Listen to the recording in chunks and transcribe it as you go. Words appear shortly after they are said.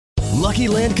Lucky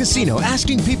Land Casino,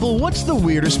 asking people, what's the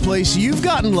weirdest place you've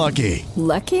gotten lucky?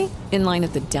 Lucky? In line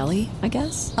at the deli, I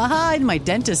guess? Aha, in my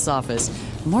dentist's office.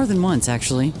 More than once,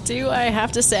 actually. Do I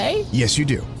have to say? Yes, you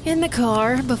do. In the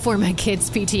car before my kids'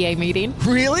 PTA meeting.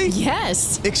 Really?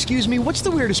 Yes. Excuse me, what's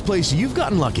the weirdest place you've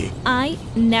gotten lucky? I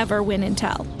never win and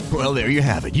tell. Well, there you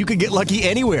have it. You can get lucky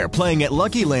anywhere, playing at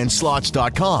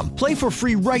LuckyLandSlots.com. Play for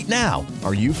free right now.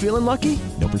 Are you feeling lucky?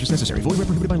 No purchase necessary. Void where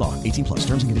prohibited by law. 18 plus.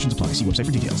 Terms and conditions apply. See website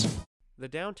for details. The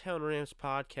Downtown Rams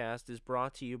podcast is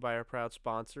brought to you by our proud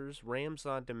sponsors, Rams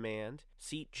On Demand,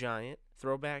 Seat Giant,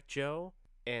 Throwback Joe,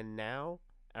 and now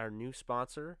our new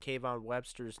sponsor, Kayvon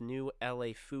Webster's new LA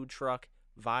food truck,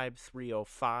 Vibe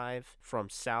 305, from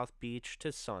South Beach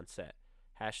to Sunset.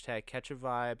 Hashtag catch a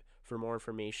vibe. For more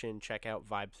information, check out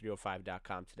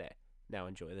vibe305.com today. Now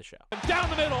enjoy the show. Down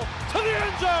the middle to the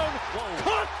end zone. Whoa.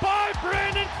 Caught by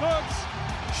Brandon Cooks.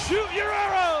 Shoot your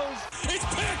arrows. It's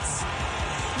Pitts.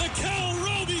 The Cal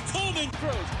Roby Coleman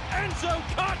throws. End zone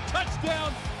caught.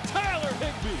 Touchdown. Tyler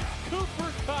Higbee.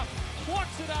 Cooper Kupp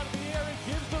plucks it out of the air and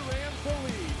gives the Rams the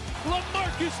lead.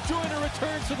 LaMarcus Joyner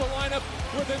returns to the lineup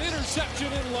with an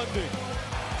interception in London.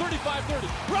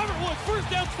 35-30. Robert Woods, first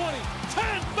down 20.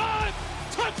 10-5.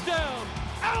 Touchdown.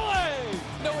 LA!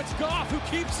 No, it's Goff who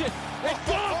keeps it. And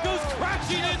Goff goes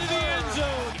crashing into the end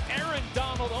zone. Aaron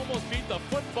Donald almost beat the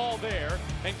football there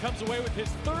and comes away with his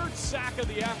third sack of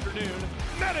the afternoon.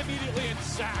 Met immediately and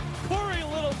sacked. Corey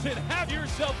Littleton, have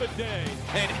yourself a day.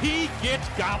 And he gets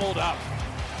gobbled up.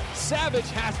 Savage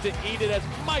has to eat it as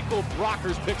Michael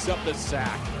Brockers picks up the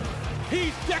sack.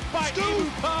 He's decked by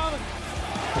Ebukam.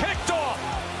 Picked off.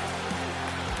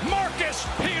 Marcus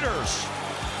Peters.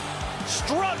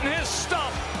 Strutting his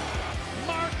stump.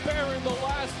 Mark Barron the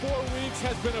last 4 weeks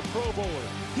has been a Pro Bowler.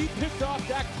 He picked off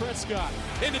Dak Prescott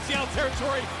into Seattle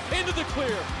territory, into the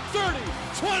clear. 30,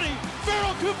 20,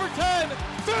 Farrell Cooper 10.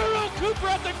 Farrell Cooper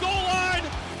at the goal line.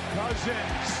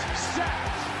 Cousins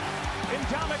sacked.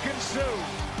 Ndamukong Suh.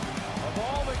 Of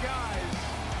all the guys,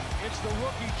 it's the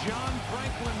rookie John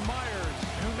Franklin Myers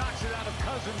who knocks it out of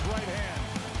Cousins' right hand.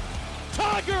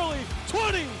 Todd Gurley,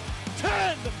 20,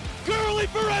 10. Gurley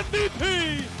for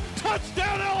MVP!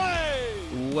 Touchdown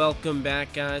LA! Welcome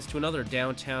back, guys, to another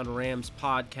Downtown Rams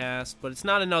podcast, but it's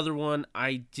not another one.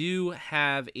 I do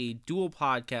have a dual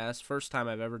podcast, first time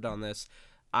I've ever done this.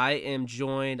 I am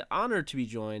honored to be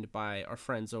joined by our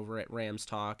friends over at Rams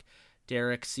Talk,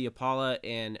 Derek Ciapala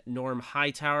and Norm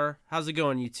Hightower. How's it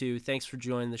going, you two? Thanks for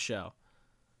joining the show.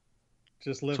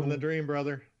 Just living the dream,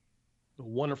 brother. A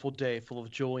wonderful day full of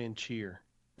joy and cheer.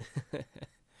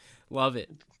 Love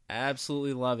it.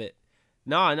 Absolutely love it.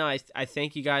 No, I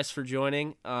thank you guys for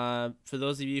joining. For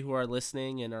those of you who are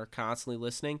listening and are constantly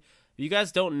listening, if you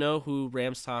guys don't know who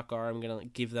Rams Talk are, I'm going to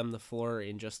give them the floor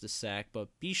in just a sec. But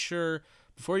be sure,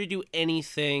 before you do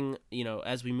anything,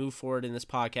 as we move forward in this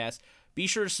podcast, be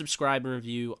sure to subscribe and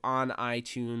review on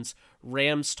iTunes,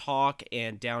 Rams Talk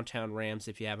and Downtown Rams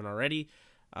if you haven't already.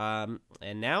 And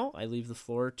now I leave the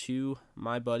floor to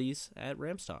my buddies at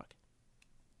Rams Talk.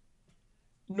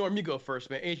 Norm, you go first,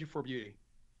 man. Age before beauty.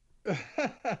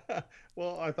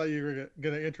 Well, I thought you were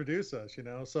going to introduce us,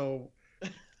 So,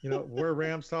 we're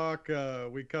Rams Talk.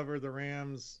 We cover the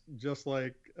Rams just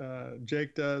like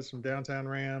Jake does from Downtown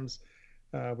Rams.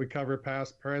 We cover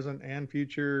past, present, and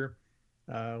future.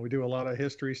 We do a lot of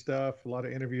history stuff, a lot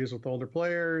of interviews with older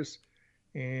players.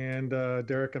 And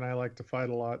Derek and I like to fight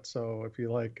a lot. So if you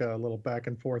like a little back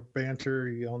and forth banter,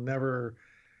 you'll never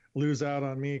lose out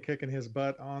on me kicking his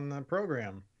butt on the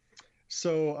program.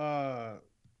 So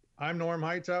I'm Norm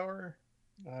Hightower.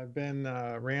 I've been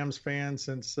a Rams fan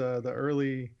since the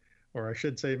early, or I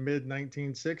should say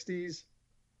mid-1960s.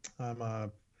 I'm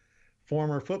a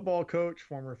former football coach,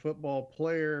 former football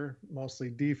player, mostly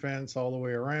defense all the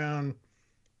way around.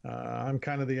 I'm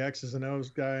kind of the X's and O's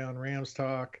guy on Rams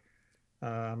Talk.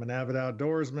 I'm an avid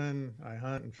outdoorsman. I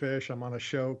hunt and fish. I'm on a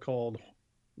show called,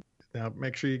 now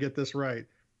make sure you get this right,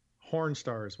 Horn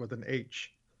Stars with an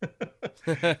H.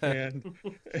 and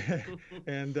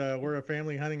we're a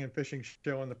family hunting and fishing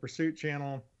show on the Pursuit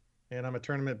Channel, and I'm a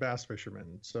tournament bass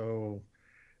fisherman. So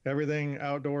everything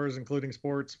outdoors, including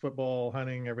sports, football,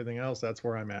 hunting, everything else, that's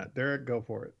where I'm at. Derek, go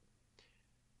for it.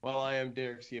 Well, I am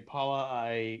Derek Ciapala.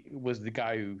 I was the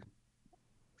guy who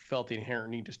felt the inherent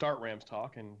need to start Rams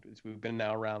Talk, and we've been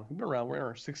around, we're in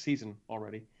our 6th season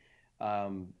already.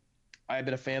 I've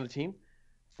been a fan of the team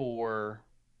for,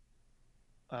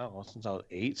 I don't know, since I was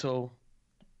 8, so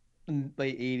in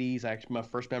late 80s. Actually, my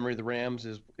first memory of the Rams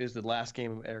is the last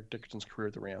game of Eric Dickerson's career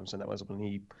at the Rams, and that was when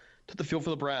he took the field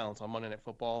for the Browns on Monday Night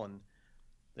Football, and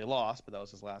they lost, but that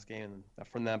was his last game, and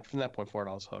from that point forward,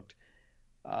 I was hooked.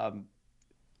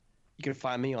 You can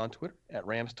find me on Twitter at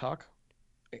Rams Talk.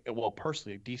 Well,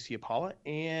 personally, DC Apollo.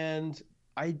 And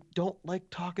I don't like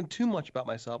talking too much about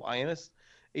myself. I am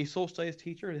a social studies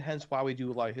teacher, hence why we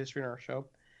do a lot of history in our show.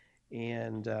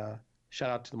 And shout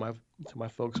out to my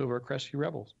folks over at Crestview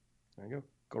Rebels. There you go.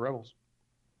 Go Rebels.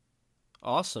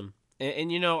 Awesome.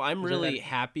 And I'm really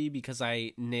happy because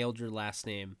I nailed your last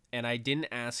name. And I didn't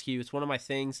ask you. It's one of my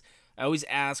things. I always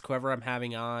ask whoever I'm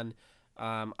having on.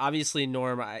 Obviously,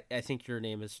 Norm, I think your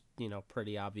name is,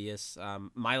 pretty obvious.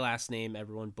 My last name,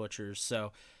 everyone butchers.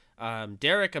 So,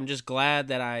 Derek, I'm just glad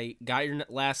that I got your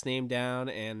last name down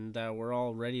and we're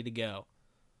all ready to go.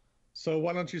 So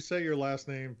why don't you say your last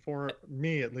name for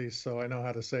me, at least, so I know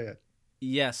how to say it?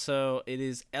 Yes, so it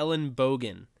is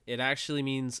Ellenbogen. It actually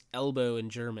means elbow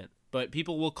in German. But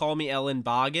people will call me Ellen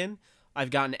Bogen. I've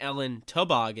gotten Ellen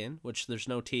Toboggan, which there's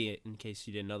no T in case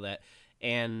you didn't know that.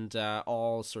 And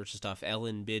all sorts of stuff.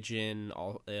 Ellen Bidgen.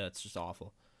 It's just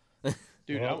awful.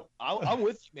 Dude, Well, I'm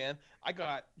with you, man. I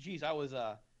was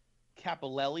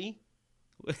Capellelli.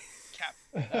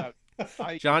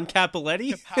 John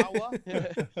Cappelletti?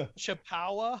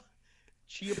 Chapawa,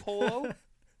 Chiapolo.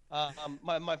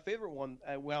 My favorite one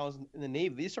when I was in the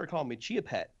Navy, they started calling me Chia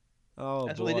Pet. Oh,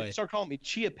 That's boy. what they started calling me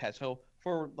Chia Pet. So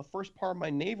for the first part of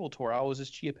my naval tour, I was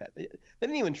just Chia Pet. They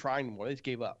didn't even try anymore. They just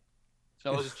gave up.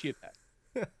 So I was just Chia Pet.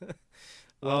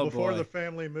 Well, before the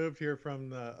family moved here from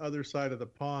the other side of the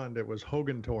pond, it was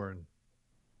Hogentorn.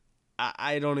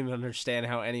 I don't even understand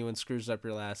how anyone screws up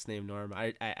your last name, Norm.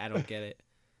 I don't get it.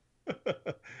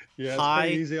 Yeah, it's High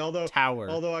pretty easy. Tower.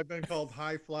 Although I've been called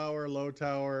High Flower, Low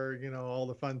Tower, all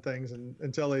the fun things, and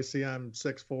until they see I'm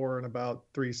 6'4" and about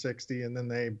 360, and then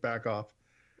they back off.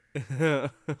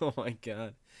 Oh my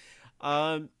god.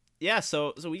 Yeah,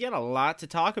 so we got a lot to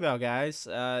talk about, guys.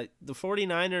 The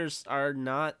 49ers are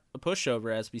not a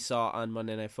pushover, as we saw on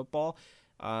Monday Night Football.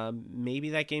 Maybe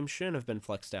that game shouldn't have been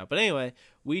flexed out. But anyway,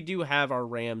 we do have our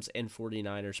Rams and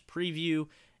 49ers preview,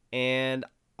 and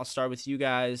I'll start with you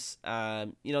guys.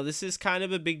 This is kind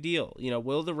of a big deal.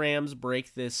 Will the Rams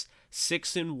break this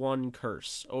 6-1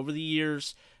 curse? Over the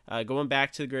years, going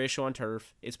back to the Greatest Show on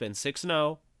Turf, it's been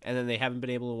 6-0, and then they haven't been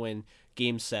able to win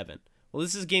Game 7. Well,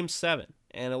 this is Game 7,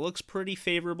 and it looks pretty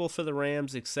favorable for the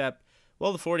Rams, except,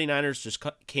 well, the 49ers just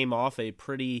came off a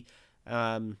pretty,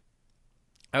 I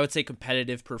would say,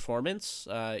 competitive performance.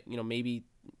 Maybe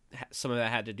some of that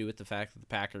had to do with the fact that the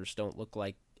Packers don't look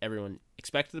like everyone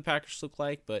expected the Packers to look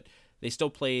like, but they still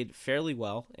played fairly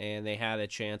well, and they had a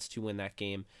chance to win that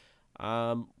game.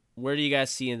 Where do you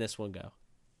guys see in this one go?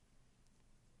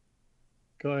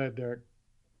 Go ahead, Derek.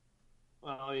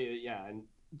 Well, yeah, and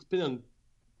it's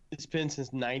been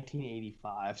since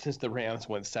 1985 since the Rams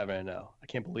went 7-0. I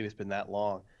can't believe it's been that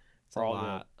long. It's a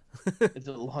lot. It's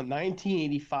a long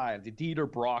 1985, the Dieter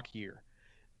Brock year,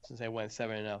 since they went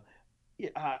 7-0.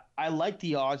 Yeah, I like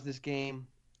the odds of this game.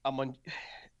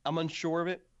 I'm unsure of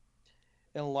it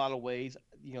in a lot of ways.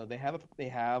 They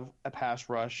have a pass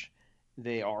rush.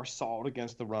 They are solid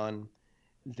against the run.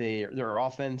 Their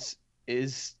offense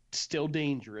is still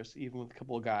dangerous, even with a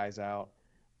couple of guys out.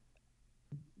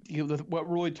 What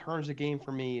really turns the game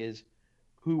for me is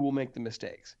who will make the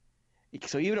mistakes.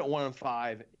 So even at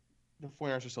 1-5, the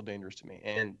 49ers are still dangerous to me.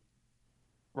 And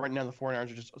right now the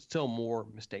 49ers are just still more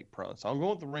mistake prone. So I'm going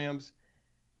with the Rams.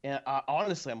 And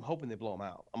honestly, I'm hoping they blow them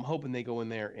out. I'm hoping they go in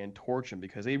there and torch them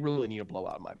because they really need a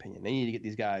blowout, in my opinion. They need to get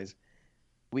these guys.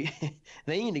 They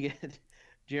need to get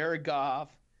Jared Goff,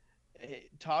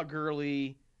 Todd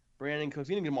Gurley, Brandon Cooks.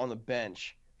 They need to get them on the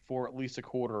bench for at least a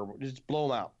quarter. Just blow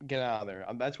them out. Get out of there.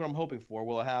 That's what I'm hoping for.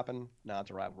 Will it happen? No,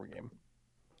 it's a rivalry game.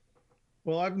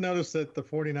 Well, I've noticed that the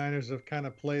 49ers have kind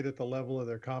of played at the level of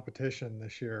their competition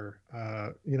this year.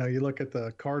 You look at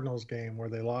the Cardinals game where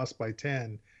they lost by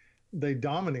 10. They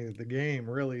dominated the game,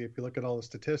 really, if you look at all the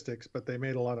statistics, but they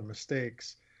made a lot of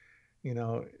mistakes.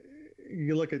 You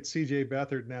look at C.J.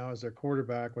 Beathard now as their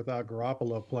quarterback without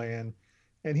Garoppolo playing,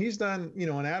 and he's done,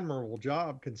 an admirable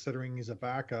job considering he's a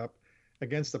backup.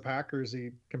 Against the Packers,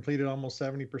 he completed almost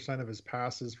 70% of his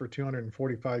passes for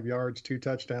 245 yards, 2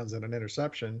 touchdowns, and an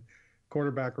interception.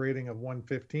 Quarterback rating of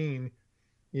 115.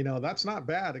 That's not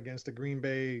bad against a Green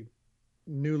Bay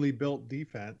newly built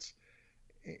defense.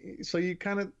 So you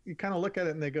kind of look at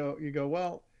it and you go,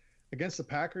 well, against the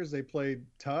Packers, they played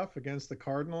tough. Against the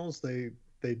Cardinals, they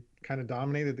kind of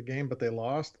dominated the game, but they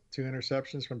lost. 2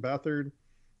 interceptions from Beathard.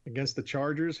 Against the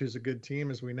Chargers, who's a good team,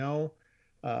 as we know,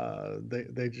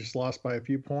 they just lost by a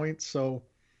few points. So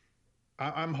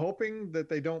I'm hoping that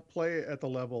they don't play at the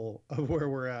level of where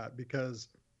we're at, because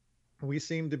we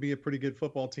seem to be a pretty good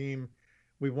football team.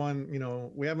 We've won,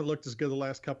 we haven't looked as good the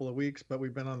last couple of weeks, but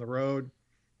we've been on the road.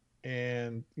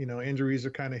 and injuries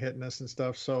are kind of hitting us and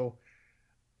stuff. So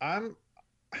I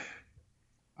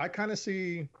kind of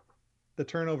see the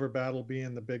turnover battle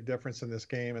being the big difference in this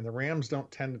game, and the Rams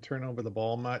don't tend to turn over the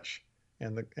ball much,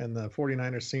 and the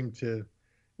 49ers seem to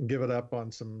give it up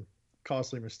on some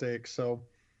costly mistakes. So,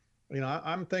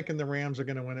 I'm thinking the Rams are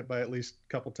going to win it by at least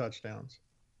a couple touchdowns.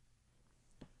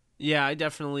 Yeah, I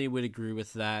definitely would agree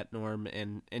with that, Norm.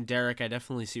 And Derek, I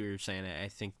definitely see what you're saying. I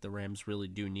think the Rams really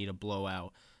do need a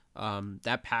blowout.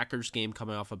 That Packers game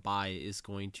coming off a bye is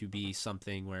going to be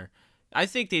something where I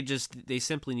think they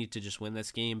simply need to just win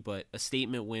this game, but a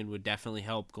statement win would definitely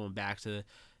help going back to,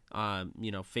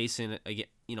 facing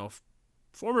a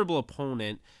formidable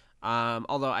opponent.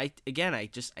 Although I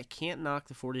can't knock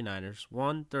the 49ers.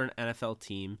 One, they're an NFL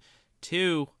team.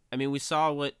 Two, we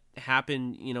saw what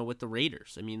happened, with the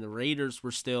Raiders. The Raiders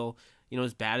were still,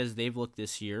 as bad as they've looked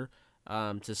this year.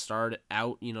 To start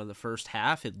out, the first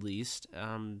half at least,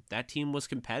 that team was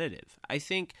competitive. I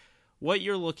think what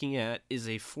you're looking at is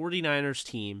a 49ers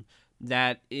team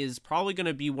that is probably going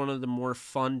to be one of the more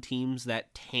fun teams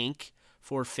that tank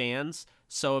for fans.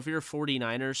 So if you're a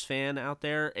 49ers fan out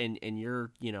there and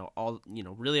you're,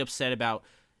 really upset about,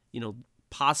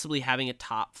 possibly having a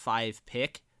top 5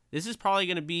 pick, this is probably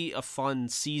going to be a fun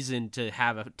season to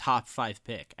have a top 5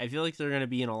 pick. I feel like they're going to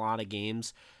be in a lot of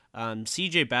games.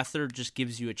 CJ Beathard just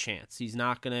gives you a chance. He's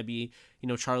not going to be,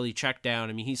 Charlie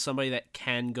Checkdown. He's somebody that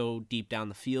can go deep down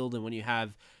the field. And when you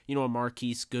have, a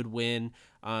Marquise Goodwin,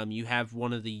 you have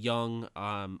one of the young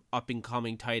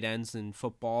up-and-coming tight ends in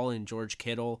football in George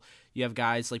Kittle. You have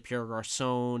guys like Pierre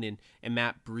Garçon and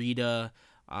Matt Breida.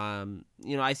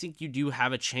 I think you do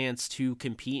have a chance to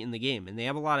compete in the game. And they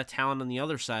have a lot of talent on the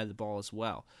other side of the ball as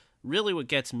well. Really what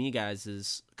gets me, guys,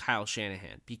 is Kyle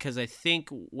Shanahan, because I think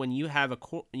when you have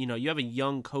you have a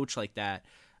young coach like that,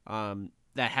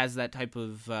 that has that type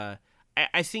of,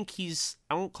 I think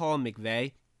I won't call him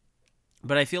McVay,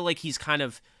 but I feel like he's kind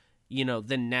of,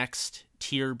 the next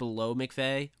tier below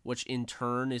McVay, which in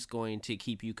turn is going to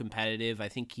keep you competitive. I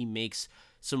think he makes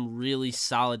some really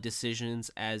solid decisions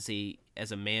as a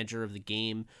manager of the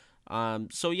game.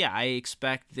 So yeah, I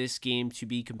expect this game to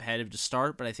be competitive to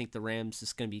start, but I think the Rams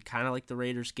is going to be kind of like the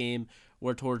Raiders game,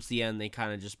 where towards the end they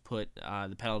kind of just put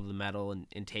the pedal to the metal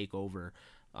and take over.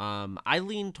 I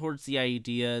lean towards the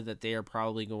idea that they are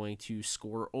probably going to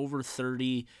score over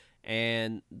 30,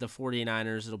 and the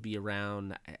 49ers, it'll be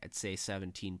around, I'd say,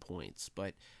 17 points.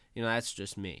 But, that's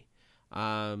just me.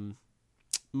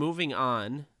 Moving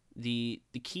on, the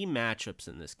key matchups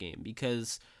in this game,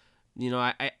 because,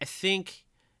 I think...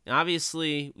 And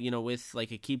obviously, with like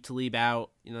Aqib Talib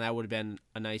out, that would have been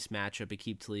a nice matchup,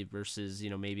 Aqib Talib versus,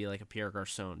 maybe like a Pierre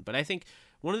Garçon. But I think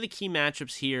one of the key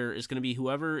matchups here is going to be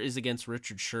whoever is against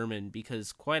Richard Sherman,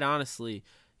 because quite honestly,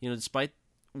 despite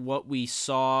what we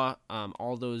saw,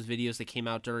 all those videos that came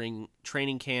out during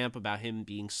training camp about him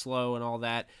being slow and all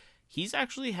that, he's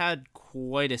actually had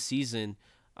quite a season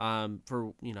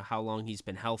for, how long he's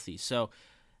been healthy. So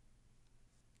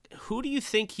who do you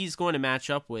think he's going to match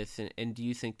up with, and do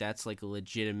you think that's like a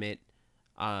legitimate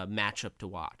matchup to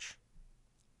watch?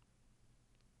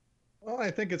 Well,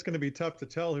 I think it's going to be tough to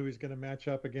tell who he's going to match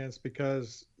up against,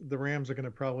 because the Rams are going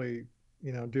to probably,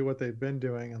 do what they've been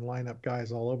doing and line up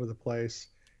guys all over the place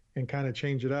and kind of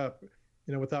change it up.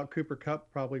 Without Cooper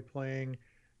Kupp probably playing,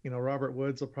 Robert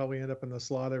Woods will probably end up in the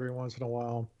slot every once in a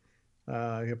while.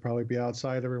 He'll probably be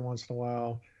outside every once in a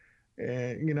while.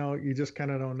 And, you just kind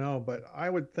of don't know. But I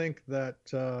would think that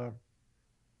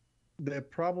they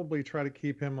probably try to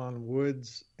keep him on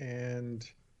Woods. And,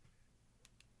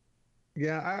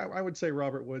 yeah, I would say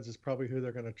Robert Woods is probably who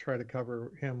they're going to try to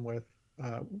cover him with.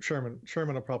 Sherman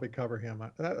will probably cover him.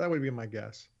 That would be my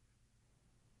guess.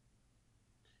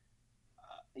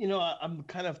 I'm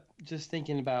kind of just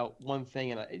thinking about one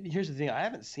thing. And here's the thing. I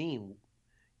haven't seen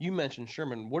 – you mentioned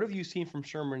Sherman. What have you seen from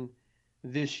Sherman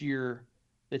this year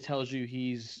that tells you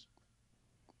he's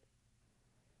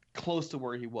close to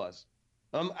where he was?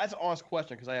 That's an honest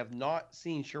question, because I have not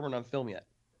seen Sherman on film yet.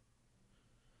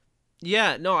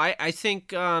 Yeah, no, I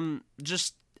think I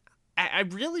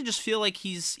really just feel like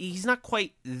he's not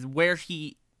quite where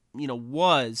he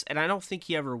was, and I don't think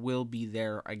he ever will be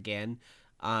there again.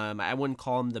 I wouldn't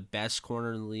call him the best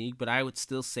corner in the league, but I would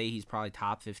still say he's probably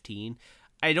top 15.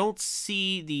 I don't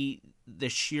see the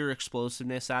sheer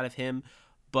explosiveness out of him,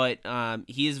 but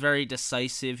he is very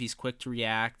decisive. He's quick to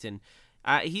react, and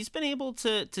he's been able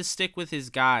to stick with his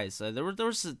guys. There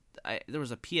was a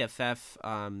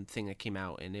PFF thing that came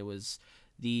out, and it was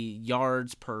the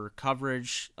yards per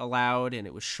coverage allowed, and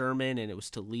it was Sherman and it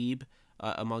was Talib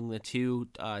among the two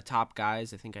top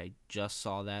guys. I think I just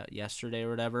saw that yesterday or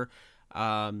whatever.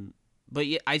 But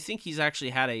yeah, I think he's actually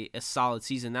had a solid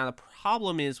season. Now, the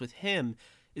problem is with him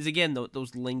is, again,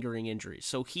 those lingering injuries.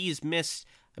 So he's missed,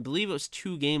 I believe it was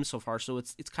 2 games so far, so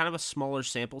it's kind of a smaller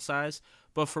sample size.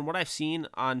 But from what I've seen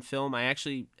on film, I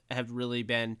actually have really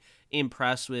been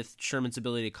impressed with Sherman's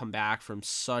ability to come back from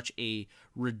such a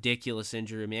ridiculous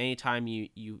injury. I mean, anytime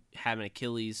you have an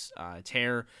Achilles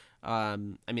tear, I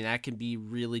mean, that can be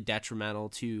really detrimental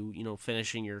to,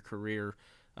 finishing your career,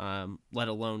 let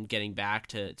alone getting back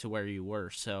to where you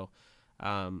were. So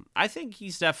I think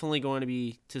he's definitely going to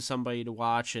be to somebody to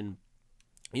watch. And,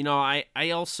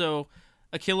 I also,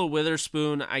 Ahkello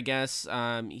Witherspoon, I guess,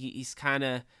 he's kind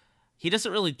of, he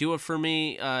doesn't really do it for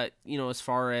me, as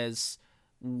far as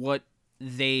what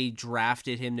they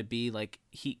drafted him to be. Like,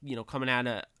 he, coming out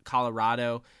of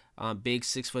Colorado, big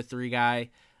 6'3" guy,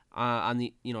 on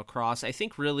the, cross. I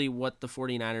think really what the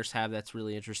 49ers have that's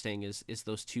really interesting is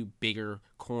those 2 bigger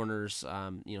corners,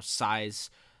 size,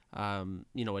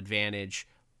 advantage.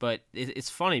 But it's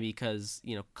funny because,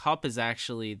 Kupp is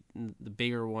actually the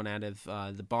bigger one out of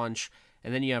the bunch.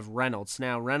 And then you have Reynolds.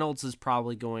 Now, Reynolds is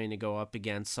probably going to go up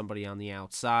against somebody on the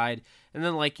outside. And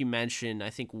then, like you mentioned, I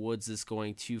think Woods is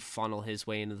going to funnel his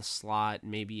way into the slot,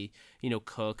 maybe,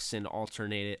 Cooks and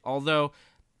alternate it. Although,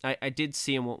 I did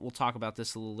see him, we'll talk about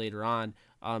this a little later on,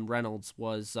 Reynolds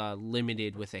was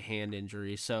limited with a hand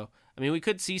injury. So, I mean, we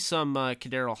could see some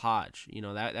KhaDarel Hodge.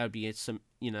 That would be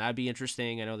that'd be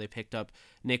interesting. I know they picked up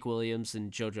Nick Williams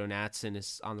and JoJo Natson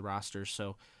is on the roster,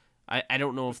 so I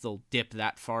don't know if they'll dip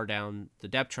that far down the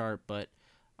depth chart, but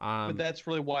that's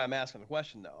really why I'm asking the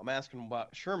question, though. I'm asking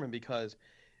about Sherman because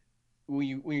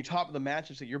when you talk about the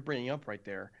matchups that you're bringing up right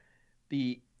there,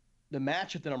 the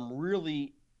matchup that I'm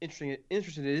really interested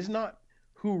in is not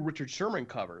who Richard Sherman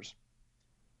covers.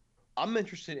 I'm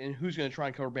interested in who's going to try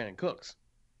and cover Brandon Cooks.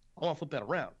 I want to flip that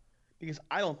around because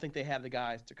I don't think they have the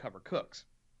guys to cover Cooks.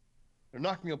 They're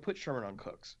not going to put Sherman on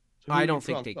Cooks. So I don't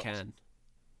think they can.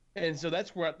 And so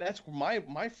that's where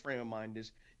my frame of mind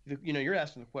is. You're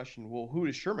asking the question, well, who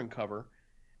does Sherman cover?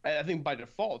 I think by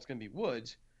default it's going to be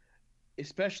Woods,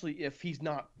 especially if he's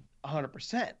not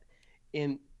 100%.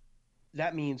 And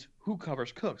that means who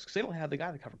covers Cooks? Because they don't have the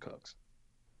guy to cover Cooks.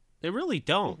 They really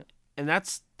don't. And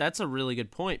that's a really good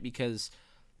point because,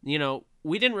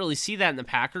 we didn't really see that in the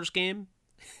Packers game,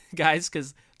 guys,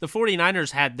 because the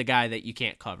 49ers had the guy that you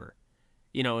can't cover,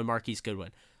 in Marquise Goodwin.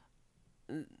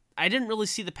 I didn't really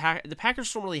see the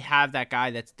Packers don't really have that guy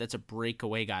that's a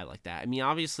breakaway guy like that. I mean,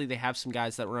 obviously they have some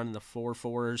guys that run in the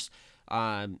 4-4s,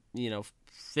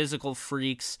 physical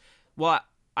freaks. Well,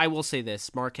 I will say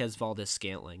this: Marquez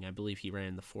Valdes-Scantling, I believe he ran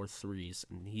in the 4-3s,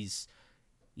 and he's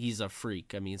a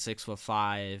freak. I mean,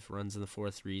 6'5", runs in the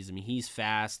 4-3s. I mean, he's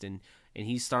fast and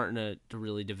he's starting to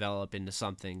really develop into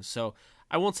something. So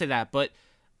I won't say that, but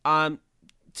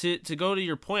To go to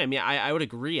your point, I mean, I would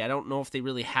agree. I don't know if they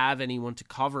really have anyone to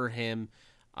cover him.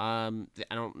 I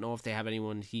don't know if they have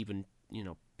anyone to even,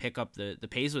 pick up the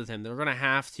pace with him. They're going to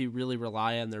have to really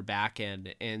rely on their back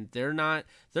end, and they're going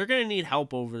to need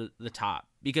help over the top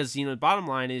because, the bottom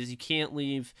line is you can't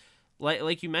leave,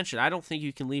 like you mentioned, I don't think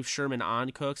you can leave Sherman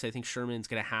on Cooks. I think Sherman's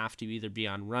going to have to either be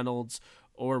on Reynolds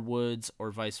or Woods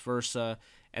or vice versa.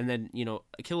 And then,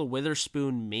 Ahkello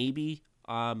Witherspoon maybe,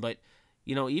 but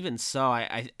even so,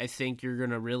 I think you're going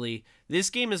to really... This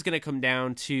game is going to come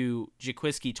down to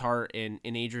Jaquiski Tartt and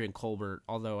Adrian Colbert,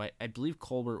 although I believe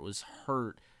Colbert was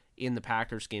hurt in the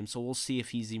Packers game, so we'll see if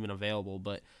he's even available.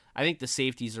 But I think the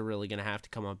safeties are really going to have to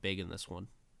come up big in this one.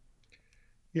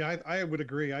 Yeah, I would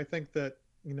agree. I think that,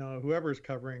 whoever's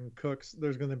covering Cooks,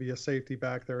 there's going to be a safety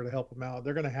back there to help him out.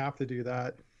 They're going to have to do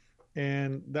that,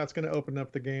 and that's going to open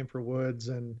up the game for Woods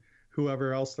and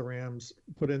whoever else the Rams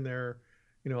put in there.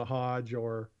 Hodge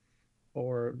or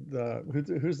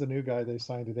who's the new guy they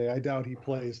signed today? I doubt he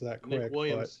plays that quick. Nick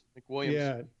Williams.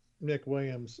 Yeah, Nick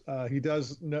Williams. He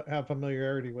does have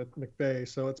familiarity with McVay,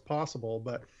 so it's possible.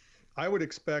 But I would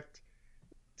expect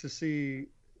to see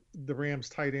the Rams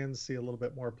tight ends see a little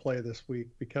bit more play this week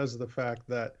because of the fact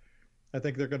that I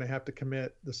think they're going to have to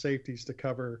commit the safeties to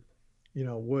cover,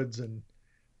 Woods and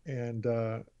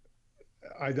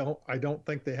I don't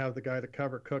think they have the guy to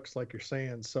cover Cooks like you're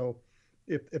saying. So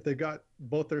if they got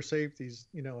both their safeties,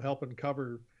 helping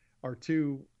cover our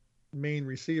 2 main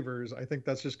receivers, I think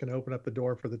that's just going to open up the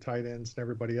door for the tight ends and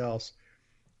everybody else.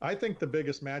 I think the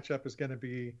biggest matchup is going to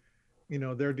be,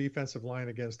 their defensive line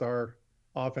against our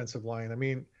offensive line. I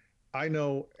mean, I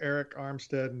know Eric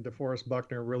Armstead and DeForest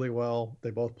Buckner really well.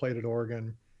 They both played at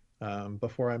Oregon.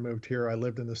 Before I moved here, I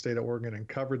lived in the state of Oregon and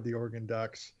covered the Oregon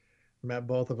Ducks, met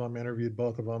both of them, interviewed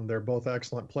both of them. They're both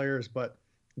excellent players, but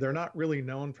they're not really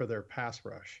known for their pass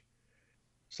rush.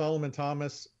 Solomon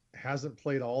Thomas hasn't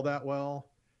played all that well.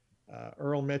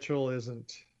 Earl Mitchell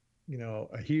isn't,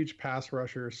 a huge pass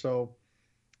rusher. So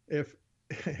if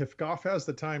Goff has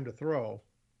the time to throw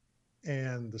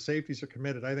and the safeties are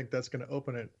committed, I think that's going to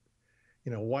open it,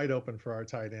 wide open for our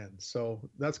tight ends. So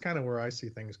that's kind of where I see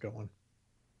things going.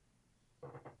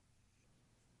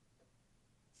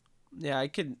 Yeah, I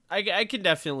could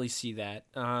definitely see that.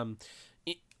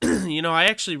 I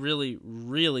actually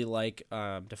really like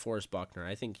DeForest Buckner.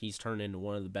 I think he's turned into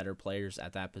one of the better players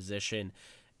at that position,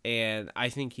 and I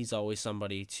think he's always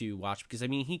somebody to watch because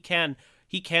he can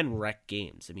wreck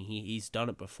games. He's done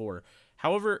it before.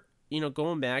 However,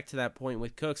 going back to that point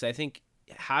with Cooks, I think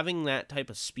having that type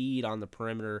of speed on the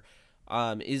perimeter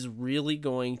is really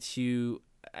going to.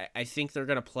 I think they're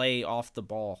going to play off the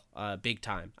ball big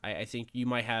time. I think you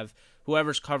might have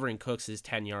whoever's covering Cooks is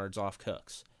 10 yards off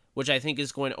Cooks, which I think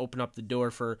is going to open up the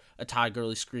door for a Todd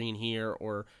Gurley screen here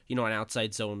or, an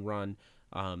outside zone run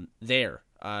there.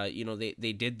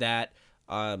 They did that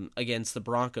against the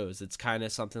Broncos. It's kind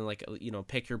of something like,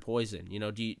 pick your poison.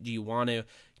 Do you want to,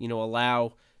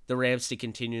 allow the Rams to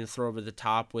continue to throw over the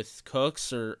top with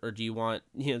Cooks, or do you want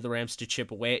the Rams to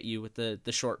chip away at you with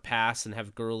the short pass and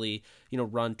have Gurley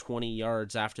run 20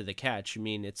 yards after the catch?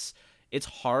 It's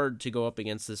hard to go up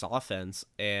against this offense,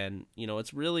 and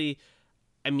it's really,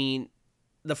 the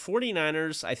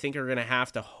 49ers I think are going to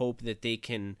have to hope that they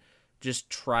can just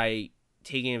try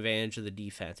taking advantage of the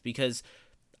defense, because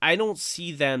I don't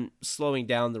see them slowing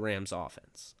down the Rams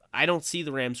offense. I don't see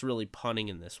the Rams really punting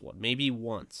in this one, maybe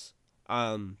once.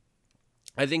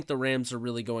 I think the Rams are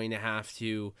really going to have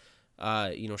to,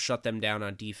 shut them down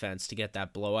on defense to get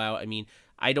that blowout.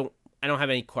 I don't have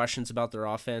any questions about their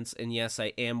offense, and yes,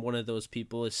 I am one of those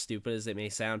people, as stupid as it may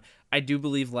sound. I do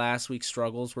believe last week's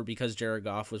struggles were because Jared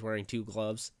Goff was wearing 2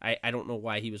 gloves. I don't know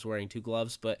why he was wearing 2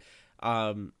 gloves, but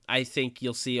I think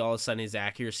you'll see all of a sudden his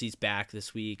accuracy's back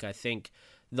this week. I think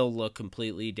they'll look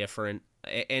completely different,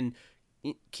 and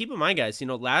keep in mind, guys,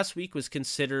 last week was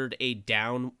considered a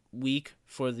down week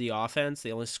for the offense.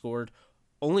 They only scored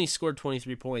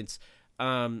 23 points.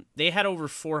 They had over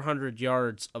 400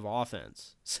 yards of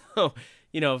offense. So,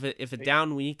 if a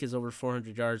down week is over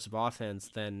 400 yards of offense,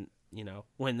 then,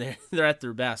 when they're at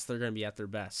their best, they're going to be at their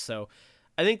best. So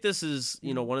I think this is,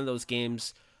 one of those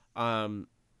games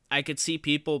I could see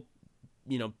people,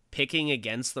 picking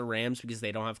against the Rams because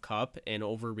they don't have Kupp and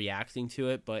overreacting to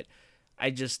it, but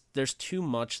there's too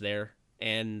much there,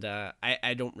 and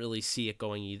I don't really see it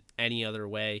going any other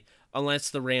way unless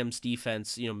the Rams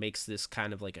defense, makes this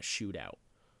kind of like a shootout.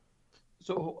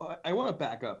 So I want to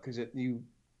back up because you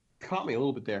caught me a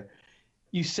little bit there.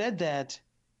 You said that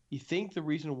you think the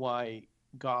reason why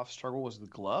Goff struggled was the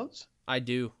gloves? I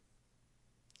do.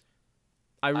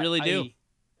 I really do.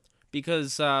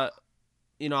 Because,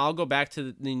 I'll go back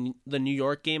to the New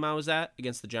York game I was at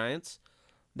against the Giants.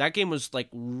 That game was like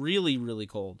really, really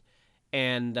cold,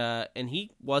 and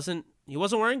he wasn't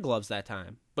wearing gloves that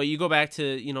time. But you go back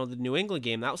to the New England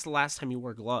game, that was the last time he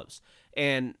wore gloves,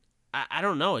 and I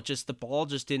don't know, the ball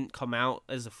just didn't come out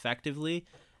as effectively.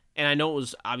 And I know it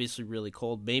was obviously really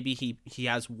cold. Maybe he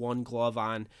has one glove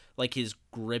on like his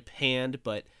grip hand,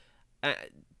 but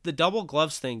the double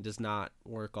gloves thing does not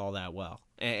work all that well.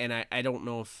 And I don't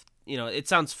know if it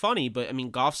sounds funny, but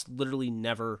Goff's literally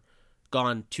never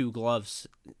gone 2 gloves,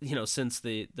 since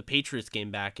the Patriots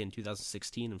game back in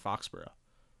 2016 in Foxborough.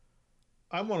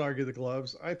 I won't argue the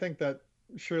gloves. I think that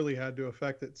surely had to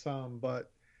affect it some,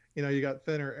 but you got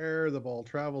thinner air, the ball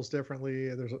travels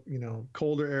differently. There's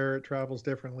colder air, it travels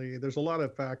differently. There's a lot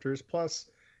of factors. Plus,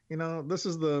 this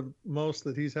is the most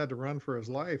that he's had to run for his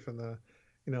life, and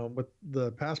with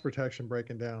the pass protection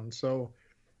breaking down. So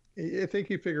I think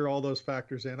you figure all those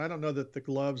factors in. I don't know that the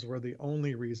gloves were the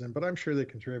only reason, but I'm sure they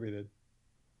contributed.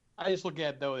 I just look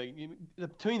at, though,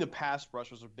 to me, the pass rush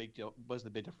was the big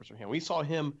difference for him. We saw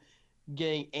him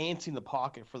getting antsy in the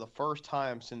pocket for the first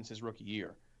time since his rookie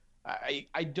year.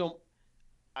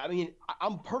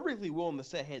 I'm perfectly willing to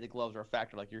say, hey, the gloves are a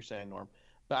factor, like you're saying, Norm.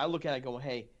 But I look at it going,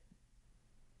 hey,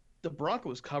 the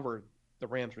Broncos covered the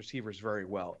Rams receivers very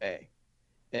well, A.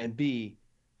 And B,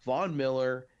 Von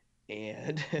Miller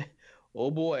and, oh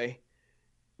boy,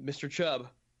 Mr. Chubb,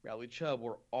 Bradley Chubb,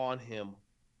 were on him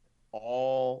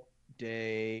all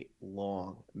day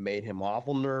long. Made him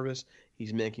awful nervous.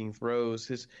 He's making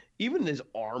throws. Even his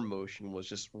arm motion was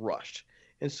just rushed.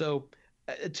 And so,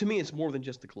 to me, it's more than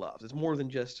just the gloves. It's more than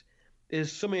just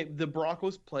the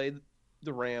Broncos played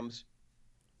the Rams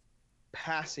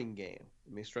passing game.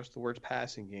 Let me stress the words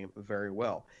passing game very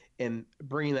well. And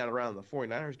bringing that around the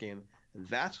 49ers game,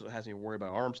 that's what has me worried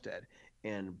about Armstead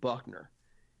and Buckner.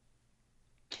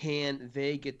 Can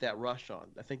they get that rush on?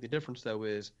 I think the difference, though,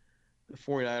 is the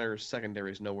 49ers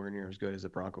secondary is nowhere near as good as the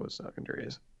Broncos secondary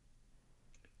is.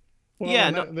 Well,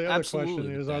 Yeah, the other absolutely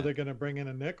question is, with are that. they going to bring in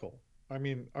a nickel? I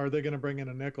mean, are they going to bring in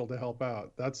a nickel to help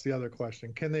out? That's the other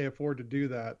question. Can they afford to do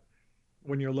that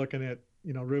when you're looking at,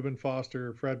 Reuben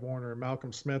Foster, Fred Warner,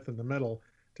 Malcolm Smith in the middle?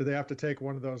 Do they have to take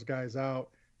one of those guys out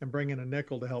and bring in a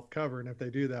nickel to help cover? And if they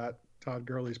do that, Todd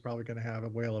Gurley's probably going to have a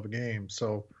whale of a game.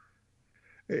 So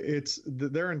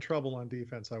they're in trouble on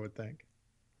defense, I would think.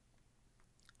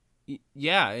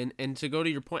 Yeah, and to go to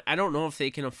your point, I don't know if they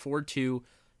can afford to,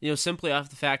 simply off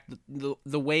the fact that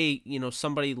the way,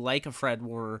 somebody like a Fred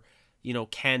Warner,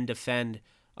 can defend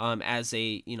as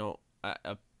a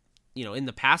in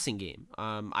the passing game.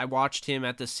 I watched him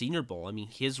at the Senior Bowl. I mean,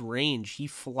 his range, he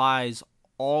flies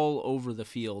all over the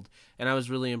field, and I was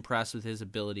really impressed with his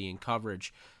ability in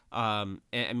coverage. I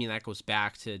mean, that goes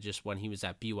back to just when he was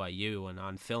at BYU and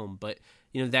on film. But,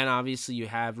 then obviously you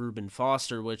have Reuben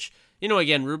Foster, which,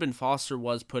 again, Reuben Foster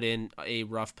was put in a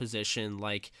rough position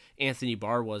like Anthony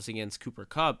Barr was against Cooper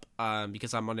Kupp,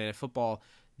 because on Monday Night Football,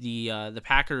 the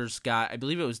Packers got, I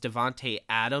believe it was Devontae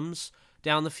Adams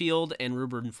down the field, and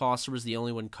Reuben Foster was the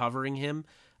only one covering him.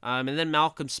 And then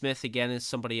Malcolm Smith, again, is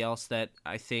somebody else that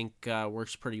I think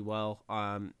works pretty well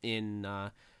in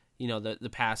the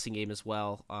passing game as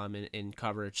well in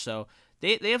coverage. So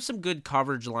they have some good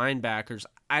coverage linebackers.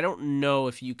 I don't know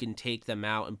if you can take them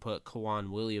out and put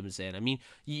Kwan Williams in. I mean,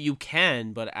 you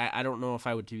can, but I don't know if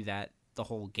I would do that the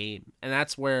whole game. And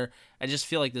that's where I just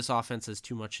feel like this offense has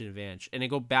too much an advantage. And to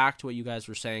go back to what you guys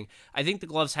were saying, I think the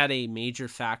gloves had a major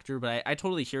factor, but I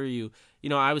totally hear you.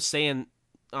 I was saying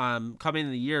coming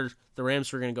into the year, the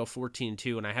Rams were going to go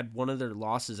 14-2, and I had one of their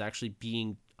losses actually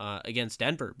being against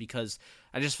Denver because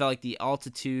I just felt like the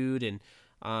altitude and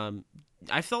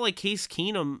I felt like Case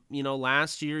Keenum,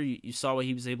 last year you saw what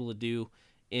he was able to do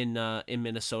in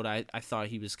Minnesota. I thought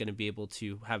he was going to be able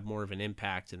to have more of an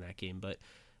impact in that game, but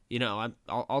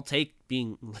I'll take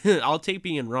being I'll take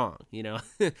being wrong.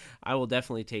 I will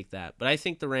definitely take that. But I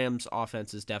think the Rams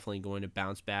offense is definitely going to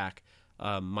bounce back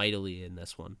mightily in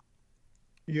this one.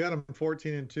 You had them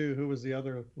 14-2. Who was the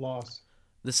other loss?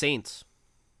 The Saints.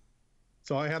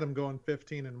 So I had them going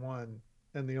 15-1,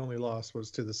 and the only loss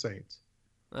was to the Saints.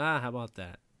 How about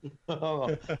that?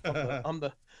 What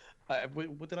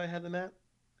did I have them at?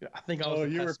 I think I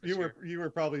was. You were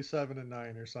probably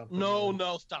 7-9 or something.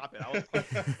 No, stop it. I think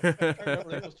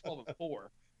it was 12-4.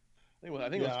 I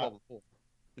think it was 12-4.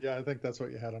 Yeah, I think that's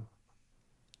what you had them.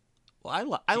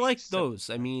 Well, I like those.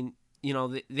 I mean,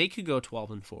 they could go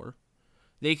 12-4.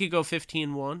 They could go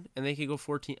 15-1, and they could go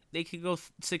 14. They could go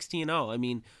 16-0. I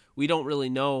mean, we don't really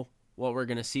know what we're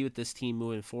going to see with this team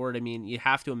moving forward. I mean, you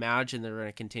have to imagine they're going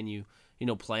to continue,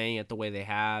 playing it the way they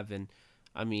have. And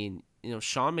I mean,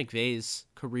 Sean McVay's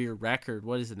career record,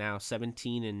 what is it now?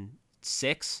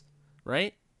 17-6,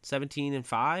 right?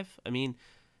 17-5. I mean,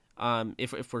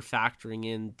 if we're factoring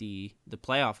in the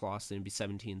playoff loss, then it'd be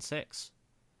 17-6.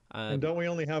 And don't we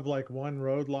only have like one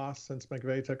road loss since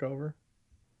McVay took over?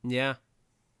 Yeah.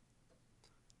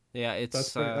 Yeah,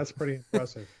 that's pretty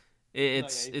impressive.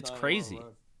 It's crazy.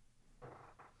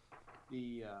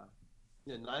 The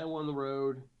 9-1 on the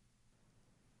road.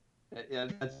 Yeah,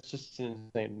 that's just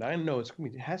insane.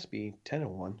 It has to be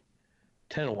 10-1.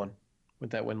 10-1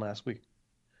 with that win last week.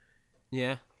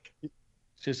 Yeah.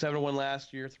 So 7-1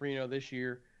 last year, 3-0 this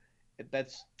year.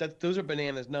 Those are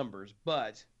bananas numbers,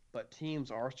 but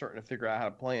teams are starting to figure out how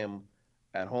to play them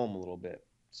at home a little bit.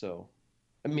 So,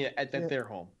 I mean, at their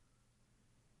home.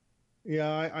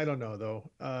 Yeah, I don't know, though.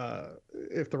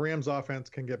 If the Rams offense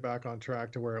can get back on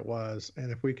track to where it was,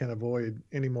 and if we can avoid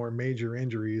any more major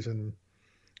injuries. And,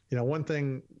 one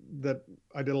thing that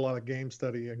I did a lot of game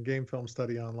study and game film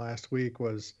study on last week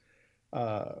was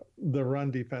the run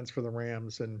defense for the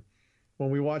Rams. And when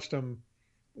we watched them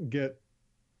get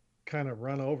kind of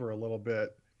run over a little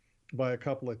bit by a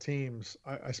couple of teams,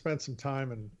 I spent some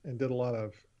time and did a lot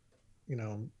of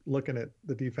looking at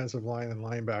the defensive line and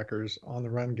linebackers on the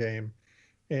run game,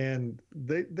 and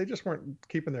they just weren't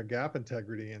keeping their gap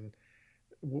integrity. And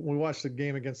we watched the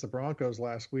game against the Broncos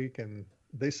last week, and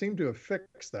they seem to have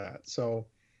fixed that. So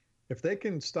if they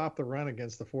can stop the run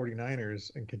against the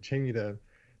 49ers and continue to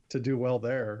do well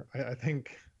there, I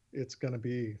think it's going to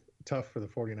be tough for the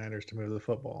 49ers to move the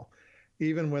football.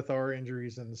 Even with our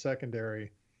injuries in the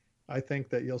secondary, I think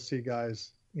that you'll see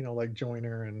guys, like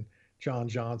Joyner and John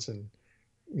Johnson,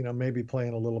 maybe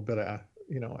playing a little bit of,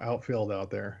 outfield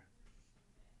out there.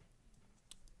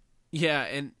 Yeah,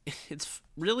 and it's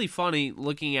really funny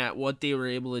looking at what they were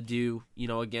able to do,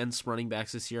 against running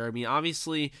backs this year. I mean,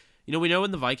 obviously, we know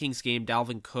in the Vikings game,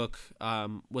 Dalvin Cook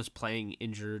was playing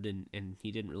injured, and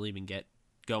he didn't really even get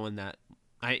going that,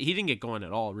 he didn't get going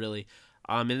at all, really.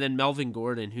 And then Melvin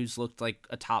Gordon, who's looked like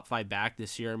a top 5 back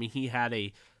this year. I mean, he had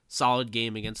a solid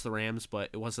game against the Rams, but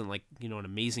it wasn't like, an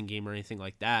amazing game or anything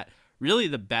like that. Really,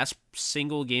 the best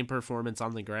single game performance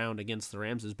on the ground against the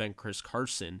Rams has been Chris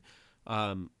Carson,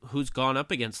 who's gone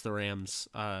up against the Rams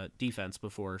defense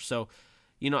before. So,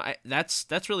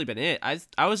 that's really been it.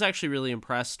 I was actually really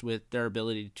impressed with their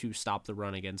ability to stop the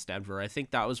run against Denver. I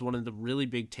think that was one of the really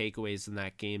big takeaways in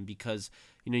that game because,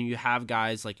 you have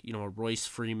guys like, Royce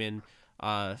Freeman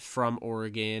from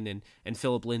Oregon and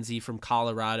Phillip Lindsay from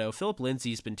Colorado. Phillip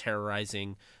Lindsay's been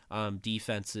terrorizing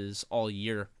defenses all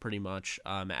year pretty much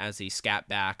as a scat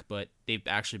back, but they've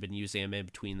actually been using him in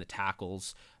between the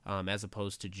tackles as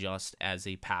opposed to just as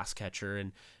a pass catcher.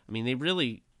 And I mean,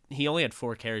 he only had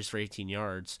 4 carries for 18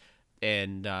 yards.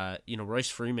 And, Royce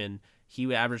Freeman,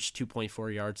 he averaged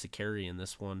 2.4 yards a carry in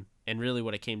this one. And really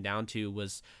what it came down to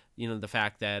was, the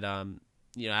fact that, out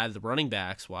of the running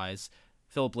backs wise,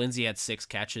 Phillip Lindsay had 6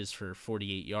 catches for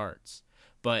 48 yards.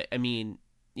 But, I mean,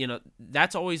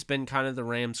 that's always been kind of the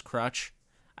Rams' crutch.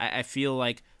 I feel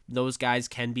like those guys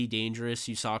can be dangerous.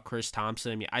 You saw Chris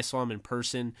Thompson. I mean, I saw him in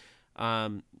person,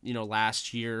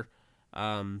 last year,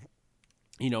 in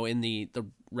the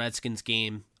Redskins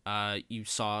game. You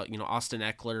saw, Austin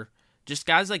Eckler. Just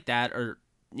guys like that are,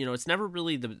 it's never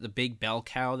really the big bell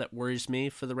cow that worries me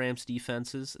for the Rams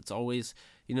defenses. It's always,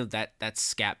 that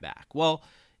scat back. Well,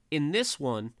 in this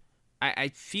one, I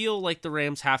feel like the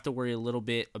Rams have to worry a little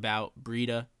bit about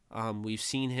Breida. We've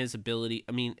seen his ability.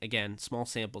 I mean, again, small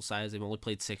sample size. They've only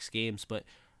played 6 games, but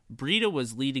Breida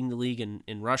was leading the league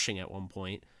in rushing at one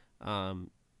point.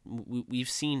 We've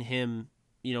seen him,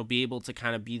 be able to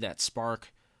kind of be that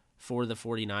spark for the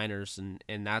 49ers,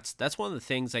 and that's one of the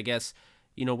things, I guess,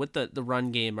 with the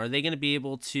run game. Are they going to be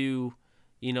able to,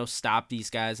 stop these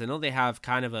guys? I know they have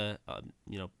kind of a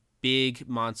big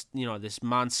this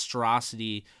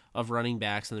monstrosity of running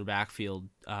backs in their backfield.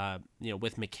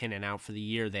 With McKinnon out for the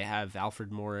year, they have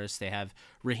Alfred Morris, they have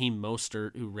Raheem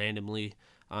Mostert, who randomly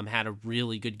had a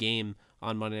really good game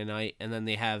on Monday night, and then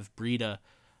they have Breida.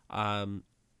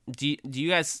 Do you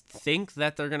guys think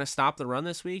that they're going to stop the run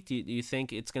this week? Do you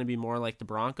think it's going to be more like the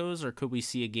Broncos, or could we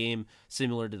see a game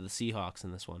similar to the Seahawks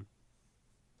in this one?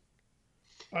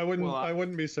 I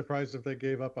wouldn't be surprised if they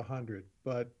gave up 100,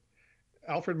 but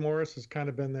Alfred Morris has kind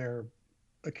of been their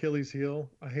Achilles heel.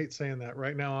 I hate saying that.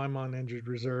 Right now I'm on injured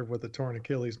reserve with a torn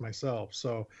Achilles myself.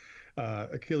 So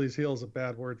Achilles heel is a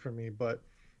bad word for me, but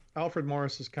Alfred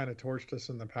Morris has kind of torched us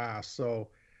in the past. So,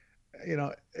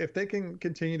 if they can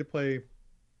continue to play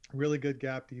really good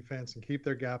gap defense and keep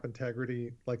their gap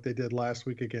integrity like they did last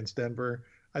week against Denver,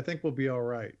 I think we'll be all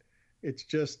right. It's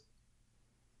just,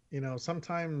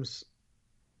 sometimes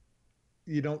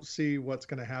you don't see what's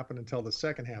going to happen until the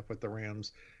second half with the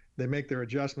Rams. They make their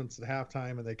adjustments at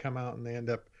halftime and they come out and they end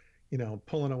up,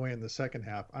 pulling away in the second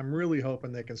half. I'm really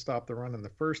hoping they can stop the run in the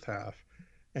first half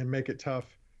and make it tough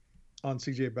on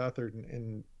CJ Beathard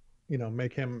and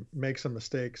make him make some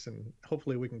mistakes, and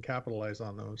hopefully we can capitalize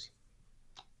on those.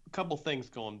 A couple things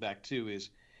going back too is,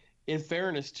 in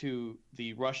fairness to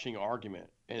the rushing argument,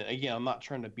 and again, I'm not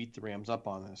trying to beat the Rams up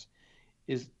on this,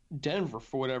 is Denver,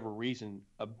 for whatever reason,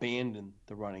 abandoned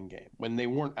the running game when they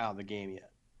weren't out of the game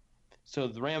yet. So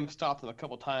the Rams stopped them a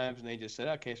couple times, and they just said,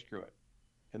 okay, screw it.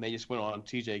 And they just went on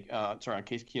Case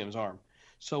Keenum's arm.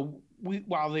 So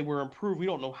while they were improved, we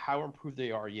don't know how improved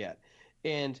they are yet.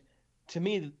 And to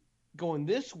me, going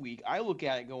this week, I look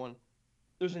at it going,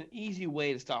 there's an easy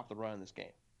way to stop the run in this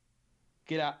game.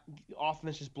 Get out,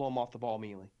 offense, just blow them off the ball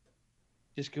immediately.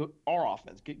 Just go, our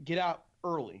offense, get out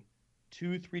early.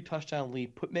 2-3 touchdown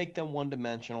lead, make them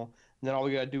one-dimensional, and then all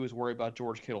we got to do is worry about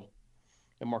George Kittle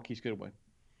and Marquise Goodwin.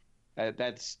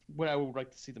 That's what I would like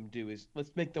to see them do, is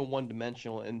let's make them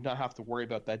one-dimensional and not have to worry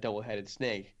about that double-headed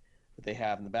snake that they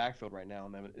have in the backfield right now,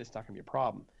 and then it's not going to be a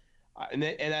problem. And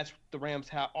that's the Rams'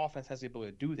 offense has the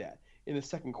ability to do that. In the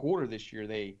second quarter this year,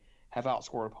 they have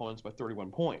outscored opponents by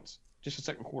 31 points, just the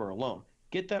second quarter alone.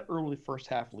 Get that early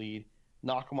first-half lead,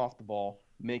 knock them off the ball,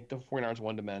 make the 49ers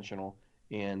one-dimensional,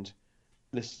 and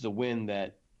this is a win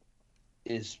that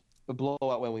is a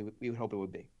blowout when we would hope it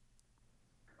would be.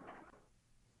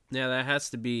 Yeah, that has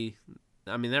to be –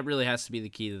 I mean, that really has to be the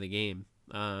key to the game.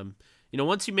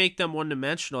 Once you make them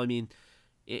one-dimensional, I mean,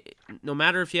 no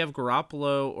matter if you have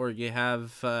Garoppolo or you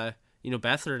have,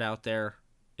 Beathard out there,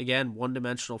 again,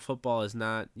 one-dimensional football is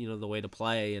not, the way to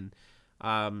play. And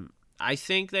I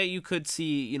think that you could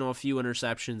see, a few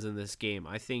interceptions in this game.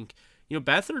 I think –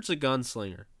 Beathard's a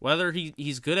gunslinger. Whether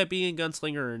he's good at being a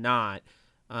gunslinger or not,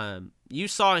 You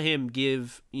saw him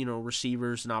give,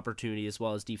 receivers an opportunity as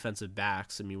well as defensive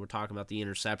backs. I mean, we're talking about the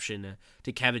interception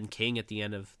to Kevin King at the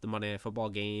end of the Monday Night Football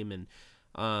game. And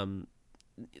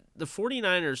the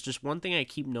 49ers, just one thing I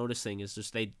keep noticing is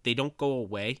just they don't go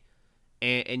away.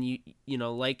 And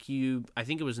I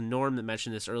think it was Norm that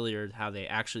mentioned this earlier, how they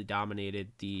actually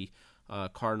dominated the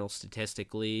Cardinals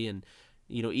statistically. And,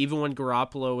 even when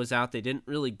Garoppolo was out, they didn't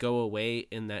really go away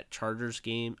in that Chargers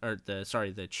game,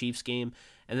 the Chiefs game.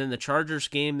 And then the Chargers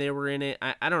game, they were in it.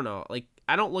 I don't know. Like,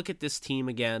 I don't look at this team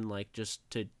again, like, just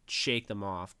to shake them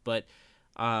off. But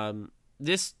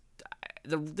this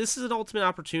is an ultimate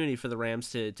opportunity for the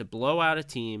Rams to blow out a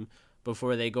team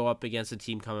before they go up against a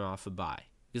team coming off a bye.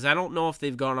 Because I don't know if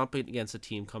they've gone up against a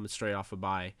team coming straight off a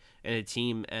bye and a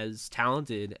team as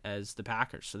talented as the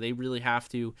Packers. So they really have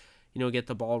to, get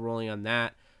the ball rolling on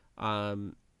that.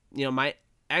 My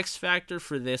X factor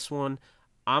for this one,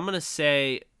 I'm going to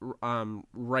say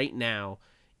right now,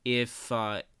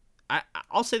 I'll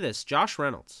say this, Josh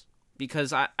Reynolds.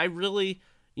 Because I really,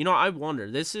 I wonder,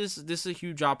 this is a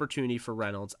huge opportunity for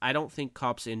Reynolds. I don't think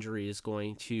Kupp's injury is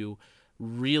going to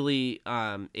really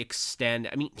extend.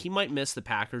 I mean, he might miss the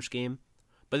Packers game,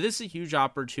 but this is a huge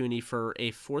opportunity for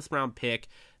a 4th round pick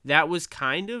that was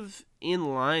kind of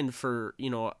in line for,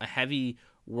 a heavy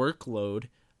workload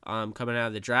coming out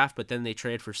of the draft, but then they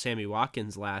traded for Sammy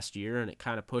Watkins last year, and it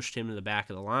kind of pushed him to the back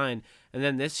of the line. And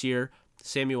then this year,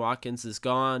 Sammy Watkins is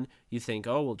gone. You think,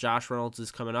 oh, well, Josh Reynolds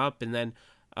is coming up, and then,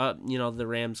 the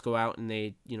Rams go out and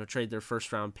they, trade their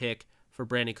 1st round pick for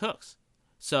Brandon Cooks.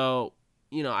 So,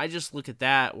 I just look at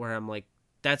that where I'm like,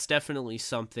 that's definitely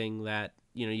something that,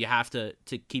 you have to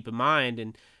keep in mind.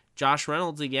 And Josh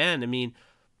Reynolds, again, I mean,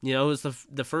 it was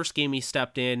the first game he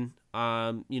stepped in,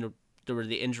 there were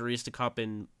the injuries to Kupp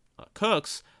and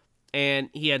Cooks, and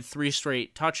he had 3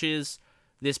 straight touches.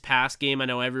 This past game, I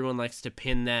know everyone likes to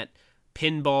pin that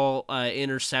pinball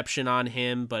interception on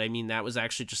him, but I mean, that was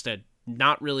actually just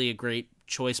not really a great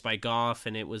choice by Goff,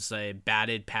 and it was a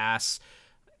batted pass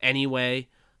anyway.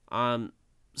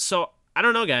 So I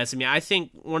don't know, guys. I mean, I think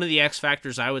one of the X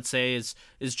factors I would say is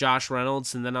Josh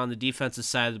Reynolds, and then on the defensive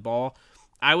side of the ball,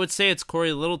 I would say it's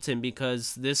Corey Littleton,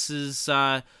 because this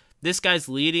guy's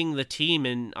leading the team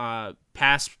in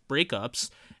pass breakups,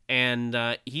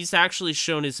 and he's actually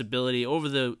shown his ability over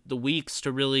the weeks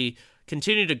to really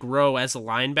continue to grow as a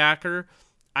linebacker.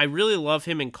 I really love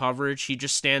him in coverage. He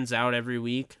just stands out every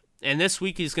week. And this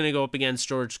week he's going to go up against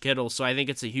George Kittle, so I think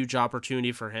it's a huge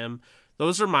opportunity for him.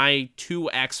 Those are my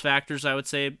 2 X factors, I would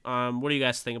say. What do you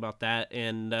guys think about that,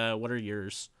 and what are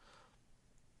yours?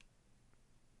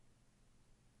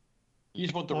 You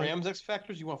just want the Rams X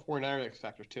factors? You want 49ers X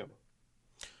factors too?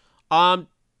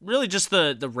 Really just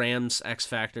the Rams X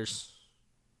factors.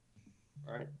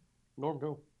 All right, Norm,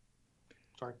 go.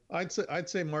 Sorry. I'd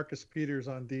say Marcus Peters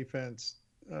on defense.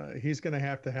 He's going to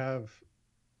have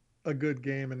a good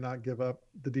game and not give up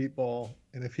the deep ball.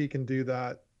 And if he can do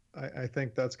that, I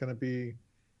think that's going to be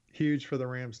huge for the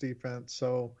Rams defense.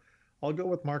 So I'll go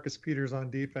with Marcus Peters on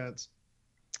defense.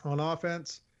 On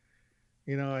offense,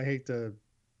 I hate to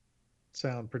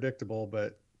sound predictable,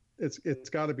 but it's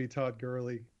got to be Todd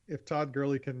Gurley. If Todd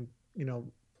Gurley can,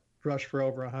 rush for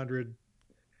over 100,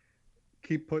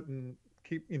 keep putting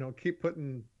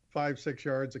 5-6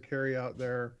 yards of carry out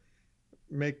there,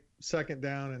 make 2nd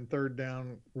down and 3rd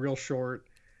down real short.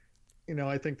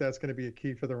 I think that's going to be a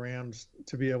key for the Rams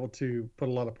to be able to put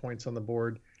a lot of points on the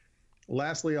board.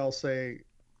 Lastly, I'll say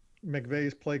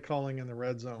McVay's play calling in the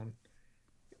red zone.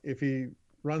 If he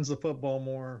runs the football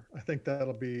more, I think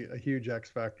that'll be a huge X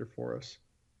factor for us.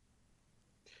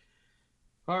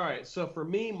 All right, so for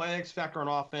me, my X factor on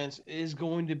offense is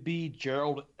going to be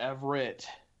Gerald Everett.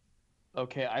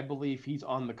 Okay, I believe he's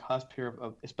on the cusp here,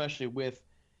 especially with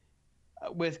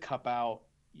Kupp out.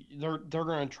 They're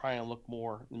going to try and look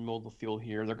more in the middle of the field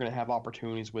here. They're going to have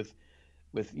opportunities with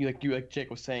like Jake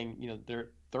was saying, their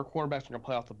quarterbacks are going to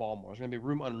play off the ball more. There's going to be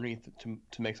room underneath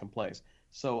to make some plays.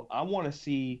 So I want to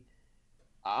see.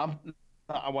 I think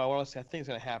it's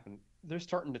going to happen. They're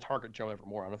starting to target Joe Everett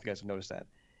more. I don't know if you guys have noticed that,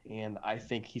 and I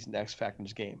think he's an X factor in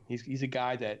this game. He's a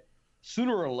guy that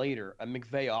sooner or later a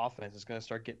McVay offense is going to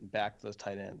start getting back to those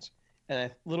tight ends, and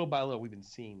little by little we've been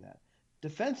seeing that.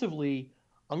 Defensively,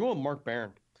 I'm going with Mark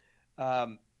Barron.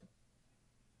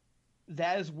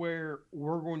 That is where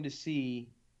we're going to see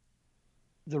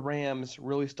the Rams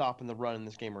really stopping the run in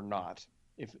this game or not.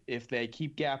 If they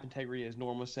keep gap integrity, as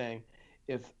Norm was saying,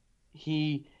 if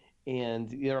he and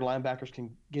the other linebackers can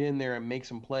get in there and make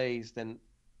some plays, then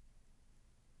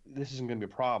this isn't going to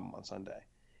be a problem on Sunday.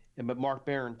 But Mark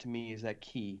Barron, to me, is that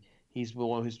key. He's the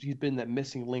one he's been that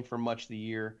missing link for much of the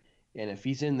year, And if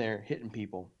he's in there hitting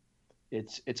people,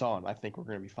 it's on. I think we're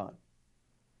going to be fine.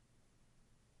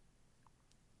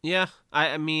 Yeah,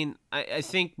 I mean, I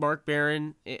think Mark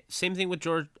Barron. Same thing with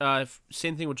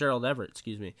Gerald Everett.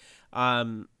 Excuse me.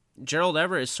 Gerald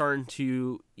Everett is starting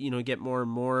to get more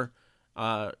and more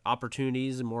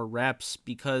opportunities and more reps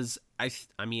because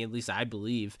I mean, at least I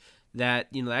believe that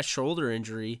that shoulder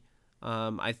injury,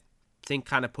 I think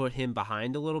kind of put him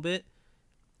behind a little bit.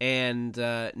 And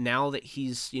now that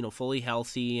he's fully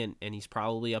healthy and he's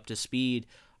probably up to speed,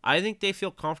 I think they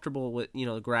feel comfortable with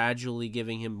gradually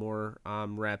giving him more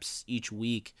reps each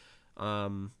week.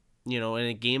 In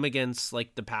a game against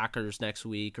like the Packers next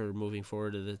week or moving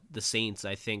forward to the Saints,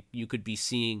 I think you could be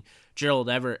seeing Gerald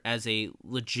Everett as a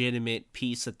legitimate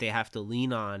piece that they have to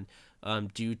lean on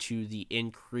due to the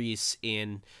increase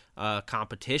in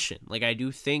competition. Like I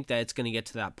do think that it's going to get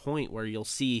to that point where you'll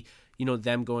see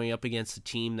them going up against a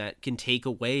team that can take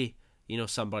away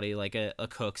somebody like a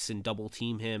Cooks and double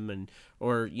team him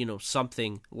or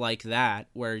something like that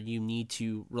where you need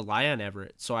to rely on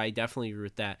Everett. So I definitely agree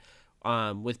with that.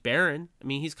 With Barron, I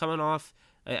mean, he's coming off,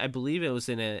 I believe it was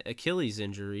an Achilles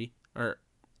injury, or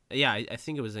yeah, I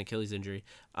think it was an Achilles injury.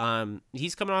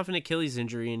 He's coming off an Achilles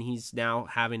injury and he's now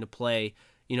having to play,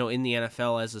 in the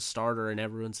NFL as a starter, and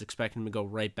everyone's expecting him to go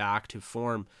right back to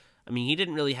form. I mean, he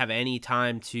didn't really have any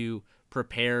time to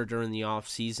prepare during the off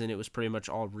season. It was pretty much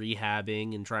all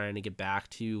rehabbing and trying to get back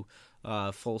to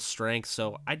full strength.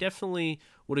 So I definitely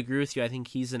would agree with you. I think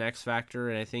he's an X factor,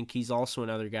 and I think he's also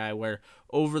another guy where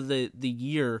over the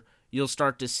year you'll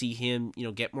start to see him,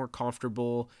 get more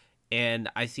comfortable, and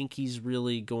I think he's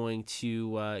really going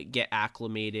to get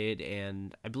acclimated.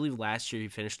 And I believe last year he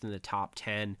finished in the top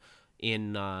 10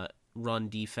 in run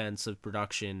defensive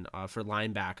production for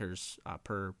linebackers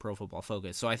per Pro Football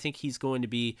Focus. So I think he's going to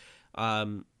be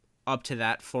up to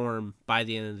that form by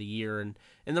the end of the year. And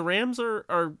the Rams are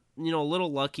a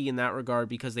little lucky in that regard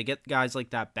because they get guys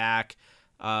like that back.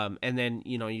 And then,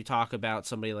 you talk about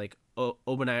somebody like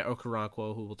Ogbonnaya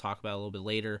Okoronkwo, who we'll talk about a little bit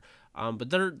later. But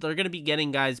they're going to be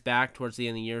getting guys back towards the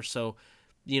end of the year. So,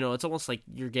 it's almost like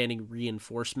you're getting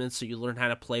reinforcements. So you learn how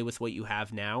to play with what you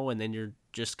have now, and then you're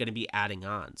just going to be adding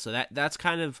on. So that's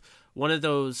kind of one of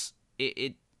those,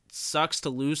 it sucks to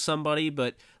lose somebody,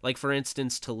 but like for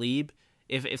instance, Talib,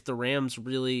 if the Rams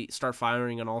really start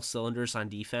firing on all cylinders on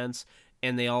defense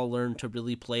and they all learn to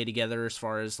really play together as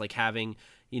far as like having,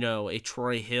 a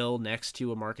Troy Hill next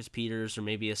to a Marcus Peters or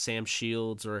maybe a Sam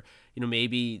Shields, or,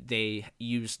 maybe they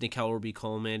use Nickel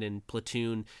Roby-Coleman and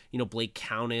platoon, Blake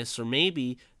Countess, or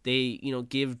maybe they,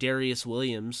 give Darius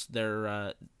Williams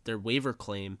their waiver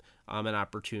claim an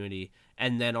opportunity.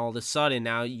 And then all of a sudden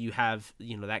now you have,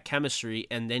 that chemistry,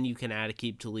 and then you can add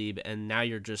Aqib Talib, and now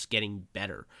you're just getting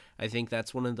better. I think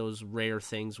that's one of those rare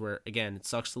things where, again, it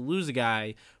sucks to lose a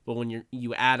guy, but when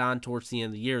you add on towards the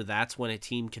end of the year, that's when a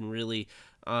team can really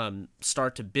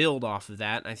start to build off of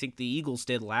that. And I think the Eagles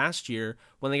did last year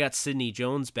when they got Sidney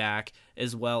Jones back,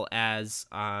 as well as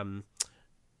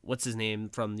what's his name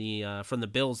from the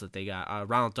Bills that they got,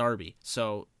 Ronald Darby.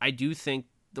 So I do think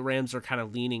the Rams are kind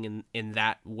of leaning in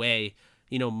that way,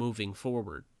 moving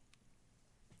forward.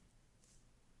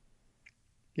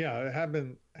 Yeah,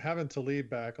 having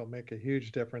Talib back will make a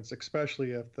huge difference,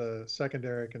 especially if the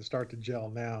secondary can start to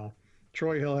gel now.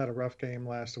 Troy Hill had a rough game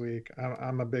last week.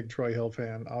 I'm a big Troy Hill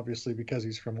fan, obviously, because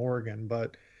he's from Oregon.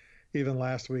 But even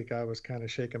last week, I was kind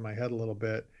of shaking my head a little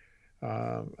bit.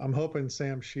 I'm hoping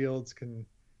Sam Shields can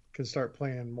start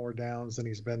playing more downs than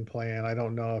he's been playing. I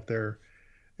don't know if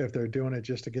they're doing it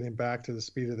just to get him back to the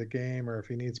speed of the game, or if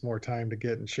he needs more time to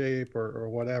get in shape or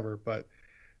whatever. But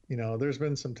there's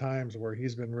been some times where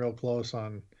he's been real close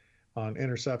on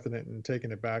intercepting it and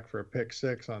taking it back for a pick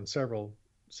six on several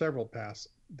pass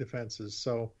defenses.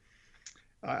 So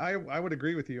I would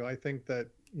agree with you. I think that,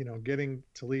 getting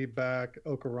Talib back,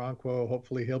 Okoronkwo,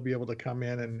 hopefully he'll be able to come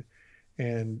in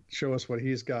and show us what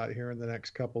he's got here in the next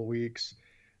couple weeks.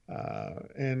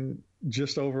 And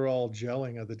just overall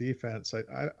gelling of the defense.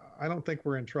 I don't think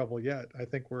we're in trouble yet. I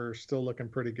think we're still looking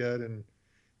pretty good. And,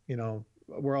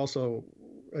 we're also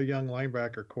a young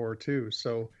linebacker core too.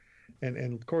 So,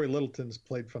 and Corey Littleton's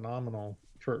played phenomenal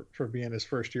for being his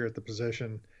first year at the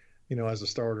position, as a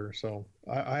starter. So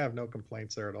I have no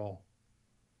complaints there at all.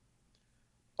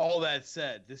 All that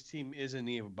said, this team is in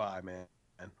need of a bye, man.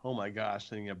 Oh my gosh,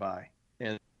 they need a bye.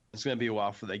 And it's going to be a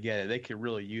while before they get it. They could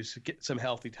really get some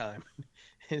healthy time.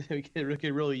 And they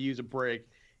could really use a break,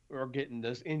 or getting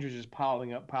those injuries just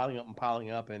piling up.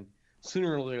 And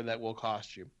sooner or later that will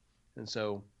cost you. And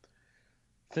so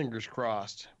fingers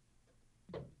crossed,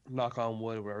 knock on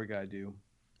wood, whatever we got to do.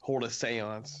 Hold a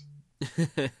seance.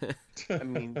 I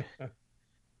mean,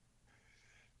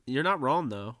 you're not wrong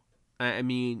though. I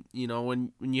mean, you know,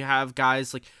 when you have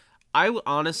guys like, I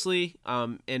honestly,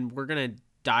 and we're gonna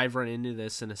dive right into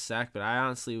this in a sec, but I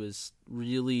honestly was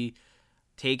really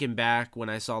taken back when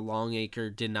I saw Longacre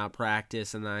did not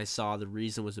practice, and then I saw the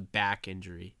reason was a back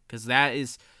injury, because that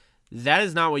is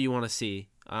not what you want to see.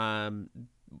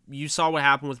 You saw what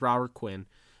happened with Robert Quinn.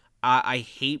 I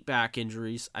hate back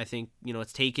injuries. I think, you know,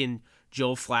 it's taken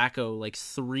Joe Flacco like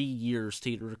 3 years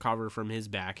to recover from his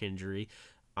back injury.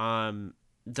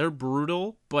 They're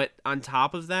brutal, but on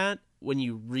top of that, when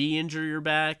you re-injure your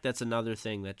back, that's another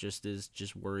thing that just is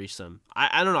just worrisome.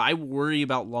 I don't know. I worry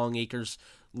about Longacre's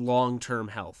long-term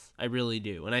health. I really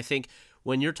do. And I think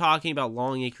when you're talking about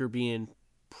Longacre being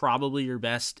probably your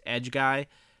best edge guy,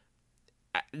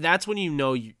 that's when you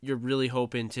know you're really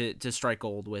hoping to strike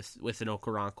gold with an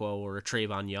Okoronkwo or a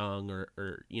Trayvon Young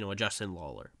or you know, a Justin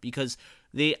Lawler, because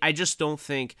I just don't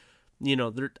think, you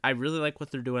know, I really like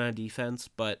what they're doing on defense,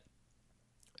 but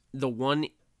the one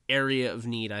area of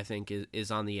need, I think,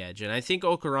 is on the edge. And I think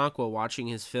Okoronkwo, watching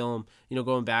his film, you know,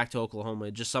 going back to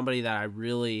Oklahoma, just somebody that I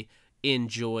really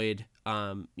enjoyed,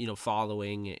 you know,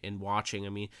 following and watching. I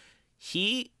mean,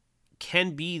 he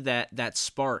can be that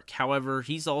spark. However,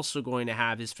 he's also going to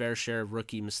have his fair share of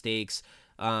rookie mistakes.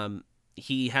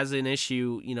 He has an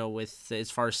issue, you know, with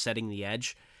as far as setting the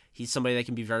edge. He's somebody that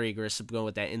can be very aggressive, going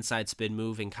with that inside spin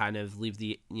move and kind of leave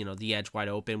the edge wide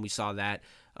open. We saw that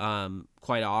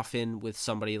quite often with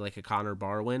somebody like a Connor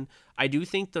Barwin. I do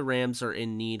think the Rams are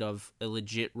in need of a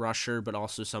legit rusher, but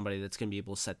also somebody that's going to be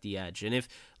able to set the edge. And if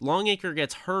Longacre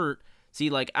gets hurt, see,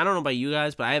 like, I don't know about you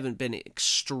guys, but I haven't been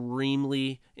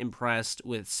extremely impressed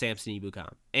with Samson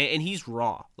Ebukam. And he's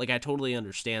raw. Like, I totally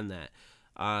understand that.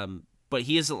 But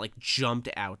he hasn't, like, jumped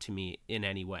out to me in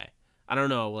any way. I don't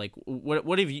know, like,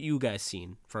 what have you guys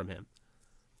seen from him?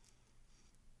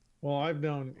 Well, I've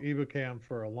known Ebukam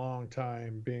for a long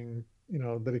time, being, you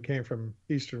know, that he came from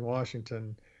Eastern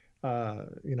Washington.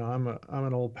 You know, I'm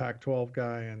an old Pac-12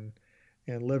 guy and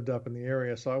lived up in the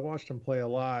area, so I watched him play a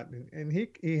lot. And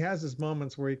he has his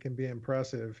moments where he can be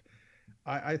impressive.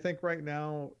 I think right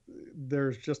now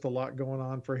there's just a lot going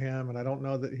on for him, and I don't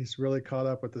know that he's really caught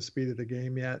up with the speed of the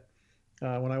game yet.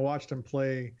 When I watched him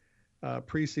play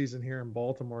preseason here in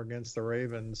Baltimore against the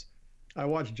Ravens, I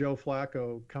watched Joe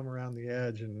Flacco come around the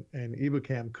edge, and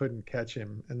Ebukam couldn't catch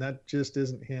him, and that just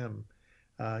isn't him.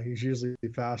 He's usually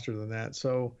faster than that.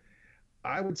 So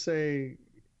I would say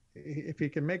if he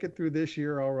can make it through this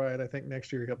year, all right. I think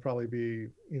next year he'll probably be,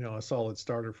 you know, a solid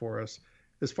starter for us.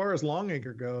 As far as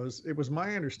Longacre goes, it was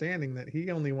my understanding that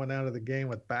he only went out of the game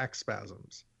with back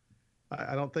spasms.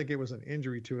 I don't think it was an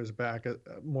injury to his back,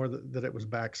 more that it was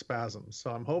back spasms.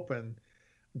 So I'm hoping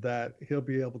that he'll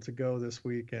be able to go this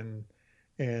week and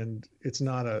it's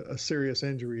not a serious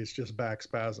injury. It's just back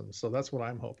spasms. So that's what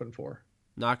I'm hoping for.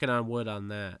 Knocking on wood on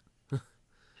that.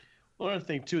 One other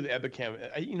thing too, the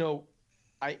Ebukam, you know,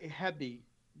 I had the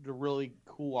really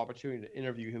cool opportunity to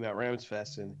interview him at Rams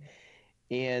Fest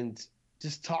and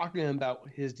just talking to him about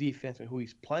his defense and who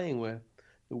he's playing with.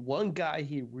 The one guy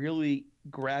he really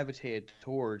gravitated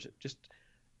towards,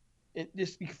 you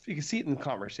can see it in the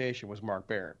conversation, was Mark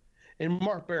Barron. And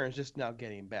Mark Barron's just now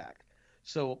getting back.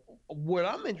 So what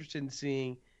I'm interested in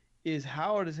seeing is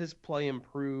how does his play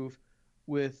improve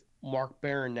with Mark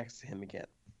Barron next to him again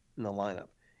in the lineup.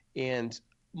 And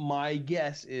my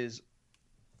guess is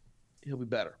he'll be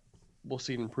better. We'll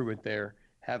see an improvement there,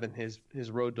 having his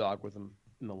road dog with him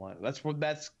in the lineup.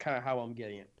 That's kind of how I'm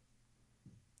getting it.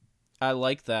 I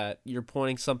like that. You're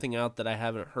pointing something out that I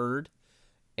haven't heard,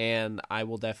 and I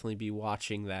will definitely be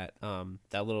watching that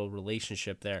little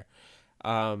relationship there.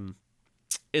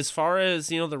 As far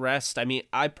as, you know, the rest, I mean,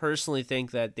 I personally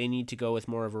think that they need to go with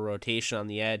more of a rotation on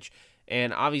the edge.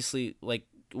 And obviously, like,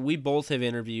 we both have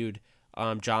interviewed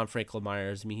John Franklin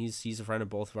Myers. I mean, he's a friend of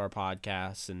both of our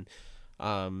podcasts, and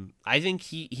I think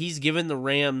he's given the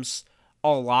Rams a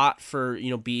lot for,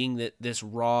 you know, being this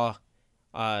raw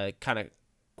kind of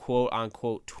quote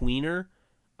unquote tweener.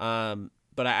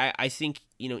 But I think,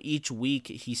 you know, each week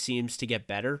he seems to get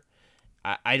better.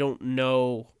 I don't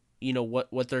know, you know,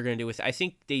 what they're going to do with it. I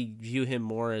think they view him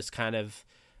more as kind of,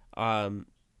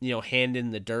 you know, hand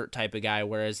in the dirt type of guy,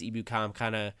 whereas Ebukam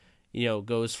kind of, you know,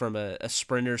 goes from a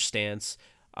sprinter stance.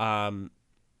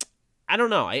 I don't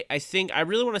know. I think I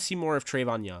really want to see more of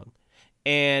Trayvon Young.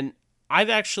 And I've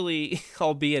actually,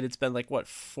 albeit it's been like,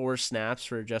 4 snaps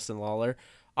for Justin Lawler,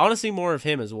 I want to see more of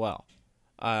him as well.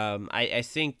 I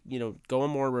think, you know, going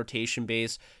more rotation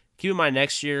base. Keep in mind,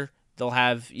 next year they'll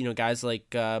have, you know, guys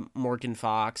like Morgan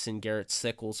Fox and Garrett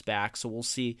Sickles back, so we'll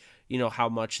see, you know, how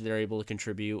much they're able to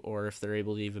contribute or if they're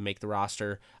able to even make the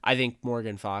roster. I think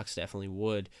Morgan Fox definitely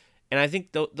would. And I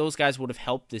think those guys would have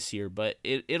helped this year, but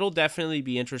it'll definitely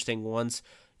be interesting once,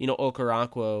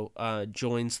 Okoronkwo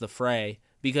joins the fray,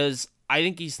 because I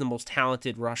think he's the most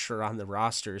talented rusher on the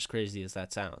roster, as crazy as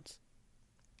that sounds.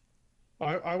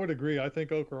 I would agree. I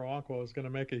think Okoronkwo is going to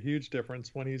make a huge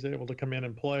difference when he's able to come in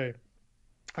and play.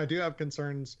 I do have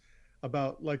concerns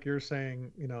about, like you're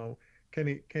saying,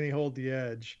 can he hold the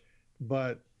edge?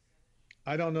 But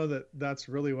I don't know that that's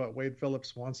really what Wade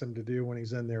Phillips wants him to do when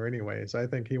he's in there anyways. I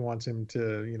think he wants him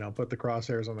to, put the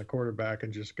crosshairs on the quarterback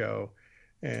and just go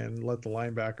and let the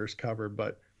linebackers cover.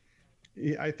 But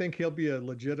I think he'll be a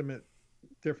legitimate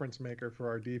difference maker for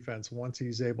our defense once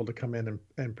he's able to come in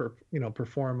and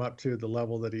perform up to the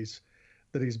level that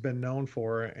he's been known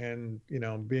for. And,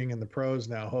 being in the pros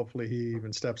now, hopefully he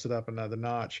even steps it up another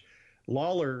notch.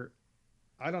 Lawler,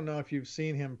 I don't know if you've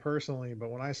seen him personally,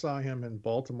 but when I saw him in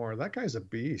Baltimore, that guy's a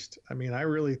beast. I mean, I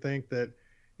really think that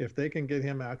if they can get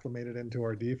him acclimated into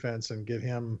our defense and get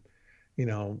him,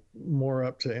 more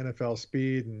up to NFL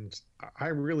speed, and I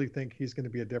really think he's going to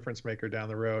be a difference maker down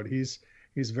the road. He's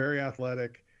very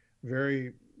athletic,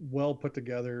 very well put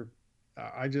together.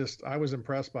 I was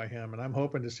impressed by him, and I'm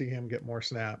hoping to see him get more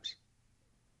snaps.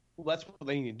 Well, that's what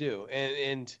they need to do.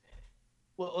 And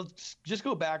well, let's just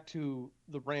go back to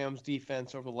the Rams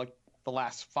defense over the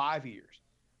last 5 years,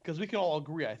 because we can all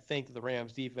agree, I think, that the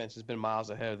Rams defense has been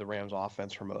miles ahead of the Rams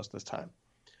offense for most of this time,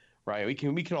 right? We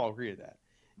can all agree to that.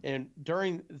 And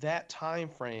during that time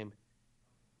frame,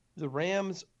 the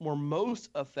Rams were most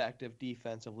effective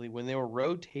defensively when they were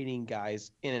rotating guys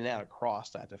in and out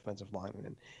across that defensive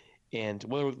line. And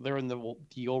whether they're in the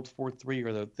old 4-3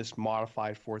 or this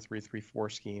modified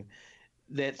 4-3-3-4 scheme,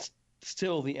 that's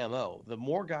still the MO. The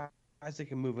more guys that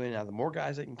can move in and out, the more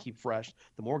guys that can keep fresh,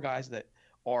 the more guys that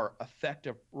are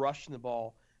effective rushing the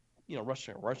ball,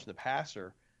 rushing the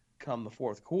passer come the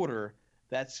fourth quarter,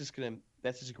 that's just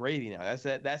gravy now.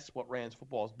 That's what Rams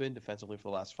football has been defensively for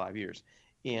the last 5 years.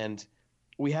 And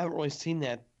we haven't really seen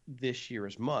that this year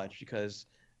as much because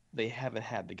they haven't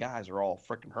had the guys are all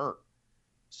freaking hurt.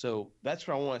 So that's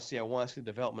what I want to see. I want to see the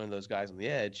development of those guys on the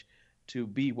edge to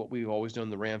be what we've always known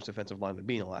the Rams defensive line to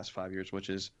be in the last 5 years, which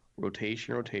is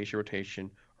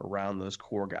rotation around those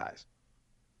core guys.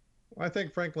 I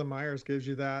think Franklin Myers gives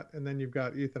you that, and then you've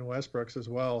got Ethan Westbrooks as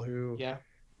well, who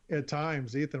at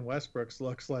times Ethan Westbrooks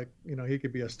looks like, he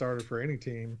could be a starter for any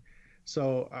team.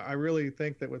 So I really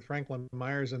think that with Franklin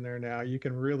Myers in there now, you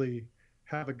can really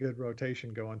have a good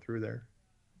rotation going through there.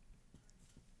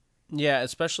 Yeah,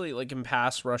 especially like in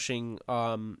pass rushing,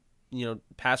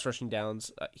 pass rushing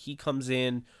downs. He comes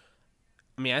in.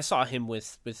 I mean, I saw him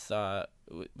with Brockers,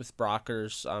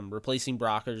 replacing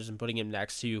Brockers and putting him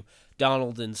next to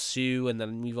Donald and Sue, and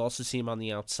then we've also seen him on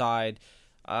the outside.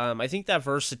 I think that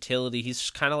versatility, he's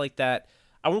kind of like that.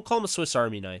 I won't call him a Swiss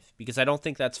Army knife because I don't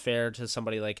think that's fair to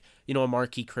somebody like, a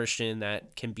Marquis Christian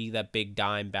that can be that big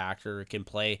dime backer, can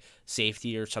play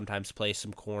safety or sometimes play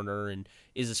some corner and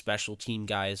is a special team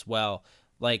guy as well.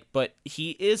 But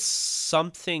he is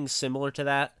something similar to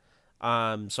that.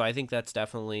 So I think that's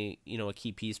definitely, a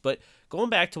key piece. But going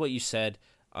back to what you said,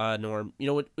 Norm,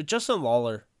 with Justin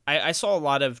Lawler, I saw a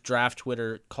lot of draft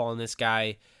Twitter calling this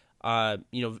guy,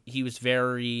 he was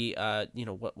very,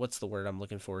 what's the word I'm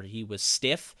looking for? He was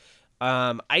stiff.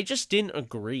 I just didn't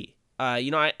agree.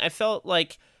 I felt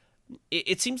like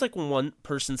it seems like when one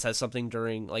person says something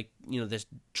during this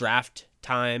draft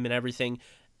time and everything,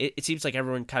 it seems like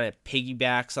everyone kind of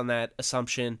piggybacks on that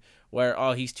assumption where,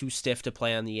 he's too stiff to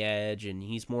play on the edge and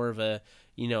he's more of a,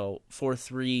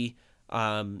 4-3,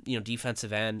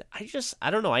 defensive end.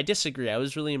 I don't know. I disagree. I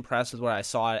was really impressed with what I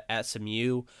saw at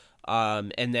SMU.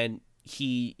 And then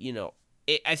he,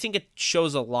 I think it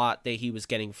shows a lot that he was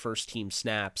getting first team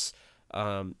snaps,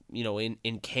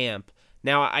 in camp.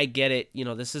 Now I get it.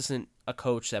 This isn't a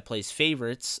coach that plays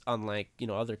favorites, unlike,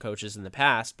 other coaches in the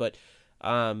past, but,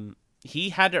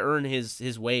 he had to earn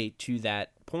his way to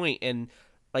that point. And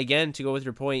again, to go with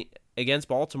your point against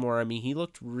Baltimore, I mean, he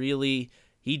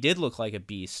did look like a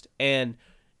beast. And,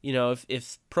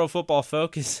 if Pro Football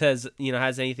Focus has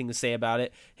anything to say about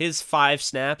it, his 5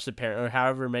 snaps, apparently, or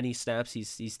however many snaps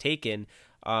he's taken,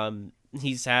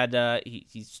 he's had,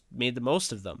 he's made the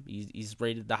most of them. He's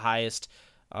rated the highest,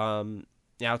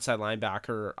 outside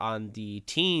linebacker on the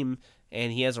team,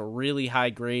 and he has a really high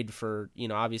grade for,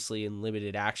 obviously in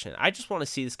limited action. I just want to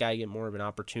see this guy get more of an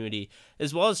opportunity,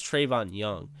 as well as Trayvon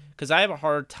Young, because I have a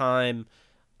hard time,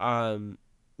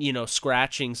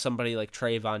 scratching somebody like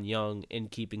Trayvon Young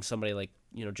and keeping somebody like,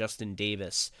 Justin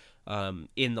Davis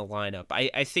in the lineup.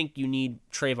 I think you need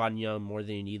Trayvon Young more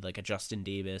than you need like a Justin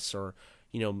Davis or,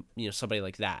 somebody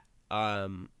like that.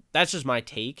 That's just my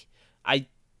take.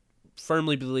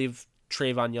 firmly believe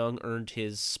Trayvon Young earned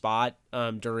his spot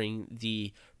during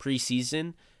the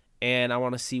preseason, and I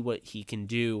want to see what he can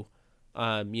do,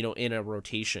 in a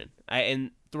rotation.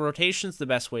 And the rotation's the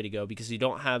best way to go because you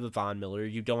don't have a Von Miller,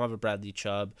 you don't have a Bradley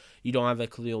Chubb, you don't have a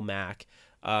Khalil Mack,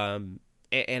 and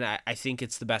I think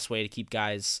it's the best way to keep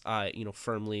guys,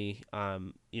 firmly,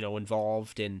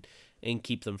 involved and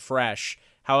keep them fresh.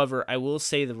 However, I will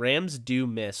say the Rams do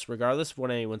miss, regardless of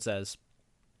what anyone says,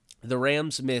 the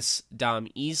Rams miss Dom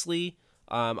Easley,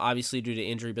 obviously due to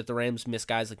injury, but the Rams miss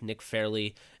guys like Nick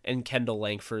Fairley and Kendall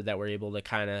Langford that were able to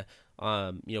kind of,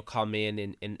 come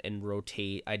in and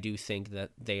rotate. I do think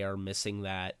that they are missing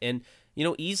that. And,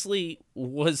 Easley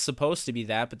was supposed to be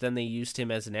that, but then they used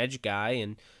him as an edge guy,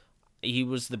 and he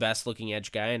was the best looking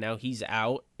edge guy, and now he's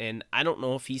out, and I don't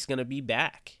know if he's going to be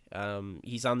back.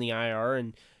 He's on the IR,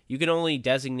 and you can only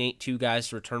designate 2 guys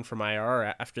to return from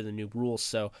IR after the new rules,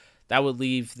 so that would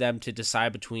leave them to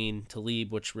decide between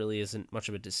Talib, which really isn't much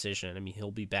of a decision. I mean,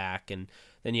 he'll be back, and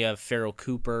then you have Farrell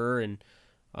Cooper, and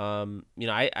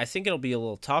I think it'll be a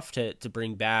little tough to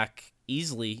bring back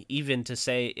Easley, even to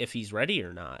say if he's ready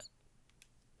or not.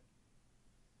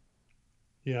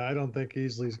 Yeah, I don't think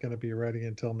Easley's going to be ready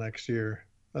until next year.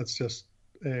 That's just,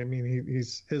 I mean,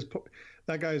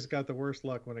 that guy's got the worst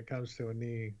luck when it comes to a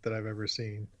knee that I've ever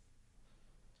seen.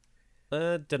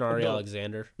 Denari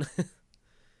Alexander.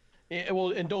 Yeah,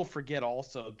 well, and don't forget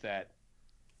also that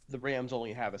the Rams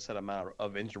only have a set amount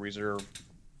of injury reserve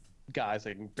guys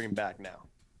they can bring back now.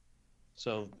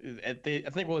 So I think,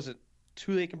 what was it,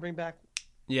 2 they can bring back?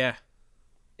 Yeah.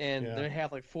 And they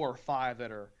have like 4 or 5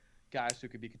 that are guys who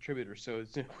could be contributors. So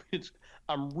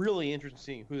I'm really interested in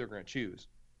seeing who they're going to choose,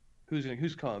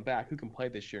 who's coming back, who can play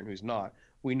this year and who's not.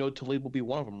 We know Talib will be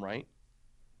one of them, right?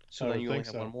 So then you only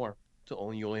have one more.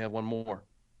 So you only have one more.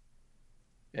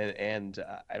 And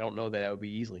I don't know that would be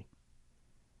easily.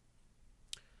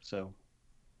 So.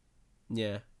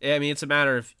 Yeah, I mean, it's a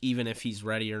matter of even if he's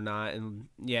ready or not, and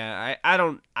yeah, I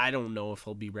don't know if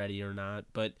he'll be ready or not.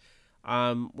 But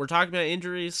we're talking about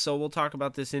injuries, so we'll talk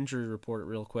about this injury report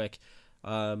real quick.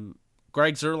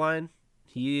 Greg Zuerlein,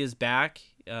 he is back.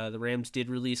 The Rams did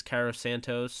release Cairo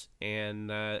Santos,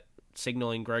 and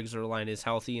signaling Greg Zuerlein is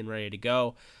healthy and ready to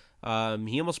go.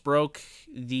 He almost broke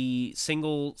the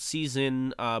single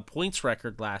season points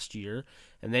record last year,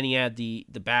 and then he had the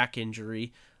back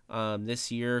injury.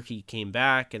 This year he came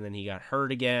back and then he got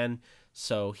hurt again,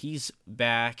 so he's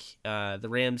back. The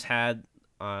Rams had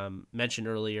mentioned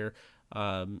earlier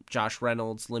Josh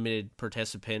Reynolds, limited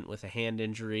participant with a hand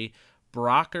injury.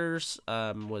 Brockers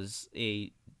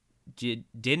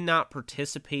did not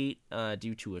participate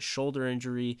due to a shoulder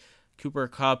injury. Cooper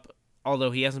Kupp,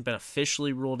 although he hasn't been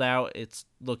officially ruled out, it's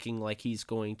looking like he's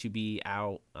going to be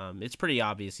out. It's pretty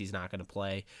obvious he's not going to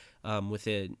play with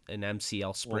an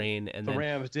MCL sprain. Well, and the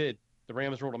Rams did. The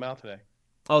Rams ruled him out today.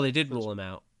 Oh, they did rule him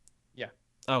out. Yeah.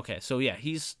 Okay, so yeah,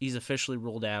 he's officially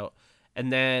ruled out.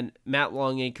 And then Matt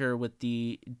Longacre with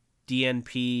the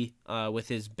DNP with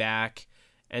his back,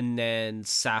 and then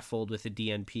Saffold with a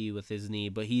DNP with his knee,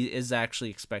 but he is actually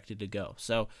expected to go.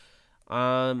 So,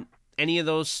 any of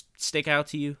those stick out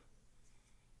to you?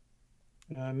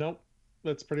 Nope.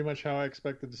 That's pretty much how I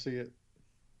expected to see it.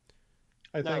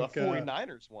 I think the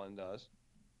 49ers one does.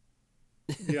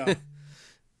 Yeah.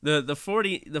 The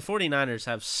 49ers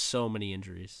have so many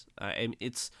injuries.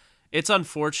 It's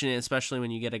unfortunate, especially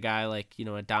when you get a guy like,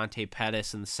 a Dante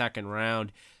Pettis in the second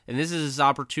round, and this is his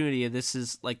opportunity, and this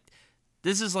is like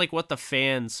what the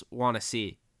fans want to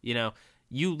see.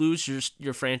 You lose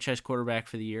your franchise quarterback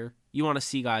for the year. You want to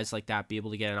see guys like that be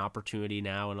able to get an opportunity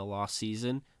now in a lost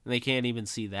season, and they can't even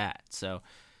see that. So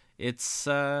it's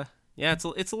a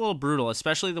little brutal,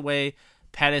 especially the way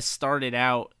Pettis started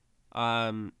out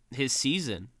his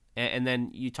season, and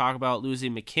then you talk about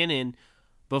losing McKinnon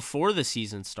before the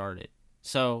season started.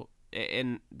 So,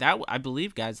 and that, I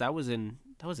believe, guys, that was in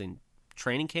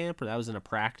training camp, or that was in a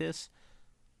practice.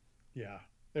 Yeah,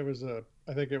 I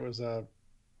think it was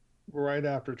right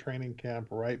after training camp,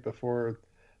 right before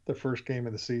the first game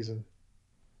of the season.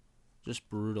 Just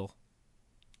brutal.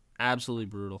 Absolutely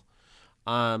brutal.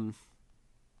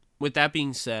 With that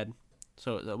being said,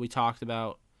 so we talked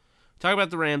about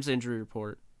the Rams injury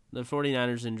report. The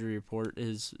 49ers injury report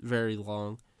is very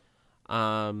long.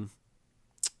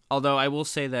 Although I will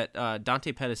say that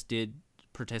Dante Pettis did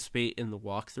participate in the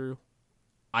walkthrough.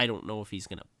 I don't know if he's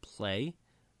going to play.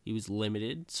 He was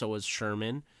limited. So was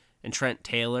Sherman and Trent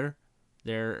Taylor,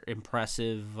 their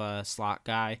impressive slot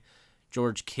guy.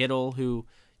 George Kittle, who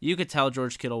you could tell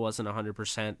George Kittle wasn't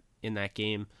 100% in that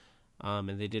game,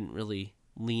 and they didn't really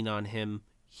lean on him.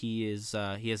 He has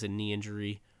a knee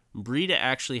injury Breida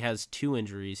actually has 2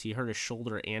 injuries. He hurt his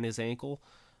shoulder and his ankle,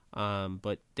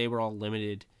 but they were all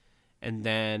limited. And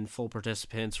then full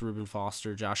participants, Reuben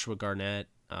Foster, Joshua Garnett,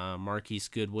 Marquise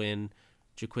Goodwin,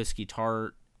 Jaquiski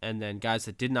Tart, and then guys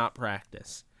that did not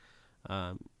practice.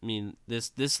 I mean,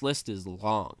 this list is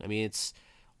long. I mean, it's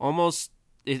almost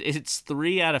it's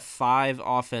 3 out of 5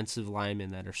 offensive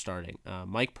linemen that are starting.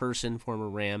 Mike Person, former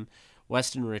Ram,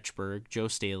 Weston Richburg, Joe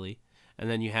Staley, and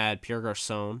then you had Pierre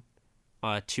Garçon,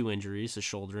 2 injuries, a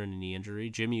shoulder and a knee injury.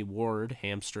 Jimmy Ward,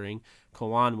 hamstring.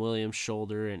 Kawan Williams,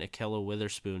 shoulder, and Akello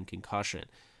Witherspoon, concussion.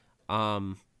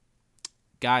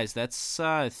 Guys, that's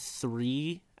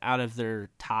 3 out of their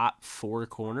top 4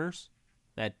 corners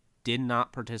that did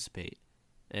not participate.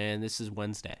 And this is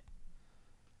Wednesday.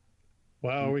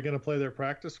 Wow, are we going to play their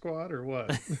practice squad or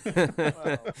what?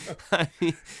 I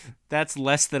mean, that's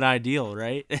less than ideal,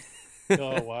 right?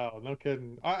 Oh, wow. No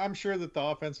kidding. I'm sure that the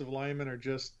offensive linemen are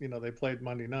just, they played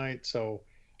Monday night, so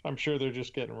I'm sure they're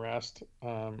just getting rest.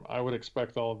 I would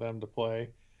expect all of them to play,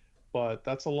 but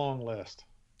that's a long list.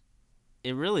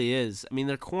 It really is. I mean,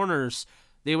 their corners,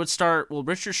 they would start,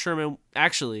 Richard Sherman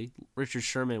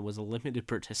was a limited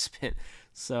participant,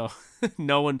 so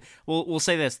no one, we'll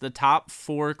say this, the top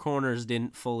 4 corners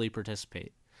didn't fully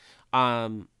participate.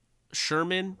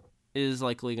 Sherman is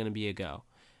likely going to be a go.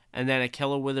 And then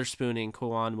Akello Witherspoon and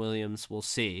Kawan Williams, we'll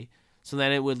see. So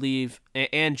then it would leave,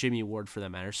 and Jimmy Ward for that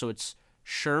matter. So it's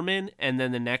Sherman, and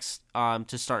then the next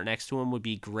to start next to him would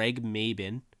be Greg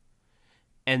Mabin.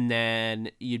 And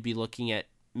then you'd be looking at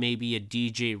maybe a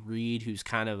DJ Reed, who's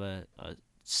kind of a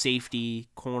safety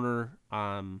corner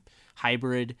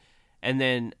hybrid. And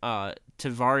then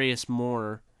Tavarius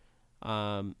Moore,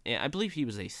 I believe he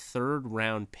was a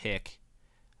 3rd-round pick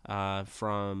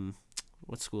from...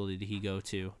 What school did he go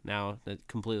to? Now that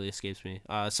completely escapes me.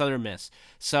 Southern Miss.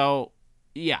 So,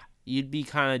 yeah, you'd be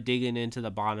kind of digging into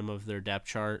the bottom of their depth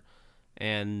chart,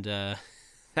 and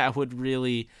that would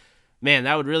really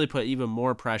put even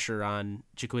more pressure on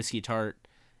Jaquiski Tart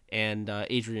and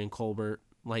Adrian Colbert,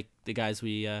 like the guys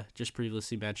we just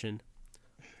previously mentioned.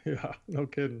 Yeah, no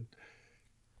kidding.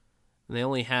 And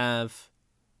they have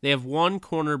 1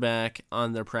 cornerback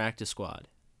on their practice squad,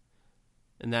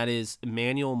 and that is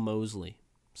Emmanuel Mosley.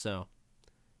 So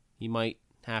he might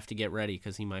have to get ready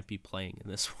because he might be playing in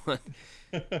this one.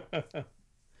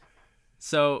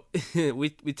 So we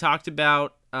talked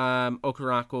about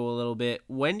Okoronkwo a little bit.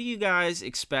 When do you guys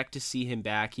expect to see him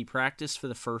back? He practiced for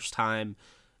the first time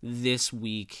this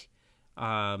week,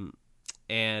 and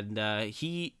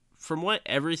he, from what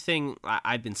everything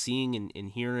I've been seeing and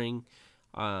hearing,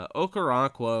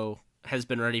 Okoronkwo has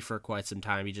been ready for quite some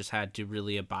time. He just had to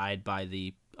really abide by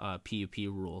the PUP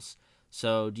rules.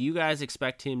 So do you guys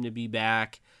expect him to be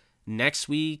back next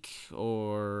week,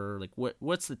 or like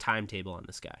what's the timetable on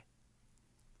this guy?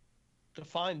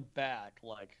 Define back,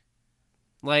 like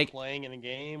playing in a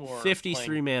game, or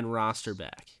 53-man roster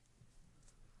back.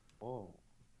 Oh,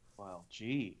 wow,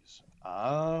 geez.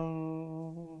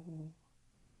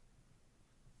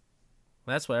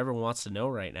 That's what everyone wants to know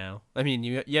right now. I mean,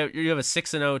 you have a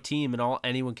 6-0 team, and all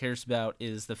anyone cares about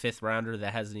is the 5th rounder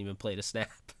that hasn't even played a snap.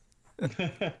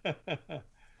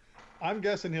 I'm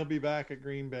guessing he'll be back at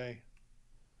Green Bay.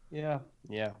 Yeah.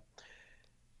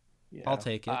 I'll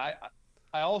take it. I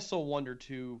also wonder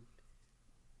too.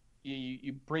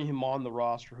 You bring him on the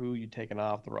roster. Who are you taking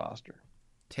off the roster?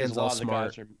 Tanzel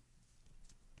Smart.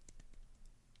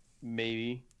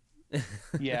 Maybe.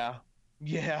 Yeah.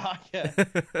 Because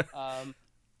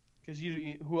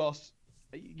who else?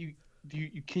 You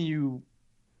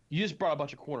just brought a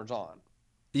bunch of corners on.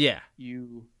 Yeah.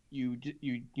 You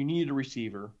needed a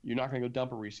receiver. You're not going to go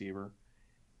dump a receiver.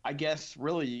 I guess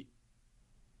really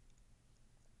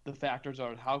the factors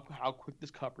are how quick does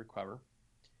Kupp recover,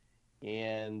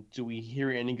 and do we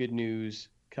hear any good news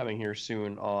coming here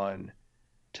soon on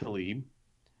Talib?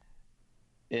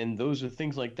 And those are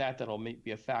things like that that'll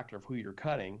be a factor of who you're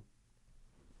cutting.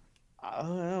 I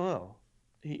don't know.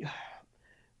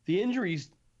 The injuries.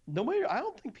 Nobody. I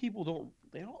don't think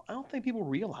people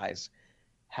realize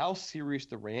how serious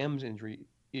the Rams injury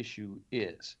issue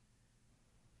is.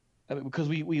 I mean, because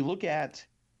we look at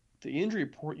the injury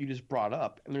report you just brought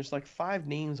up, and there's like 5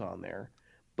 names on there,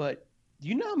 but do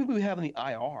you know how many we have in the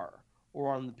IR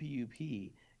or on the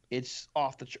PUP? It's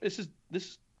off the. This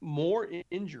is more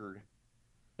injured.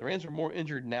 The Rams are more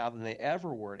injured now than they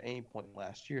ever were at any point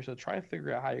last year. So try and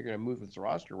figure out how you're going to move this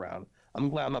roster around. I'm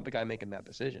glad I'm not the guy making that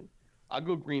decision. I'll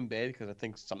go Green Bay because I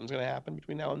think something's going to happen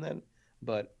between now and then,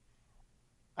 but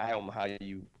I don't know how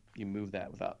you move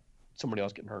that without somebody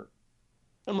else getting hurt.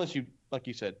 Unless you, like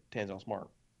you said, Tanzel Smart.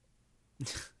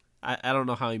 I don't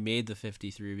know how he made the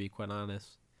 53, to be quite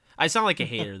honest. I sound like a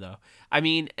hater, though. I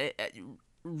mean,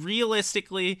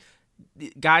 realistically,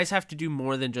 guys have to do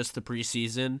more than just the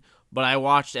preseason, but I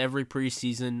watched every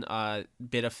preseason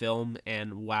bit of film,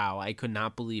 and wow, I could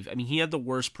not believe. I mean, he had the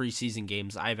worst preseason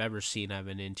games I've ever seen of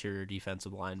an interior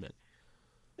defensive lineman.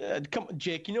 Come on,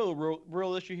 Jake, you know the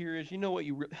real issue here is, you know what,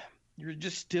 you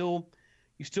still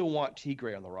want T.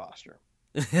 Gray on the roster.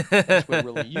 That's what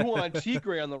really you want. T.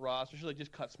 Gray on the roster. She's like,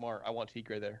 just cut smart. I want T.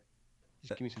 Gray there.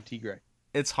 Just give me some T. Gray.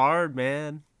 It's hard,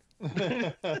 man.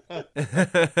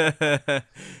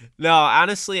 No,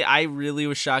 honestly, I really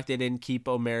was shocked they didn't keep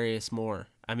Omarius Moore.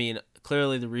 I mean,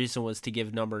 clearly the reason was to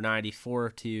give number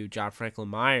 94 to John Franklin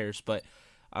Myers, but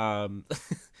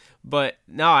but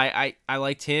no, I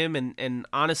liked him, and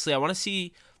honestly, I want to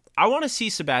see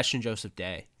Sebastian Joseph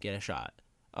Day get a shot.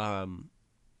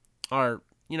 Or,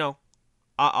 you know,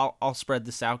 I'll spread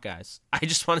this out, guys. I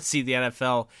just want to see the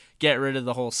NFL get rid of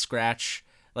the whole scratch,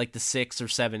 like the 6 or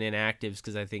 7 inactives,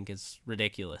 because I think it's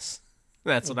ridiculous.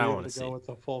 That's what I want to see. Go with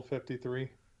the full 53.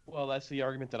 Well, that's the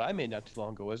argument that I made not too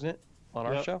long ago, isn't it? On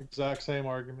our show. Exact same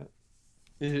argument.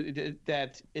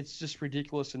 That it's just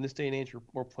ridiculous in this day and age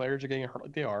where players are getting hurt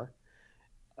like they are.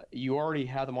 You already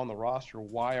have them on the roster.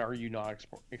 Why are you not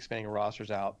expanding rosters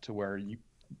out to where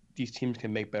these teams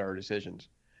can make better decisions?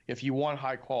 If you want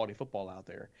high quality football out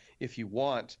there, if you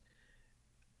want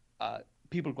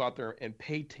people to go out there and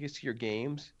pay tickets to your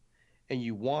games, and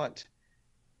you want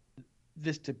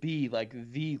this to be like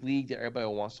the league that everybody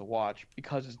wants to watch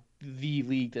because it's the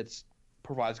league that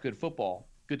provides good football,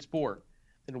 good sport,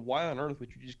 then why on earth would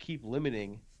you just keep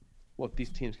limiting what these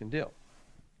teams can do?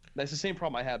 That's the same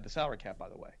problem I had with the salary cap, by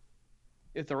the way.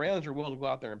 If the Rams are willing to go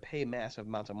out there and pay massive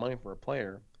amounts of money for a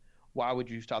player, why would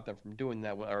you stop them from doing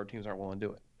that when other teams aren't willing to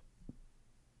do it?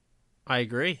 I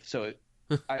agree. So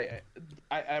I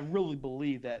really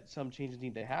believe that some changes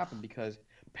need to happen because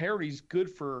parity's good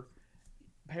to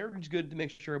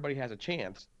make sure everybody has a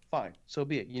chance. Fine, so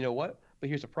be it. You know what? But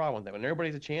here's the problem with that. When everybody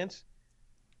has a chance,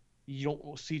 you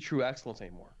don't see true excellence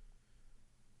anymore.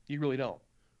 You really don't.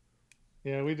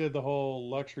 Yeah, we did the whole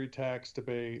luxury tax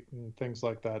debate and things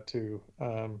like that too.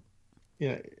 I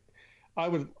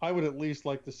would at least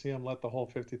like to see him let the whole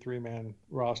 53-man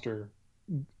roster,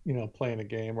 play in a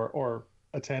game or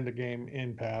attend a game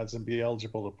in pads and be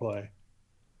eligible to play.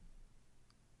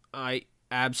 I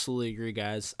absolutely agree,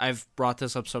 guys. I've brought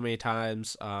this up so many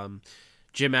times.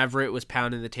 Jim Everett was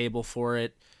pounding the table for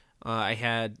it. I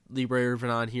had Leroy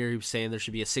Irvin on here who was saying there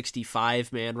should be a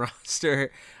 65-man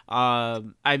roster.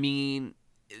 I mean,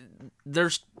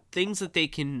 there's things that they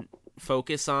can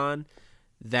focus on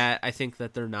that I think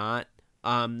that they're not.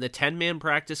 The 10-man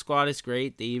practice squad is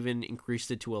great. They even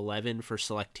increased it to 11 for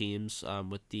select teams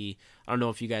with the, I don't know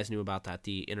if you guys knew about that,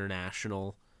 the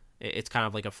international. It's kind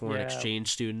of like a foreign exchange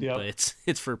student, but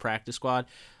it's for practice squad.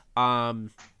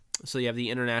 So you have the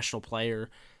international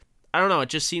player. I don't know. It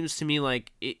just seems to me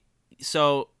like it.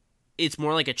 So it's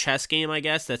more like a chess game, I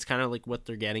guess. That's kind of like what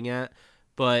they're getting at.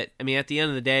 But I mean, at the end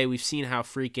of the day, we've seen how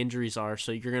freak injuries are.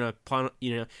 So you're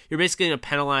you're basically gonna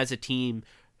penalize a team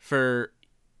for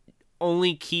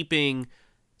only keeping,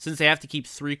 since they have to keep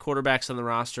 3 quarterbacks on the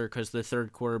roster because the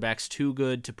third quarterback's too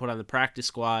good to put on the practice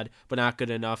squad, but not good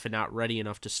enough and not ready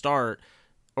enough to start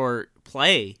or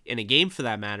play in a game for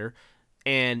that matter.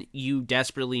 And you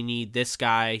desperately need this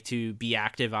guy to be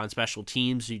active on special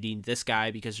teams. You need this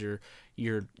guy because you're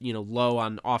low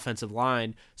on offensive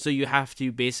line. So you have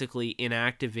to basically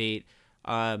inactivate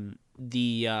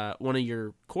the one of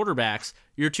your quarterbacks.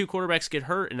 Your 2 quarterbacks get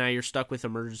hurt, and now you're stuck with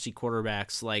emergency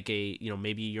quarterbacks like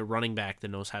maybe your running back that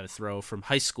knows how to throw from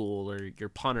high school or your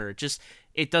punter.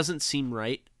 It doesn't seem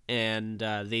right. And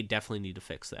they definitely need to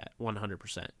fix that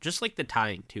 100%. Just like the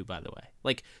tying too, by the way.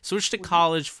 Like switch to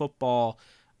college football,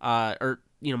 or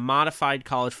modified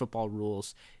college football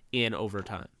rules in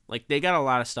overtime. Like they got a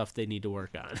lot of stuff they need to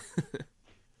work on.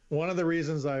 One of the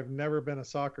reasons I've never been a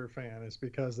soccer fan is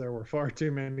because there were far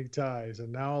too many ties, and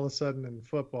now all of a sudden in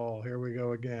football, here we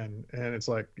go again. And it's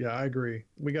like, yeah, I agree.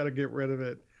 We got to get rid of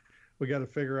it. We got to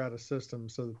figure out a system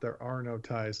so that there are no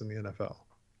ties in the NFL.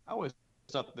 I always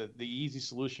thought that the easy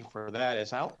solution for that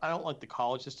is I don't like the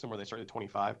college system where they start at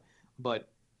 25, but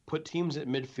put teams at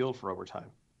midfield for overtime.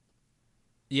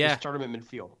 Yeah, just start them at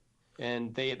midfield,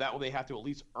 and they have to at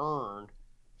least earn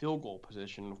field goal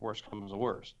position. If worst comes to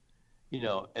worst,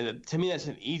 and to me that's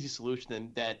an easy solution,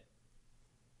 and that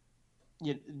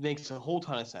makes a whole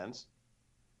ton of sense.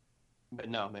 But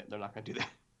no, they're not going to do that.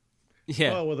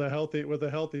 Yeah. Well, with a healthy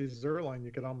Zerline,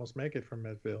 you could almost make it from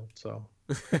midfield. So.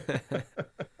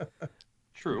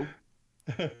 True.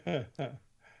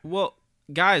 Well,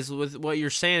 guys, with what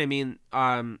you're saying, I mean,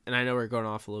 and I know we're going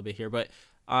off a little bit here, but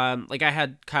like I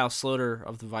had Kyle Sloter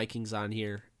of the Vikings on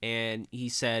here, and he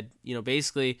said,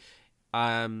 basically,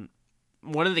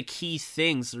 one of the key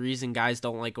things, the reason guys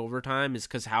don't like overtime is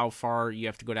because how far you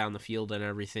have to go down the field and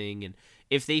everything. And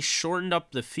if they shortened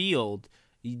up the field,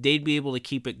 they'd be able to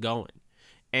keep it going.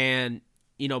 And,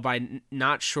 by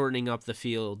not shortening up the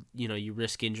field, you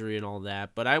risk injury and all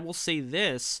that. But I will say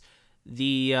this,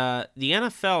 the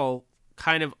NFL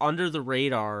kind of under the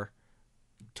radar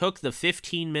took the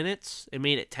 15 minutes and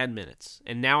made it 10 minutes.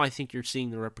 And now I think you're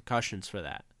seeing the repercussions for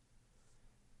that.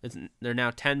 They're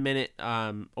now 10-minute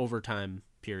overtime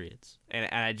periods,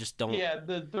 and I just don't. Yeah,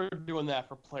 they're doing that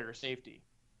for player safety.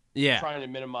 Yeah, trying to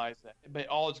minimize that, but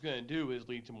all it's going to do is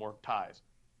lead to more ties.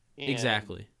 And,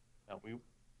 exactly.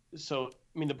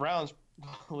 The Browns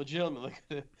legitimately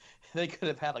they could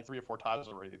have had like 3 or 4 ties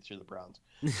already this year. The Browns.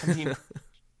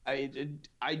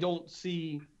 I don't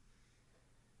see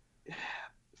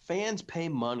fans pay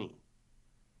money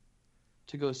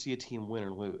to go see a team win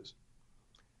or lose.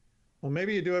 Well,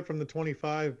 maybe you do it from the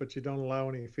 25, but you don't allow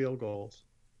any field goals.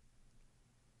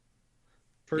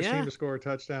 First team to score a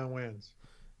touchdown wins.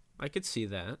 I could see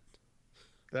that.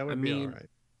 That would be all right.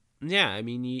 Yeah,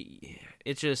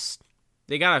 it's just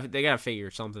they gotta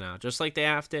figure something out. Just like they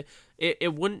have to.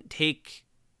 It wouldn't take.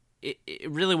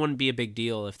 It really wouldn't be a big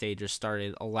deal if they just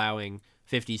started allowing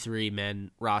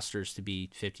 53-man rosters to be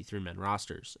 53-man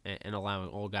rosters and allowing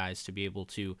all guys to be able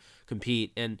to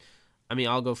compete. And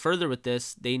I'll go further with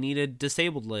this. They need a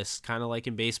disabled list, kind of like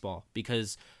in baseball,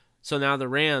 because so now the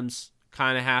Rams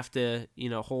kind of have to,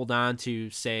 hold on to,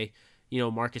 say,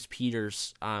 Marcus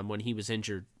Peters when he was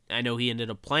injured. I know he ended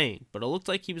up playing, but it looked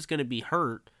like he was going to be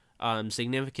hurt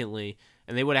significantly,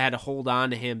 and they would have had to hold on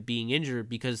to him being injured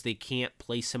because they can't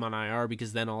place him on IR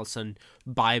because then all of a sudden,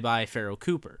 bye-bye Pharaoh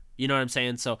Cooper. You know what I'm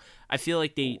saying? So I feel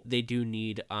like they do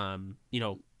need,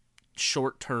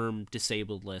 short-term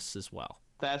disabled lists as well.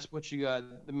 That's what you got.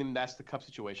 That's the Cup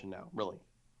situation now, really.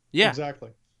 Yeah,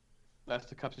 exactly. That's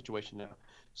the Cup situation now.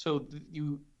 So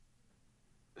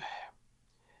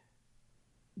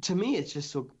to me, it's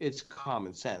just it's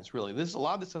common sense, really. A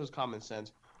lot of this stuff is common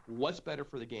sense. What's better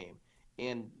for the game?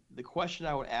 And the question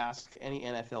I would ask any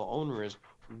NFL owner is,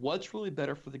 what's really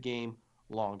better for the game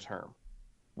long term?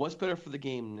 What's better for the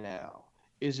game now?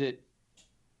 Is it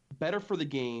better for the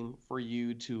game for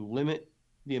you to limit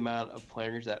the amount of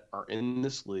players that are in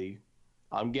this league,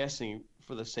 I'm guessing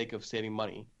for the sake of saving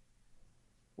money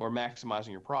or maximizing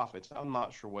your profits? I'm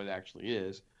not sure what it actually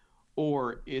is.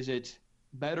 Or is it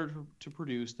better to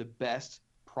produce the best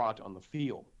product on the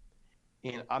field?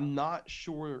 And I'm not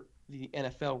sure the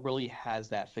NFL really has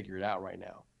that figured out right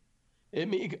now.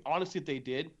 Honestly, if they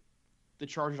did, the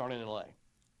Chargers aren't in LA.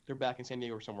 They're back in San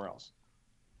Diego or somewhere else.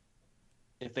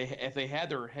 If they had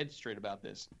their heads straight about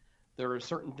this, there are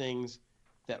certain things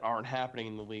that aren't happening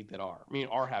in the league that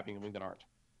are happening in the league that aren't.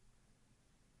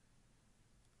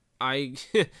 I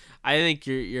think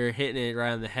you're hitting it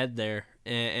right on the head there,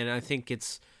 and I think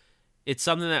it's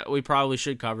something that we probably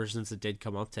should cover since it did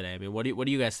come up today. What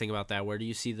do you guys think about that? Where do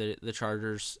you see the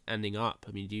Chargers ending up?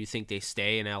 Do you think they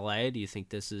stay in LA? Do you think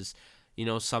this is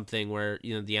something where the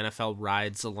NFL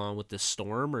rides along with the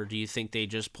storm, or do you think they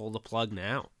just pull the plug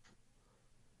now?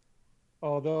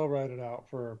 Oh, they'll ride it out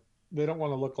they don't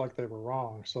want to look like they were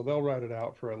wrong, so they'll ride it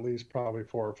out for at least probably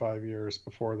 4 or 5 years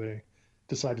before they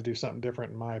decide to do something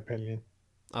different, in my opinion.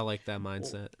 I like that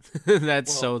mindset.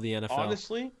 That's so the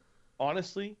NFL.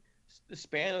 Honestly,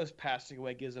 Spanos passing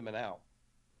away gives them an out.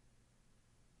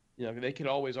 They could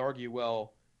always argue,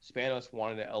 well, Spanos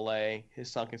wanted to LA. His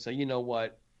son can say, you know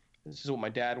what, this is what my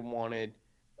dad wanted.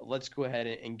 Let's go ahead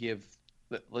and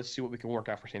let's see what we can work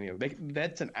out for San Diego.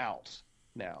 That's an out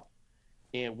now.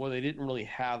 And they didn't really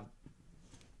have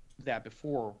that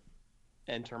before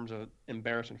in terms of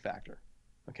embarrassment factor.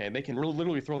 Okay, they can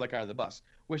literally throw that guy on the bus,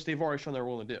 which they've already shown they're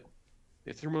willing to do.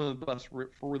 They threw him on the bus for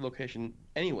relocation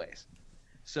anyways.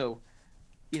 So,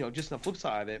 just on the flip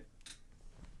side of it,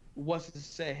 what's to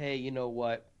say, hey, you know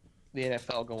what, the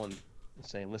NFL going and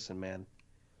saying, listen, man,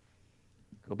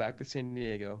 go back to San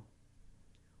Diego.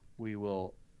 We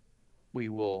will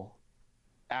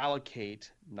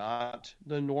allocate not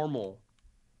the normal.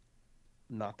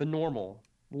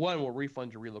 One, we'll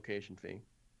refund your relocation fee.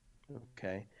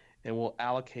 Okay. And we'll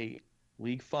allocate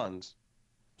league funds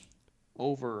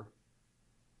over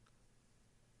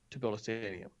to build a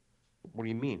stadium. What do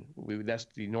you mean? That's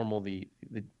the normal, the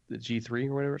G3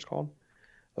 or whatever it's called.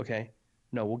 Okay.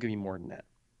 No, we'll give you more than that.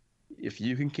 If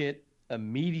you can get a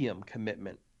medium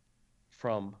commitment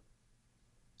from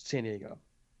San Diego,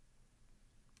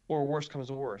 or worst comes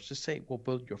to worst, just say, we'll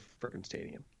build your freaking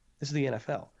stadium. This is the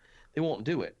NFL. They won't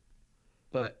do it,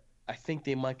 but I think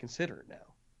they might consider it now.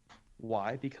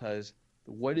 Why? Because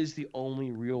what is the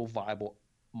only real viable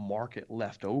market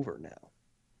left over now?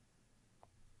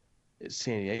 It's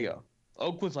San Diego.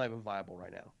 Oakland's not even viable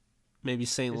right now. Maybe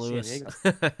St. Louis.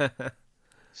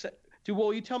 Dude,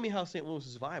 well, you tell me how St. Louis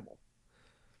is viable.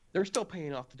 They're still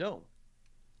paying off the dome.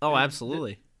 Oh,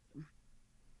 absolutely.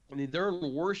 I mean, they're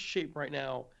in worse shape right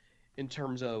now in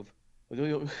terms of,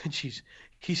 jeez,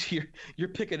 he's here. You're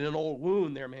picking an old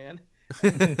wound there, man.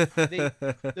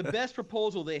 The best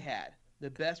proposal they had,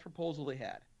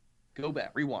 go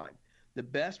back, rewind. The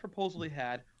best proposal they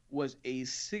had was a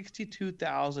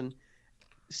 62,000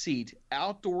 seat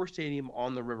outdoor stadium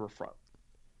on the riverfront.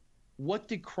 What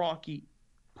did Kroenke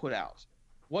put out?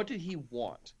 What did he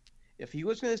want? If he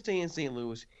was going to stay in St.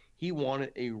 Louis, he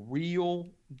wanted a real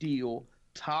deal,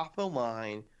 top of the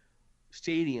line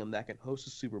stadium that can host a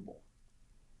Super Bowl.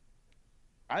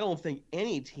 I don't think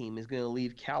any team is going to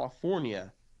leave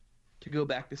California to go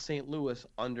back to St. Louis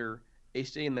under a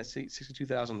stadium that's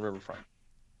 62,000 on the riverfront.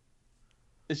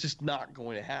 It's just not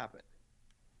going to happen.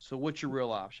 So what's your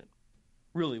real option?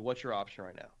 Really, what's your option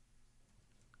right now?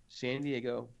 San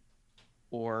Diego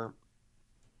or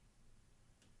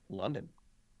London?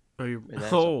 And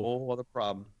that's a whole other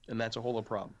problem.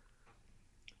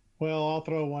 Well, I'll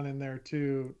throw one in there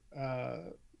too.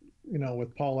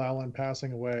 With Paul Allen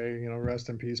passing away, rest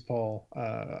in peace, Paul.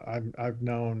 I've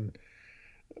known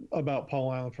about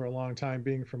Paul Allen for a long time,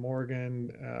 being from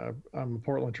Oregon. I'm a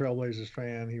Portland Trailblazers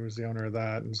fan. He was the owner of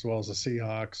that, as well as the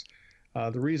Seahawks.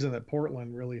 The reason that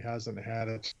Portland really hasn't had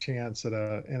a chance at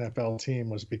an NFL team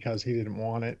was because he didn't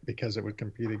want it, because it would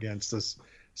compete against this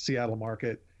Seattle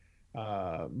market.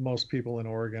 Most people in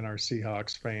Oregon are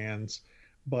Seahawks fans,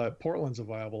 but Portland's a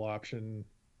viable option,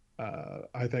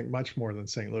 I think, much more than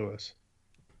St. Louis.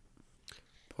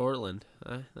 Portland.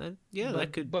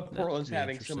 That could. But Portland's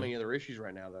having so many other issues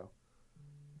right now, though.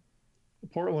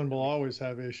 Portland will always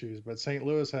have issues, but St.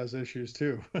 Louis has issues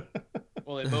too.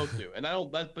 Well, they both do, and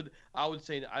but I would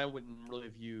say that I wouldn't really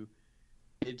view,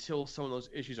 until some of those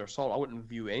issues are solved, I wouldn't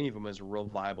view any of them as a real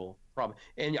viable problem.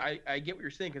 And I get what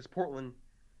you're saying, because Portland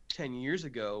 10 years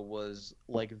ago was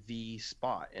like the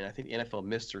spot, and I think the NFL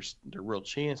missed their real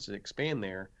chance to expand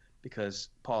there because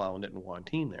Paul Allen didn't want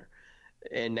a team there.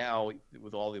 And now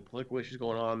with all the political issues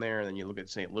going on there, and then you look at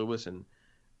St. Louis, and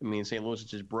I mean, St. Louis is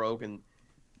just broke, and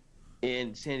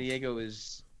San Diego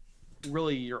is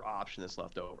really your option that's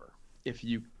left over. If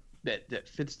you that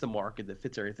fits the market, that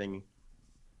fits everything,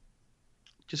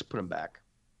 just put them back.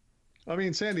 I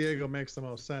mean, San Diego makes the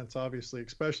most sense, obviously,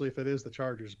 especially if it is the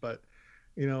Chargers. But,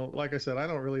 like I said, I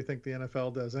don't really think the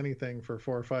NFL does anything for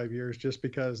 4 or 5 years just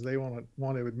because they want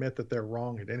to admit that they're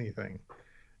wrong at anything.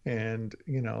 And,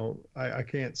 I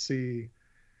can't see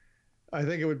 – I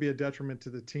think it would be a detriment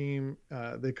to the team.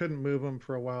 They couldn't move them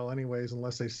for a while anyways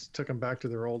unless they took them back to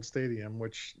their old stadium,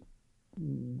 which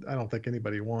I don't think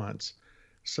anybody wants.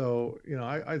 So,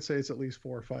 I'd say it's at least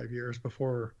 4 or 5 years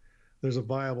before there's a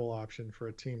viable option for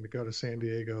a team to go to San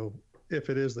Diego. If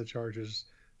it is the Chargers,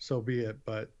 so be it.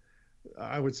 But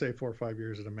I would say 4 or 5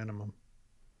 years at a minimum.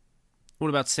 What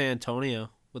about San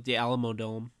Antonio with the Alamo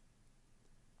Dome?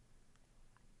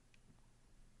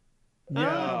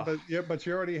 But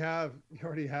you already have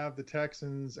the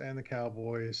Texans and the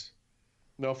Cowboys.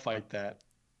 They'll fight that.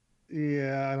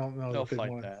 Yeah, I don't know if they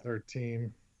want a third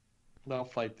team. They'll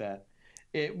fight that.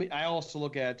 I also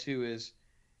look at it too is,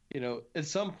 at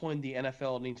some point the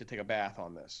NFL needs to take a bath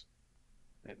on this.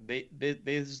 The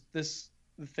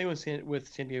thing with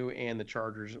San Diego and the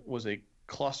Chargers was a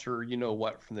cluster,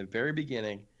 from the very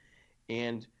beginning,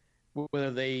 and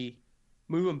whether they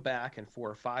move them back in 4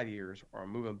 or 5 years or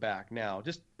move them back now,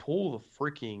 just pull the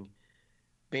freaking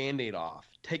Band-Aid off,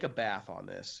 take a bath on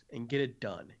this, and get it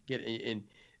done.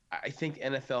 I think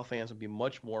NFL fans would be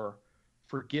much more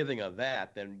forgiving of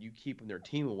that than you keeping their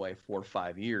team away 4 or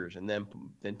 5 years and then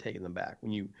taking them back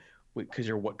because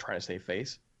you're trying to save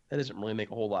face. That doesn't really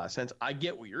make a whole lot of sense. I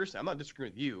get what you're saying. I'm not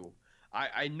disagreeing with you.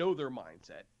 I know their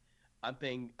mindset.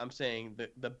 I'm saying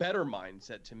that the better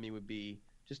mindset to me would be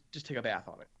just take a bath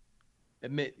on it.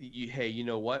 Admit, hey, you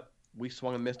know what? We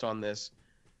swung and missed on this.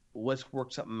 Let's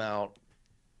work something out.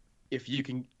 If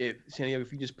San Diego,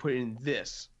 if you just put it in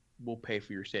this, we'll pay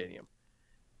for your stadium.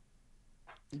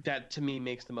 That to me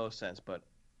makes the most sense, but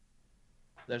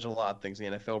there's a lot of things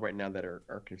in the NFL right now that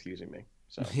are confusing me.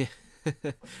 So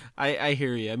I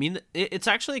hear you. I mean, it's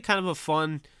actually kind of a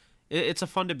fun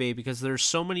debate because there's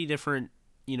so many different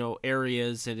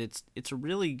areas, and it's a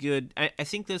really good. I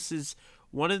think this is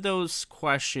one of those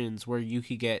questions where you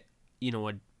could get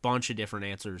a bunch of different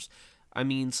answers. I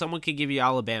mean, someone could give you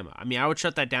Alabama. I mean, I would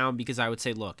shut that down because I would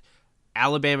say, look,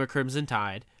 Alabama Crimson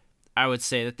Tide. I would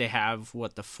say that they have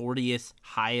the 40th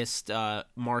highest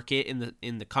market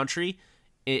in the country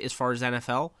as far as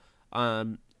NFL.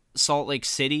 Salt Lake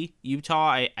City,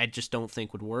 Utah, I just don't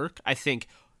think would work. I think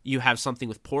you have something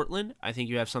with Portland. I think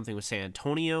you have something with San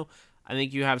Antonio. I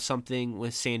think you have something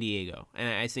with San Diego. And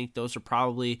I think those are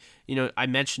probably, I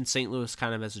mentioned St. Louis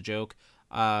kind of as a joke.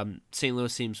 St.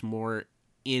 Louis seems more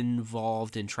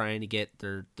involved in trying to get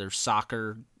their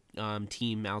soccer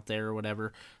team out there or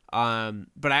whatever.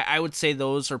 But I would say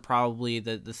those are probably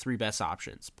the three best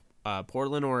options.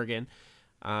 Portland, Oregon,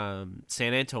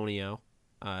 San Antonio,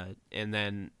 and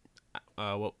then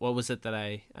what was it that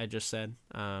I just said?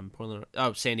 Portland.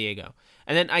 Oh, San Diego.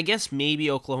 And then I guess maybe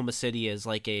Oklahoma City is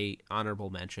like a honorable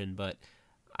mention, but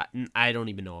I don't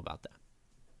even know about that.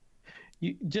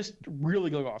 You just really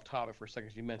going off topic for a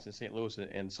second. You mentioned St. Louis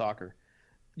and soccer.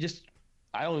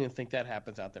 I don't even think that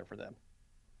happens out there for them.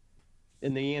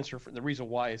 And the reason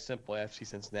why is simple. FC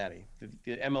Cincinnati.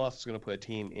 The MLS is going to put a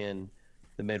team in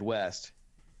the Midwest,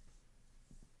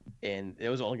 and it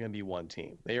was only going to be one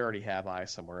team. They already have eyes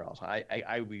somewhere else.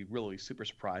 I would be really super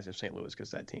surprised if St. Louis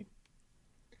gets that team.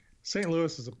 St.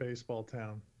 Louis is a baseball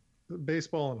town.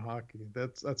 Baseball and hockey.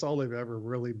 That's all they've ever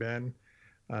really been.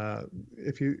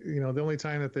 The only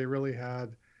time that they really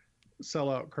had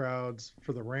sellout crowds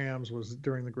for the Rams was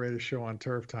during the Greatest Show on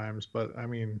Turf times. But I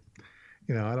mean,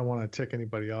 I don't want to tick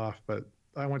anybody off, but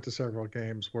I went to several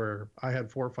games where I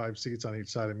had 4 or 5 seats on each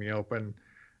side of me open,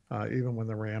 even when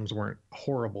the Rams weren't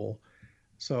horrible.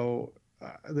 So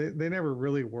they never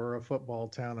really were a football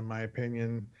town, in my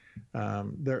opinion.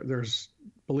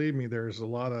 Believe me, there's a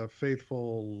lot of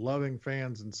faithful, loving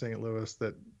fans in St. Louis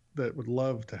that would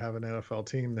love to have an NFL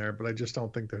team there, but I just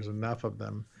don't think there's enough of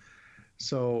them.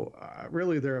 So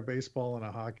really, they're a baseball and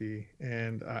a hockey,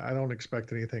 and I don't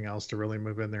expect anything else to really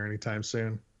move in there anytime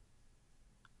soon.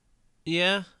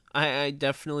 Yeah, I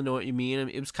definitely know what you mean.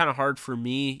 It was kind of hard for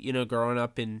me, growing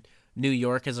up in New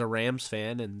York as a Rams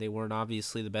fan, and they weren't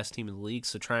obviously the best team in the league,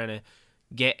 so trying to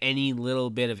get any little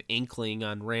bit of inkling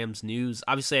on Rams news.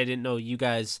 Obviously, I didn't know you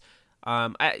guys.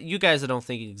 You guys, I don't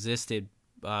think existed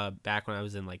back when I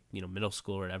was in middle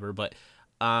school or whatever, but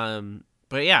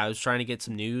yeah, I was trying to get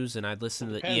some news, and I'd listen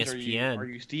to the ESPN. Are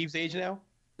you Steve's age now?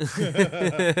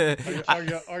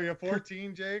 Are you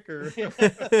 14, Jake? Or is there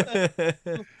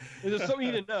something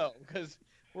you didn't know? Because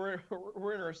we're in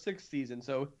our 6th season,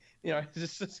 so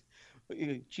it's just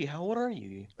gee, how old are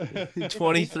you?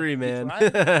 23, man.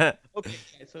 Okay,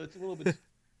 so it's a little bit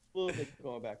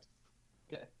going back.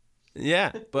 Okay.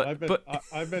 Yeah, but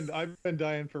I've been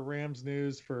dying for Rams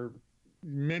news for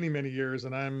many, many years,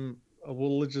 and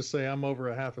let's just say I'm over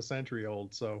a half a century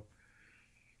old. So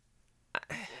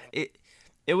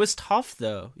it was tough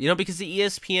though, because the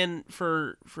ESPN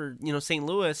for St.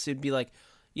 Louis, it'd be like,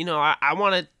 I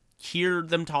want to hear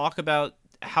them talk about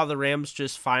how the Rams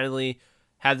just finally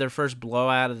had their first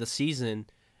blowout of the season,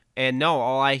 and no,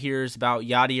 all I hear is about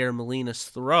Yadier Molina's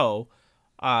throw.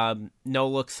 No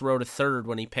look throw to third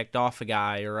when he picked off a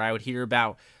guy, or I would hear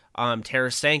about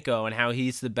Tarasenko and how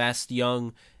he's the best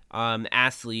young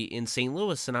athlete in St.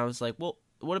 Louis, and I was like, well,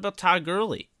 what about Todd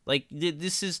Gurley? Like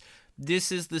this is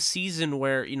the season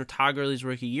where Todd Gurley's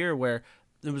rookie year, where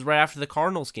it was right after the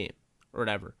Cardinals game or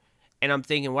whatever, and I'm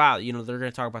thinking, wow, they're going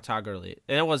to talk about Todd Gurley,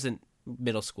 and it wasn't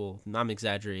middle school. I'm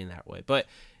exaggerating that way, but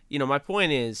my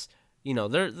point is,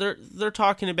 they're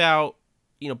talking about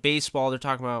baseball, they're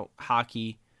talking about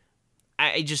hockey.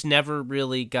 I just never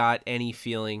really got any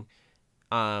feeling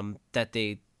that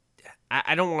they.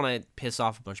 I don't want to piss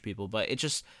off a bunch of people, but it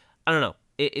just, I don't know.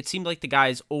 It seemed like the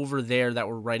guys over there that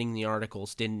were writing the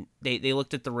articles they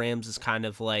looked at the Rams as kind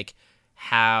of like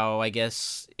how, I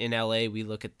guess, in LA we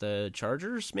look at the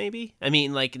Chargers, maybe? I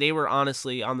mean, like, they were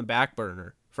honestly on the back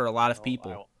burner for a lot of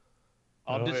people.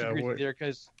 I'll disagree with you there,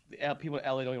 because people in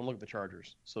LA don't even look at the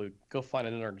Chargers. So go find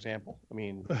another example. I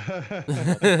mean,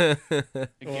 there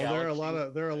are a lot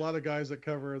of guys that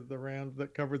covered the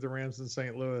Rams in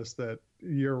St. Louis that,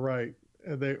 you're right.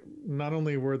 They not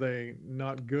only were they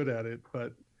not good at it,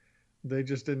 but they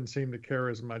just didn't seem to care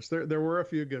as much. There were a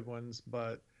few good ones,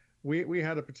 but we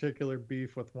had a particular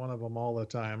beef with one of them all the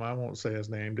time. I won't say his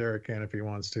name. Derek can if he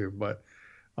wants to, but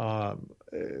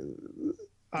you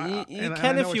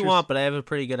can if you want, but I have a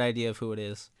pretty good idea of who it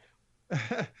is.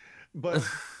 But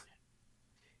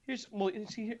this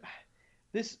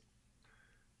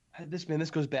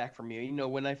goes back for me.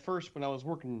 When I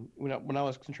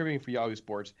was contributing for Yahoo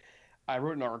Sports, I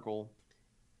wrote an article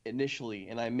initially,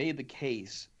 and I made the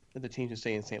case that the team should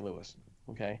stay in St. Louis.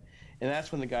 Okay, and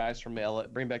that's when the guys from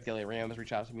Bring Back the LA Rams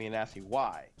reached out to me and asked me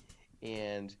why.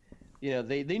 And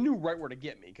they knew right where to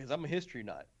get me, because I'm a history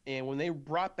nut. And when they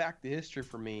brought back the history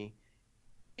for me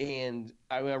And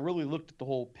I really looked at the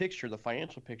whole picture, the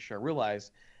financial picture. I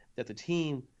realized that the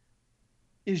team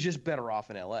is just better off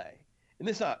in LA. And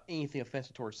this is not anything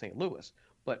offensive towards St. Louis,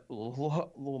 but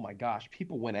oh my gosh,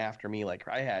 people went after me. Like,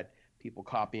 I had people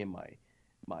copying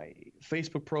my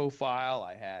Facebook profile.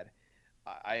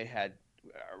 I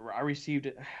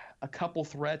received a couple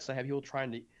threats. I had people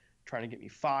trying to get me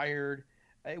fired.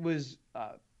 It was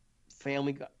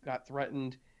family got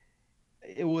threatened.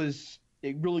 It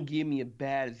really gave me a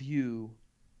bad view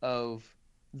of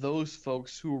those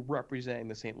folks who are representing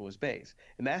the St. Louis base.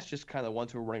 And that's just kind of the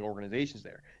ones who are running organizations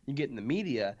there. You get in the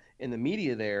media, and the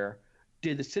media there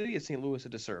did the city of St. Louis a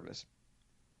disservice.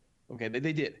 Okay,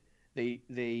 they did.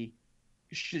 They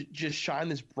should just shine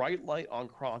this bright light on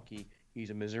Kroenke.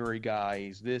 He's a Missouri guy.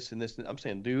 He's this and this. I'm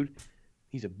saying, dude,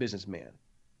 he's a businessman.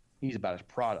 He's about his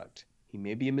product. He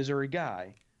may be a Missouri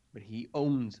guy, but he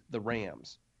owns the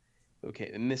Rams.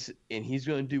 Okay, and he's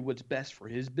going to do what's best for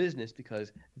his business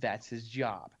because that's his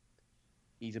job.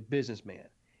 He's a businessman.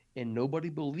 And nobody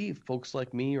believed folks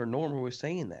like me or Norm who were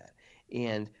saying that.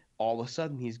 And all of a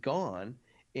sudden he's gone,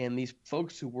 and these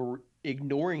folks who were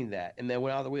ignoring that and then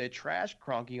went out of the way to trash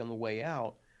Kroenke on the way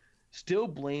out still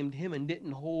blamed him and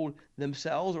didn't hold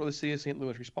themselves or the city of St.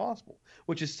 Louis responsible,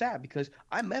 which is sad because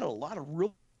I met a lot of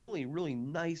really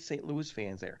nice St. Louis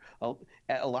fans there.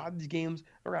 At a lot of these games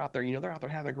are out there. They're out there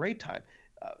having a great time,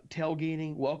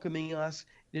 tailgating, welcoming us.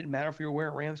 It didn't matter if you were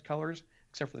wearing Rams colors,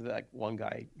 except for that one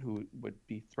guy who would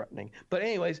be threatening. But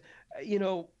anyways,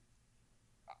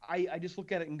 I just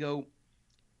look at it and go,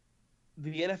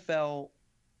 the NFL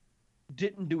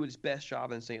didn't do its best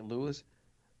job in St. Louis,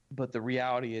 but the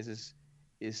reality is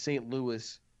St.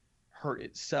 Louis hurt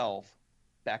itself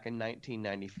back in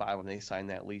 1995 when they signed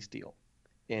that lease deal.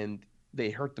 And they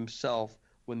hurt themselves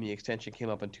when the extension came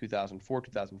up in 2004,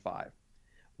 2005,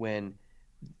 when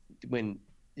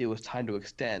it was time to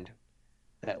extend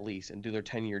that lease and do their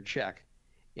 10-year check,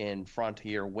 and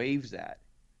Frontier waives that.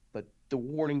 But the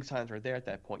warning signs are there at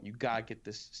that point. You got to get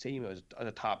this stadium as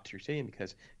a top-tier stadium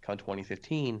because come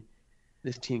 2015,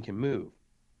 this team can move.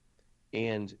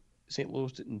 And St.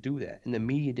 Louis didn't do that, and the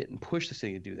media didn't push the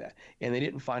city to do that. And they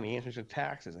didn't find answers to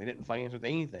taxes. They didn't find answers to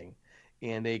anything.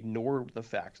 And they ignored the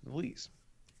facts of the lease.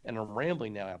 And I'm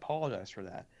rambling now. I apologize for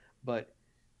that. But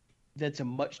that's a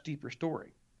much deeper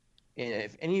story. And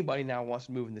if anybody now wants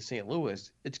to move into St. Louis,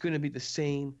 it's going to be the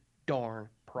same darn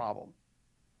problem.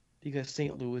 Because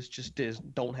St. Louis just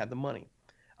don't have the money.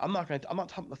 I'm not talking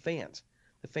about the fans.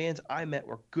 The fans I met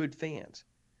were good fans.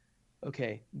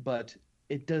 Okay, but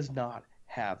it does not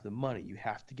have the money. You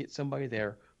have to get somebody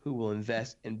there who will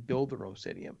invest and build their own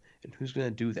stadium. And who's going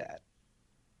to do that?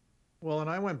 Well, and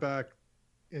I went back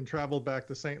and traveled back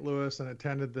to St. Louis and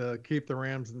attended the Keep the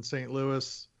Rams in St.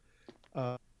 Louis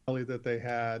rally that they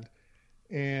had.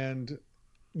 And,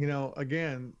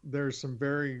 again, there's some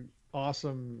very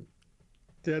awesome,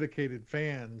 dedicated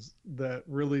fans that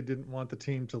really didn't want the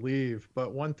team to leave.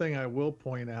 But one thing I will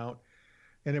point out,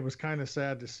 and it was kind of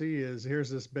sad to see, is here's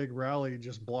this big rally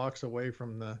just blocks away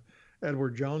from the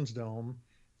Edward Jones Dome.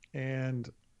 And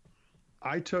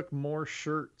I took more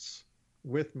shirts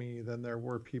with me than there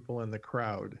were people in the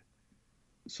crowd.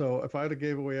 So if I'd have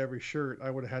gave away every shirt,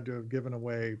 I would have had to have given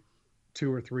away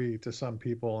 2 or 3 to some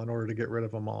people in order to get rid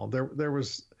of them all. The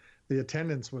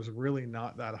attendance was really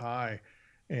not that high.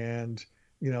 And,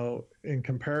 in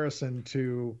comparison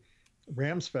to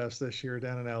Rams Fest this year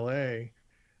down in LA,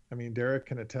 I mean, Derek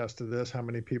can attest to this, how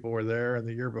many people were there. And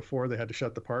the year before they had to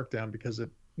shut the park down because it,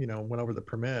 went over the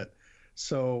permit.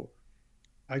 So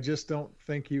I just don't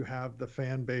think you have the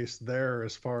fan base there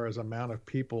as far as amount of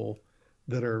people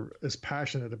that are as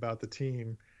passionate about the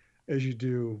team as you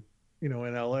do, in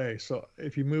LA. So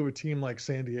if you move a team like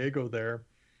San Diego there,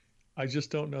 I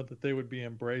just don't know that they would be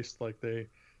embraced like they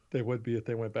would be if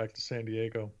they went back to San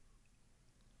Diego.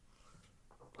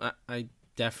 I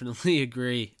definitely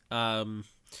agree. Sorry,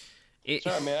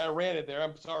 man, I ran it there.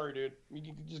 I'm sorry, dude.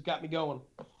 You just got me going.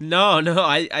 No,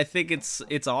 I think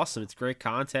it's awesome. It's great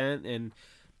content, and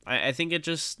I think it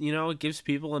just, it gives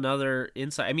people another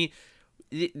insight. I mean,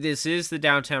 this is the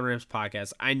Downtown Rams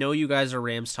podcast. I know you guys are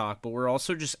Rams talk, but we're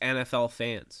also just NFL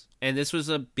fans. And this was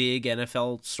a big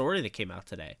NFL story that came out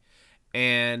today.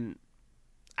 And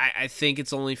I think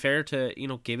it's only fair to,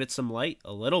 give it some light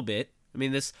a little bit. I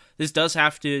mean, this does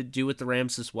have to do with the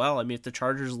Rams as well. I mean, if the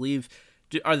Chargers leave,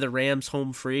 are the Rams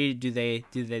home free? Do they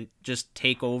just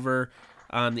take over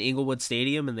the Inglewood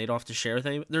Stadium and they don't have to share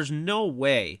anything? There's no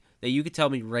way that you could tell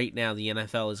me right now the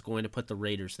NFL is going to put the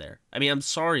Raiders there. I mean, I'm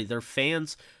sorry, their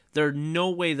fans. There's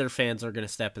no way their fans are going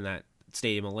to step in that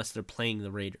stadium unless they're playing the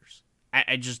Raiders.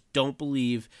 I just don't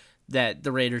believe that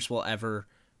the Raiders will ever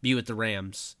be with the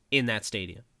Rams in that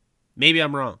stadium. Maybe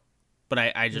I'm wrong, but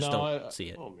I just don't see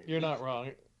it. You're not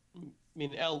wrong. I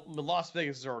mean, Las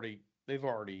Vegas is they've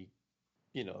already,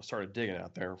 started digging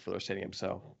out there for their stadium.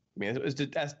 So, I mean,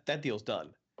 that deal's done.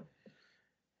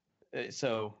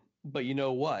 So, but you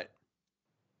know what?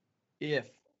 If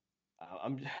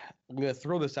I'm going to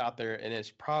throw this out there, and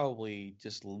it's probably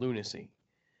just lunacy,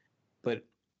 but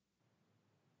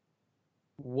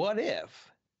what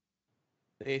if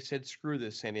they said, screw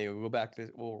this, San Diego, go back to,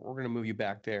 we're going to move you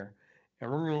back there, and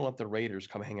we're going to let the Raiders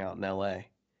come hang out in LA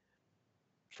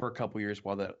for a couple years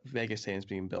while the Vegas stadium's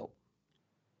being built?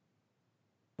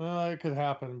 Well, it could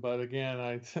happen, but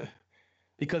again,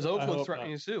 because Oakland's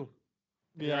threatening to sue.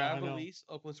 Yeah, I believe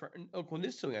Oakland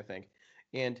is suing, I think,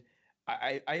 and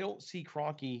I don't see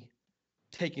Kroenke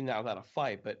taking that without a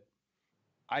fight, but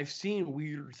I've seen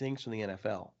weird things from the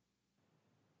NFL.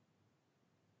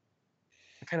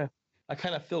 I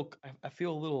feel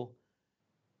a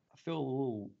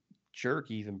little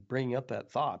jerky even bringing up that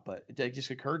thought, but it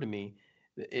just occurred to me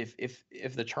that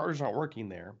if the Chargers aren't working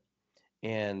there,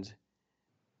 and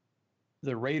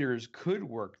the Raiders could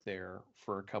work there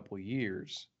for a couple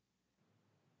years,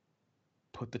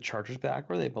 put the Chargers back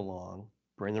where they belong,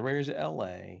 bring the Raiders to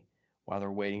LA while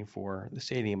they're waiting for the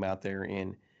stadium out there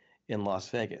in Las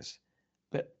Vegas.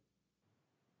 But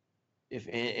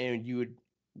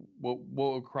what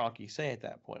would Kroenke say at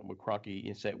that point? Would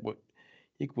Kroenke say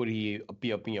would he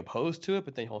be opposed to it?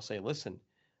 But then he'll say, listen,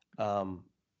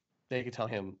 they could tell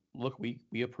him, look, we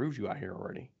approved you out here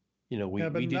already. We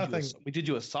did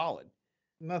you a solid.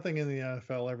 Nothing in the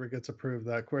NFL ever gets approved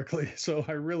that quickly, so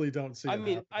I really don't see. I'm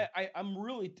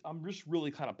just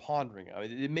really kind of pondering. I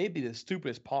mean, it may be the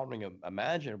stupidest pondering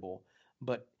imaginable,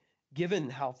 but given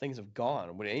how things have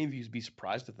gone, would any of you be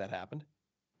surprised if that happened?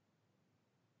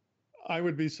 I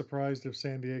would be surprised if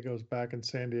San Diego's back in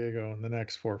San Diego in the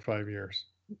next 4 or 5 years.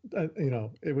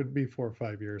 It would be 4 or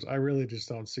 5 years. I really just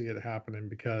don't see it happening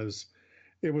because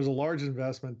it was a large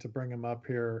investment to bring them up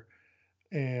here,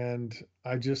 and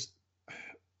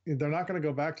they're not going to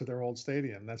go back to their old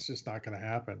stadium. That's just not going to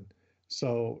happen.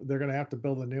 So they're going to have to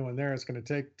build a new one there. It's going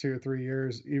to take 2 or 3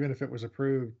 years, even if it was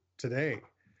approved today.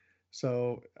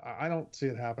 So I don't see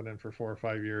it happening for 4 or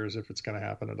 5 years if it's going to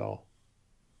happen at all.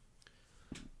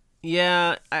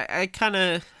 Yeah, I tend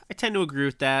to agree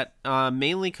with that,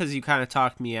 mainly because you kind of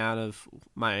talked me out of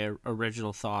my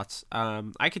original thoughts.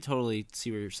 I could totally see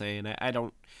what you're saying. I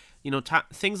don't,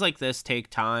 things like this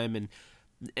take time, and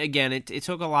again, it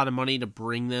took a lot of money to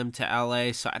bring them to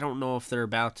LA, so I don't know if they're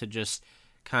about to just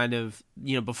kind of,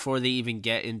 before they even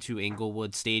get into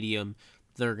Inglewood Stadium,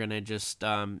 they're going to just,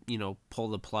 pull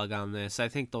the plug on this. I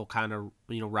think they'll kind of,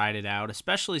 ride it out,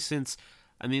 especially since,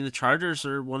 the Chargers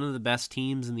are one of the best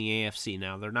teams in the AFC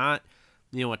now. They're not,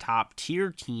 a top-tier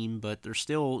team, but they're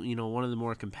still, one of the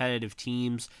more competitive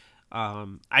teams.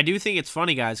 I do think it's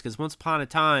funny, guys, because once upon a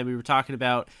time we were talking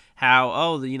about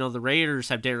how, the Raiders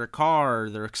have Derek Carr,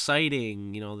 they're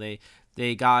exciting,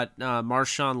 they got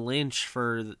Marshawn Lynch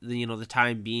for the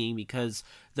time being because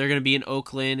they're going to be in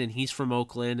Oakland and he's from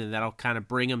Oakland, and that'll kind of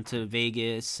bring him to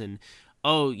Vegas. And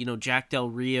Jack Del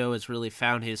Rio has really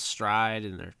found his stride,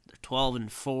 and they're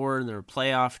 12-4, and they're a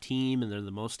playoff team, and they're the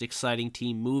most exciting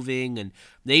team moving, and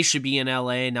they should be in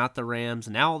LA, not the Rams.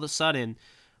 And now all of a sudden,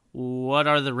 what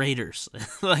are the Raiders?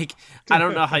 I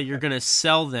don't know how you're going to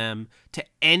sell them to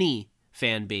any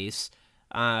fan base.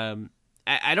 I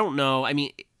don't know.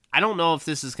 I don't know if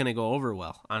this is going to go over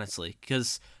well, honestly,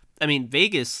 because,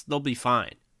 Vegas, they'll be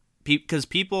fine. Because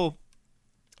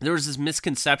there was this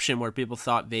misconception where people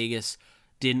thought Vegas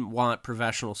didn't want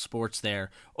professional sports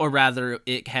there, or rather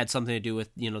it had something to do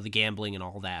with, the gambling and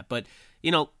all that. But,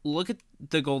 look at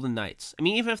the Golden Knights.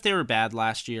 Even if they were bad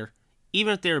last year,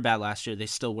 they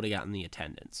still would have gotten the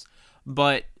attendance.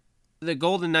 But the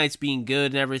Golden Knights being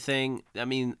good and everything,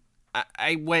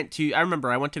 I went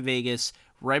to Vegas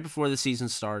right before the season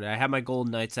started. I had my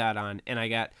Golden Knights hat on, and I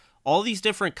got all these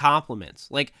different compliments.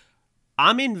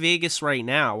 I'm in Vegas right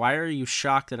now. Why are you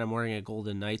shocked that I'm wearing a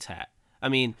Golden Knights hat?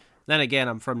 Then again,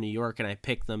 I'm from New York, and I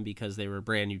picked them because they were a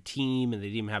brand new team, and they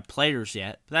didn't even have players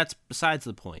yet. But that's besides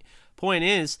the point. Point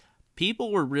is,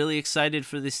 people were really excited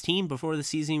for this team before the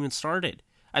season even started.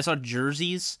 I saw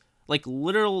jerseys,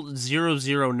 literal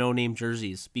 0-0 no-name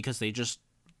jerseys, because they just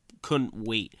couldn't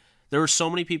wait. There were so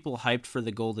many people hyped for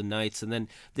the Golden Knights, and then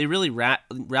they really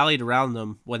rallied around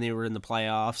them when they were in the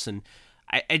playoffs. And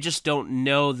I just don't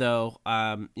know, though,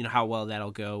 how well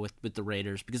that'll go with the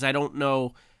Raiders, because I don't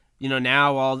know,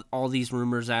 now all these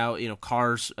rumors out,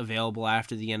 Carr's available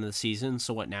after the end of the season,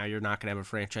 so what, now you're not going to have a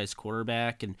franchise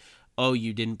quarterback, and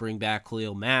you didn't bring back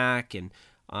Khalil Mack, and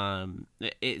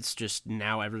It's just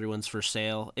now everyone's for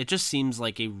sale. It just seems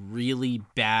like a really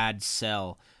bad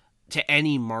sell to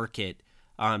any market.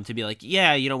 To be like,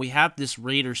 yeah, we have this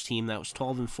Raiders team that was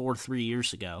 12-4 3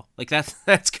 years ago. Like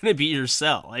that's gonna be your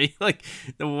sell. Like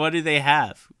what do they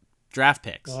have? Draft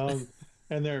picks.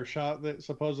 And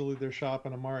supposedly they're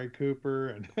shopping Amari Cooper,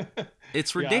 and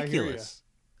it's ridiculous.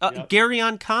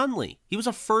 Garyon Conley, he was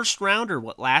a first rounder.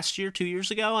 What, last year, 2 years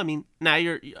ago? I mean, now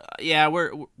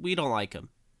we don't like him.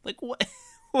 Like what?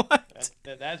 What?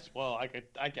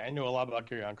 I know a lot about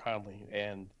Garyon Conley,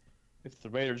 and if the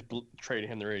Raiders trade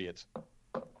him, they're idiots.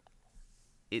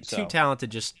 Too talented.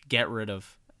 Just get rid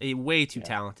of. Way too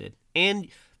talented, and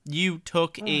you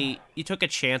took a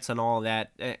chance on all of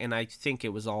that, and I think it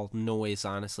was all noise,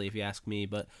 honestly, if you ask me.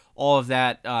 But all of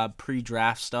that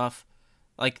pre-draft stuff,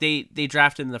 like they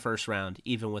drafted in the first round,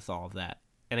 even with all of that.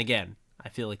 And again, I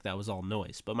feel like that was all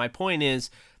noise. But my point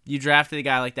is, you drafted a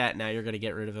guy like that, now you're going to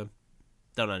get rid of him.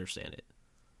 Don't understand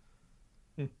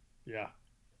it. Yeah.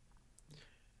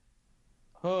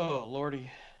 Oh, Lordy.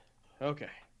 Okay.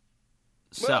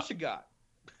 What else you got?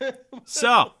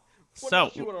 What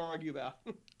else you want to argue about?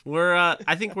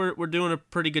 I think we're doing a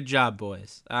pretty good job,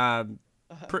 boys.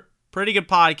 Pretty good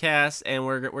podcast, and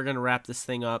we're gonna wrap this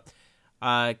thing up.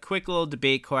 Quick little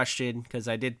debate question, because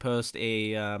I did post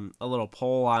a little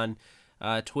poll on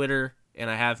Twitter, and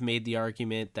I have made the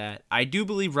argument that I do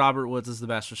believe Robert Woods is the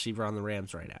best receiver on the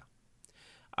Rams right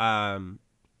now.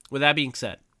 With that being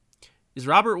said, is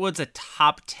Robert Woods a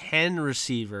top 10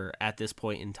 receiver at this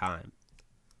point in time?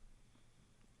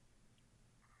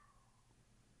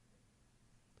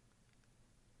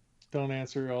 Don't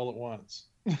answer all at once.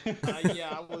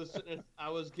 Yeah, I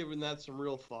was giving that some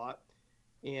real thought,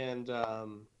 and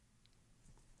I'm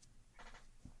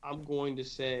going to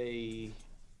say,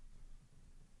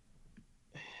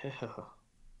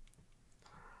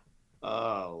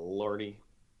 oh Lordy,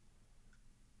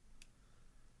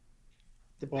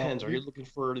 depends. Are you looking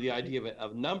for the idea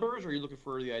of numbers, or are you looking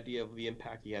for the idea of the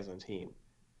impact he has on the team?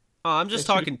 I'm just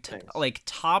talking like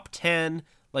top 10.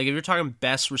 Like if you're talking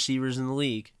best receivers in the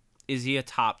league. Is he a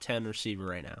top 10 receiver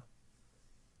right now?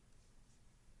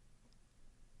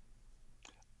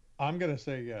 I'm gonna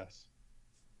say yes.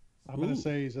 I'm gonna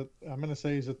say he's at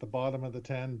the bottom of the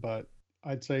 10, but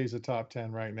I'd say he's a top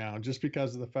 10 right now, just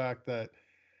because of the fact that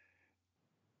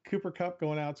Cooper Kupp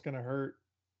going out is gonna hurt.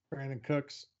 Brandon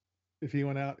Cooks, if he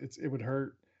went out, it would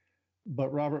hurt.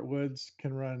 But Robert Woods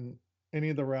can run any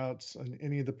of the routes and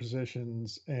any of the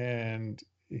positions, and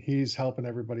he's helping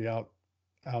everybody out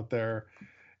there.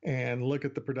 And look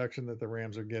at the production that the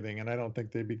Rams are getting, and I don't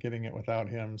think they'd be getting it without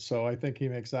him. So I think he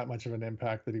makes that much of an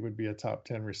impact that he would be a top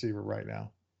 10 receiver right now.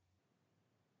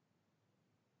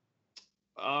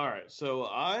 All right, so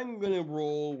I'm going to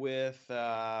roll with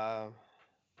I'm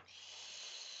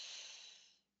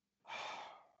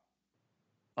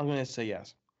going to say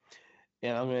yes.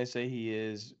 And I'm going to say he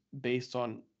is, based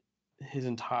on his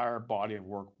entire body of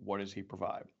work, what does he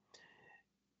provide?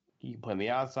 He can play on the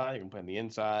outside, he can play on the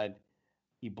inside.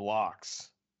 He blocks.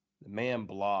 The man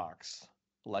blocks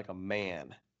like a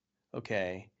man.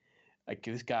 Okay, like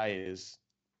this guy is.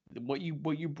 What you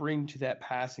bring to that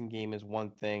passing game is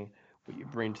one thing. What you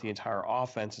bring to the entire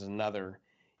offense is another.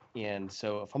 And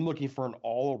so, if I'm looking for an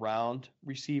all-around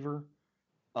receiver,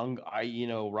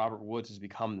 Robert Woods has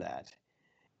become that.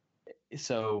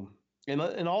 So,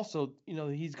 and also,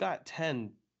 he's got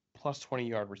 10 plus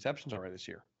 20-yard receptions already this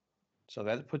year. So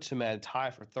that puts him at a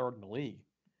tie for third in the league.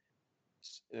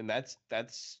 And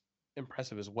that's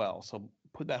impressive as well. So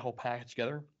put that whole package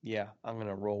together. Yeah, I'm going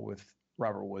to roll with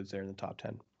Robert Woods there in the top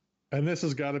 10. And this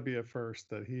has got to be a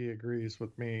first that he agrees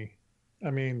with me.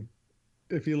 I mean,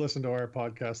 if you listen to our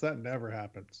podcast, that never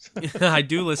happens. I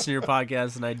do listen to your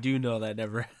podcast, and I do know that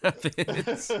never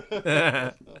happens.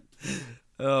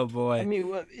 Oh boy. I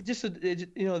mean,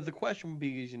 the question would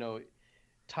be is,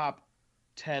 top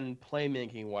 10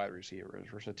 playmaking wide receivers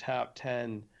versus top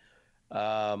 10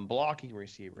 blocking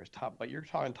receivers, but you're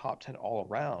talking top 10 all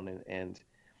around, and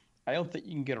I don't think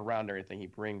you can get around everything he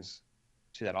brings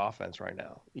to that offense right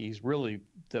now. He's really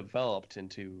developed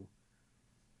into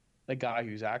a guy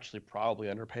who's actually probably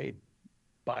underpaid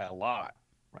by a lot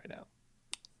right now.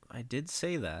 I did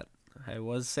say that. I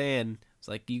was saying, it's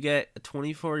like you get a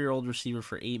 24-year-old receiver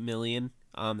for $8 million.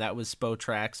 That was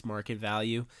Spotrack's market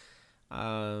value.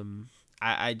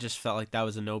 I just felt like that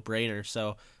was a no-brainer.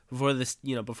 So before the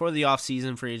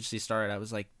offseason free agency started, I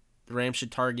was like, the Rams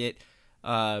should target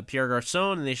Pierre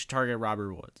Garçon and they should target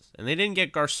Robert Woods. And they didn't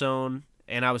get Garçon,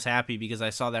 and I was happy because I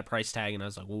saw that price tag and I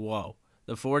was like, whoa.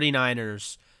 The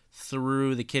 49ers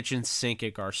threw the kitchen sink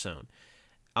at Garçon.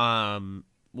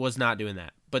 Was not doing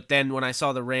that. But then when I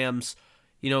saw the Rams,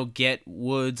 get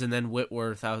Woods and then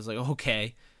Whitworth, I was like,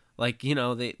 okay. Like, they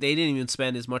didn't even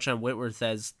spend as much on Whitworth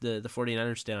as the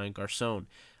 49ers did on Garcon.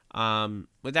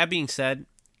 With that being said,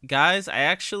 guys,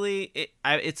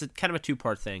 it's a kind of a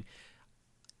two-part thing.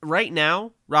 Right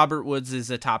now, Robert Woods is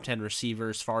a top 10 receiver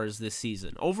as far as this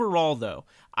season. Overall, though,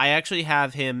 I actually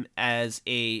have him as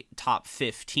a top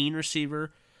 15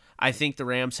 receiver. I think the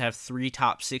Rams have 3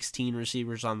 top 16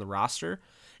 receivers on the roster,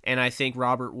 and I think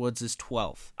Robert Woods is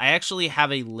 12th. I actually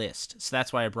have a list, so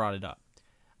that's why I brought it up.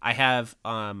 I have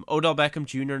Odell Beckham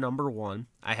Jr. number 1.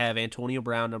 I have Antonio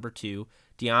Brown number 2.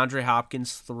 DeAndre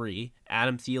Hopkins 3.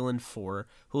 Adam Thielen 4.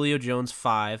 Julio Jones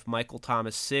 5. Michael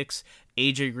Thomas 6.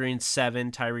 AJ Green 7.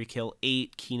 Tyreek Hill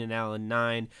 8. Keenan Allen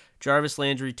 9. Jarvis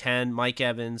Landry 10. Mike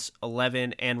Evans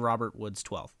 11. And Robert Woods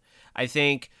 12. I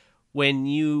think when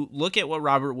you look at what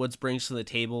Robert Woods brings to the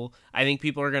table, I think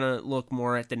people are going to look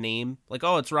more at the name. Like,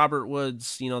 oh, it's Robert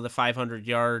Woods, the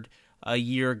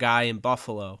 500-yard-a-year guy in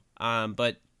Buffalo.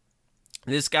 But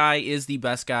this guy is the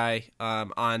best guy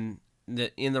in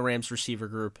the Rams receiver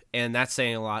group, and that's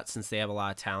saying a lot since they have a lot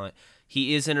of talent.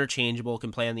 He is interchangeable,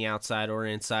 can play on the outside or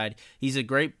inside. He's a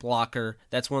great blocker.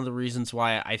 That's one of the reasons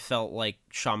why I felt like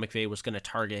Sean McVay was going to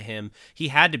target him. He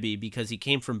had to be because he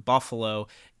came from Buffalo,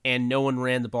 and no one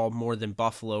ran the ball more than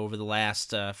Buffalo over the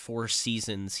last 4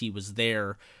 seasons he was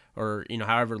there, or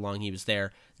however long he was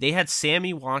there. They had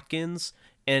Sammy Watkins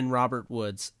and Robert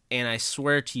Woods, and I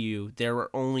swear to you, there were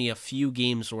only a few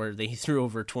games where they threw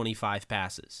over 25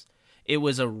 passes. It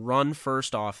was a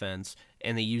run-first offense,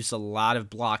 and they used a lot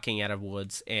of blocking out of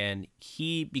Woods, and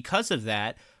he, because of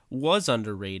that, was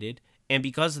underrated, and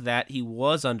because of that, he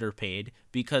was underpaid,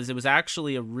 because it was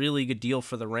actually a really good deal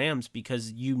for the Rams,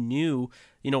 because you knew,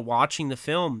 watching the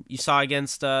film, you saw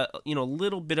against, a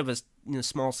little bit of a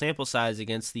small sample size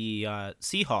against the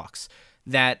Seahawks,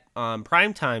 that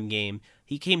primetime game,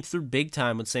 he came through big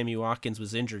time when Sammy Watkins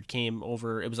was injured, came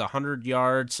over, it was 100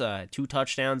 yards, 2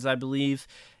 touchdowns, I believe,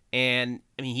 and,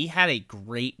 he had a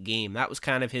great game. That was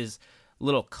kind of his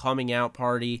little coming out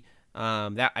party.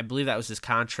 I believe that was his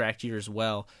contract year as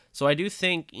well. So I do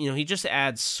think, he just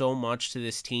adds so much to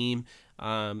this team.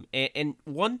 And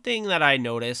one thing that I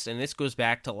noticed, and this goes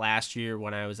back to last year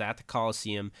when I was at the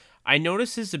Coliseum, I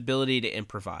noticed his ability to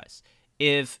improvise.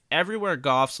 If everywhere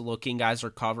Goff's looking, guys are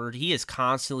covered, he is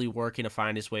constantly working to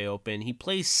find his way open. He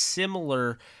plays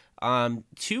similar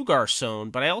to Garcon,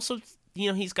 but I also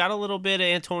he's got a little bit of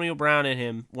Antonio Brown in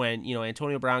him when,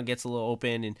 Antonio Brown gets a little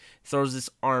open and throws his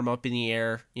arm up in the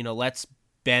air, lets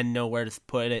Ben know where to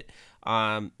put it.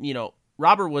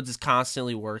 Robert Woods is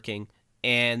constantly working,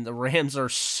 and the Rams are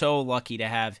so lucky to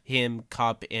have him,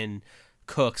 Kupp, and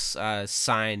Cooks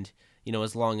signed,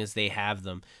 as long as they have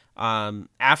them.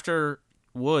 After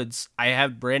Woods, I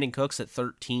have Brandon Cooks at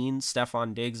 13,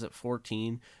 Stephon Diggs at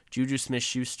 14, Juju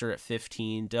Smith-Schuster at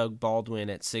 15, Doug Baldwin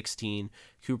at 16,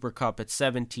 Cooper Kupp at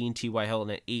 17, T.Y.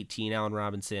 Hilton at 18, Allen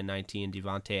Robinson at 19,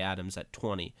 Devontae Adams at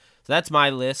 20. So that's my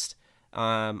list.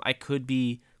 I could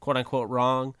be quote-unquote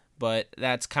wrong, but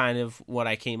that's kind of what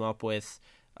I came up with.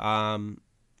 Right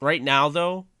now,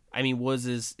 though, Woods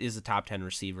is a top 10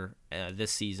 receiver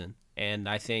this season, and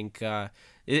I think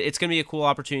it's going to be a cool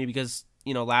opportunity because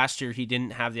last year he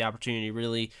didn't have the opportunity to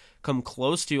really come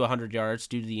close to 100 yards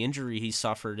due to the injury he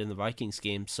suffered in the Vikings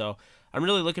game. So I'm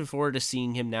really looking forward to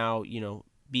seeing him now,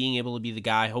 being able to be the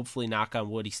guy. Hopefully, knock on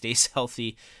wood, he stays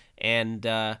healthy, and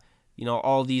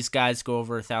all these guys go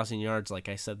over 1,000 yards like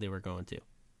I said they were going to.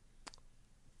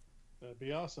 That'd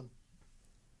be awesome.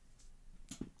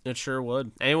 It sure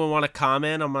would. Anyone want to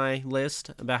comment on my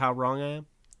list about how wrong I am?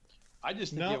 I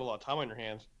just think you have a lot of time on your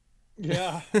hands.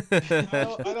 Yeah.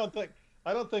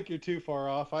 I don't think you're too far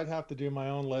off. I'd have to do my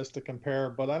own list to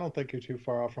compare, but I don't think you're too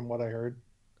far off from what I heard.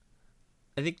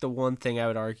 I think the one thing I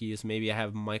would argue is maybe I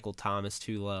have Michael Thomas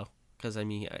too low because,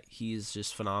 he's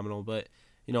just phenomenal. But,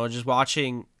 just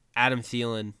watching Adam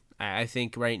Thielen, I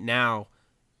think right now,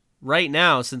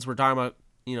 since we're talking about,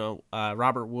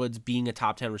 Robert Woods being a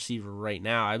top 10 receiver right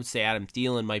now, I would say Adam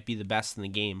Thielen might be the best in the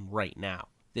game right now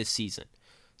this season.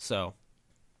 So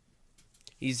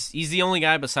he's the only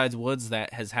guy besides Woods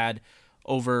that has had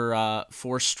over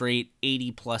 4 straight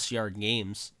 80-plus yard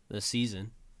games this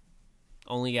season.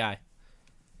 Only guy.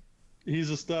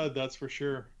 He's a stud, that's for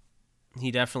sure.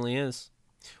 He definitely is.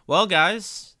 Well,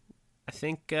 guys, I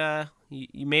think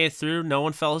you made it through. No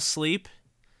one fell asleep,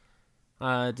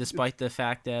 despite the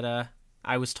fact that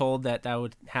I was told that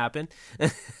would happen.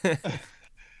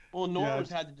 Well, Norman's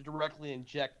had to directly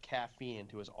inject caffeine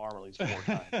into his arm at least 4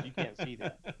 times. You can't see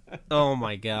that. Oh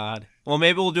my God. Well,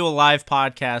 maybe we'll do a live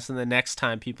podcast, and the next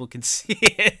time people can see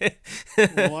it.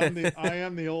 Well, I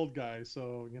am the old guy,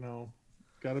 so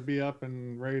got to be up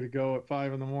and ready to go at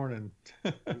 5 a.m.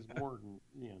 He's more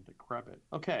decrepit.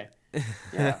 Okay.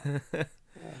 Yeah.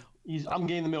 I'm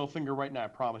getting the middle finger right now. I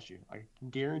promise you. I can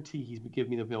guarantee he's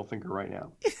giving me the middle finger right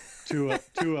now. Two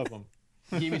of them.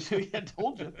 He gave me 2. I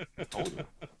told you.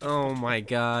 Oh my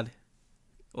God.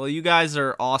 Well, you guys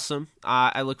are awesome.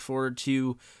 I look forward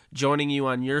to joining you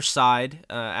on your side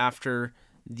after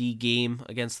the game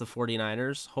against the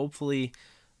 49ers. Hopefully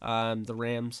the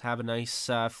Rams have a nice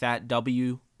fat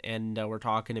W, and we're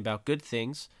talking about good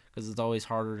things, because it's always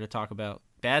harder to talk about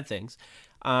bad things.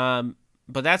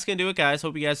 But that's going to do it, guys.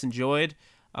 Hope you guys enjoyed.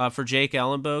 For Jake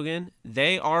Ellenbogen,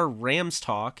 they are Rams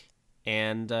Talk.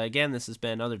 And again, this has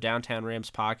been another Downtown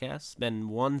Rams podcast. It's been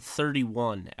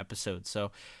 131 episodes.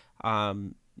 So,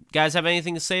 guys, have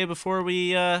anything to say before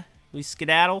we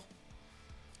skedaddle?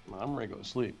 I'm ready to go to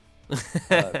sleep.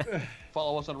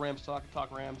 Follow us on Rams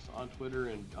Talk Rams on Twitter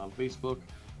and on Facebook.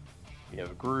 We have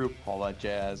a group, all that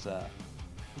jazz.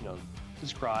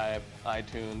 Subscribe,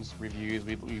 iTunes, reviews.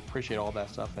 We appreciate all that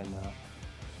stuff.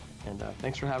 And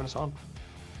thanks for having us on.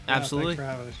 Absolutely. Thanks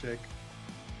for having us, Jake.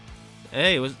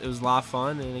 Hey, it was a lot of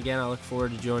fun, and again, I look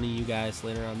forward to joining you guys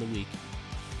later on in the week.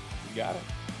 You got it.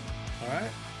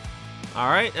 All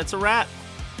right, that's a wrap.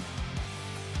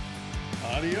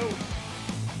 Adios.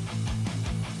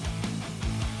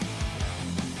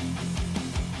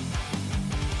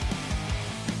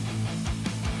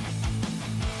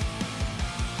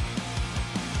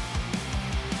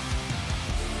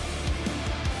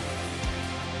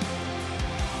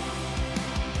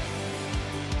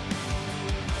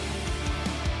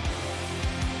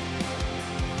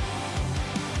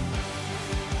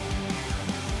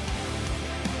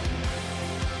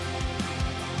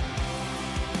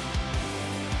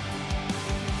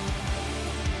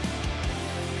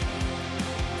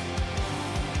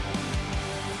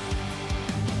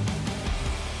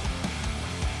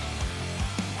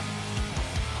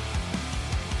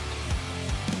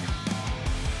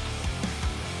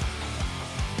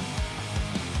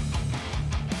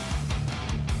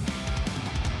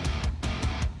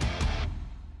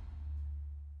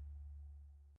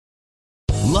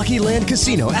 Lucky Land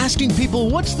Casino, asking people,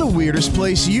 what's the weirdest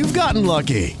place you've gotten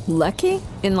lucky? Lucky?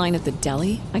 In line at the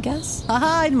deli, I guess?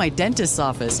 Aha, in my dentist's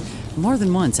office. More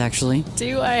than once, actually.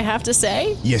 Do I have to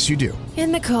say? Yes, you do.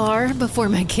 In the car before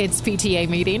my kids' PTA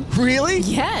meeting. Really?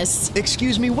 Yes.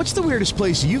 Excuse me, what's the weirdest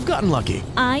place you've gotten lucky?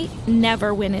 I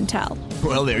never win and tell.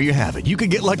 Well, there you have it. You can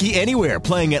get lucky anywhere,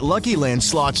 playing at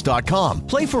LuckyLandSlots.com.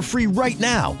 Play for free right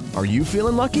now. Are you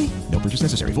feeling lucky? No purchase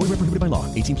necessary. Void where prohibited by law.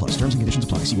 18+. Terms and conditions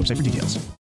apply. See website for details.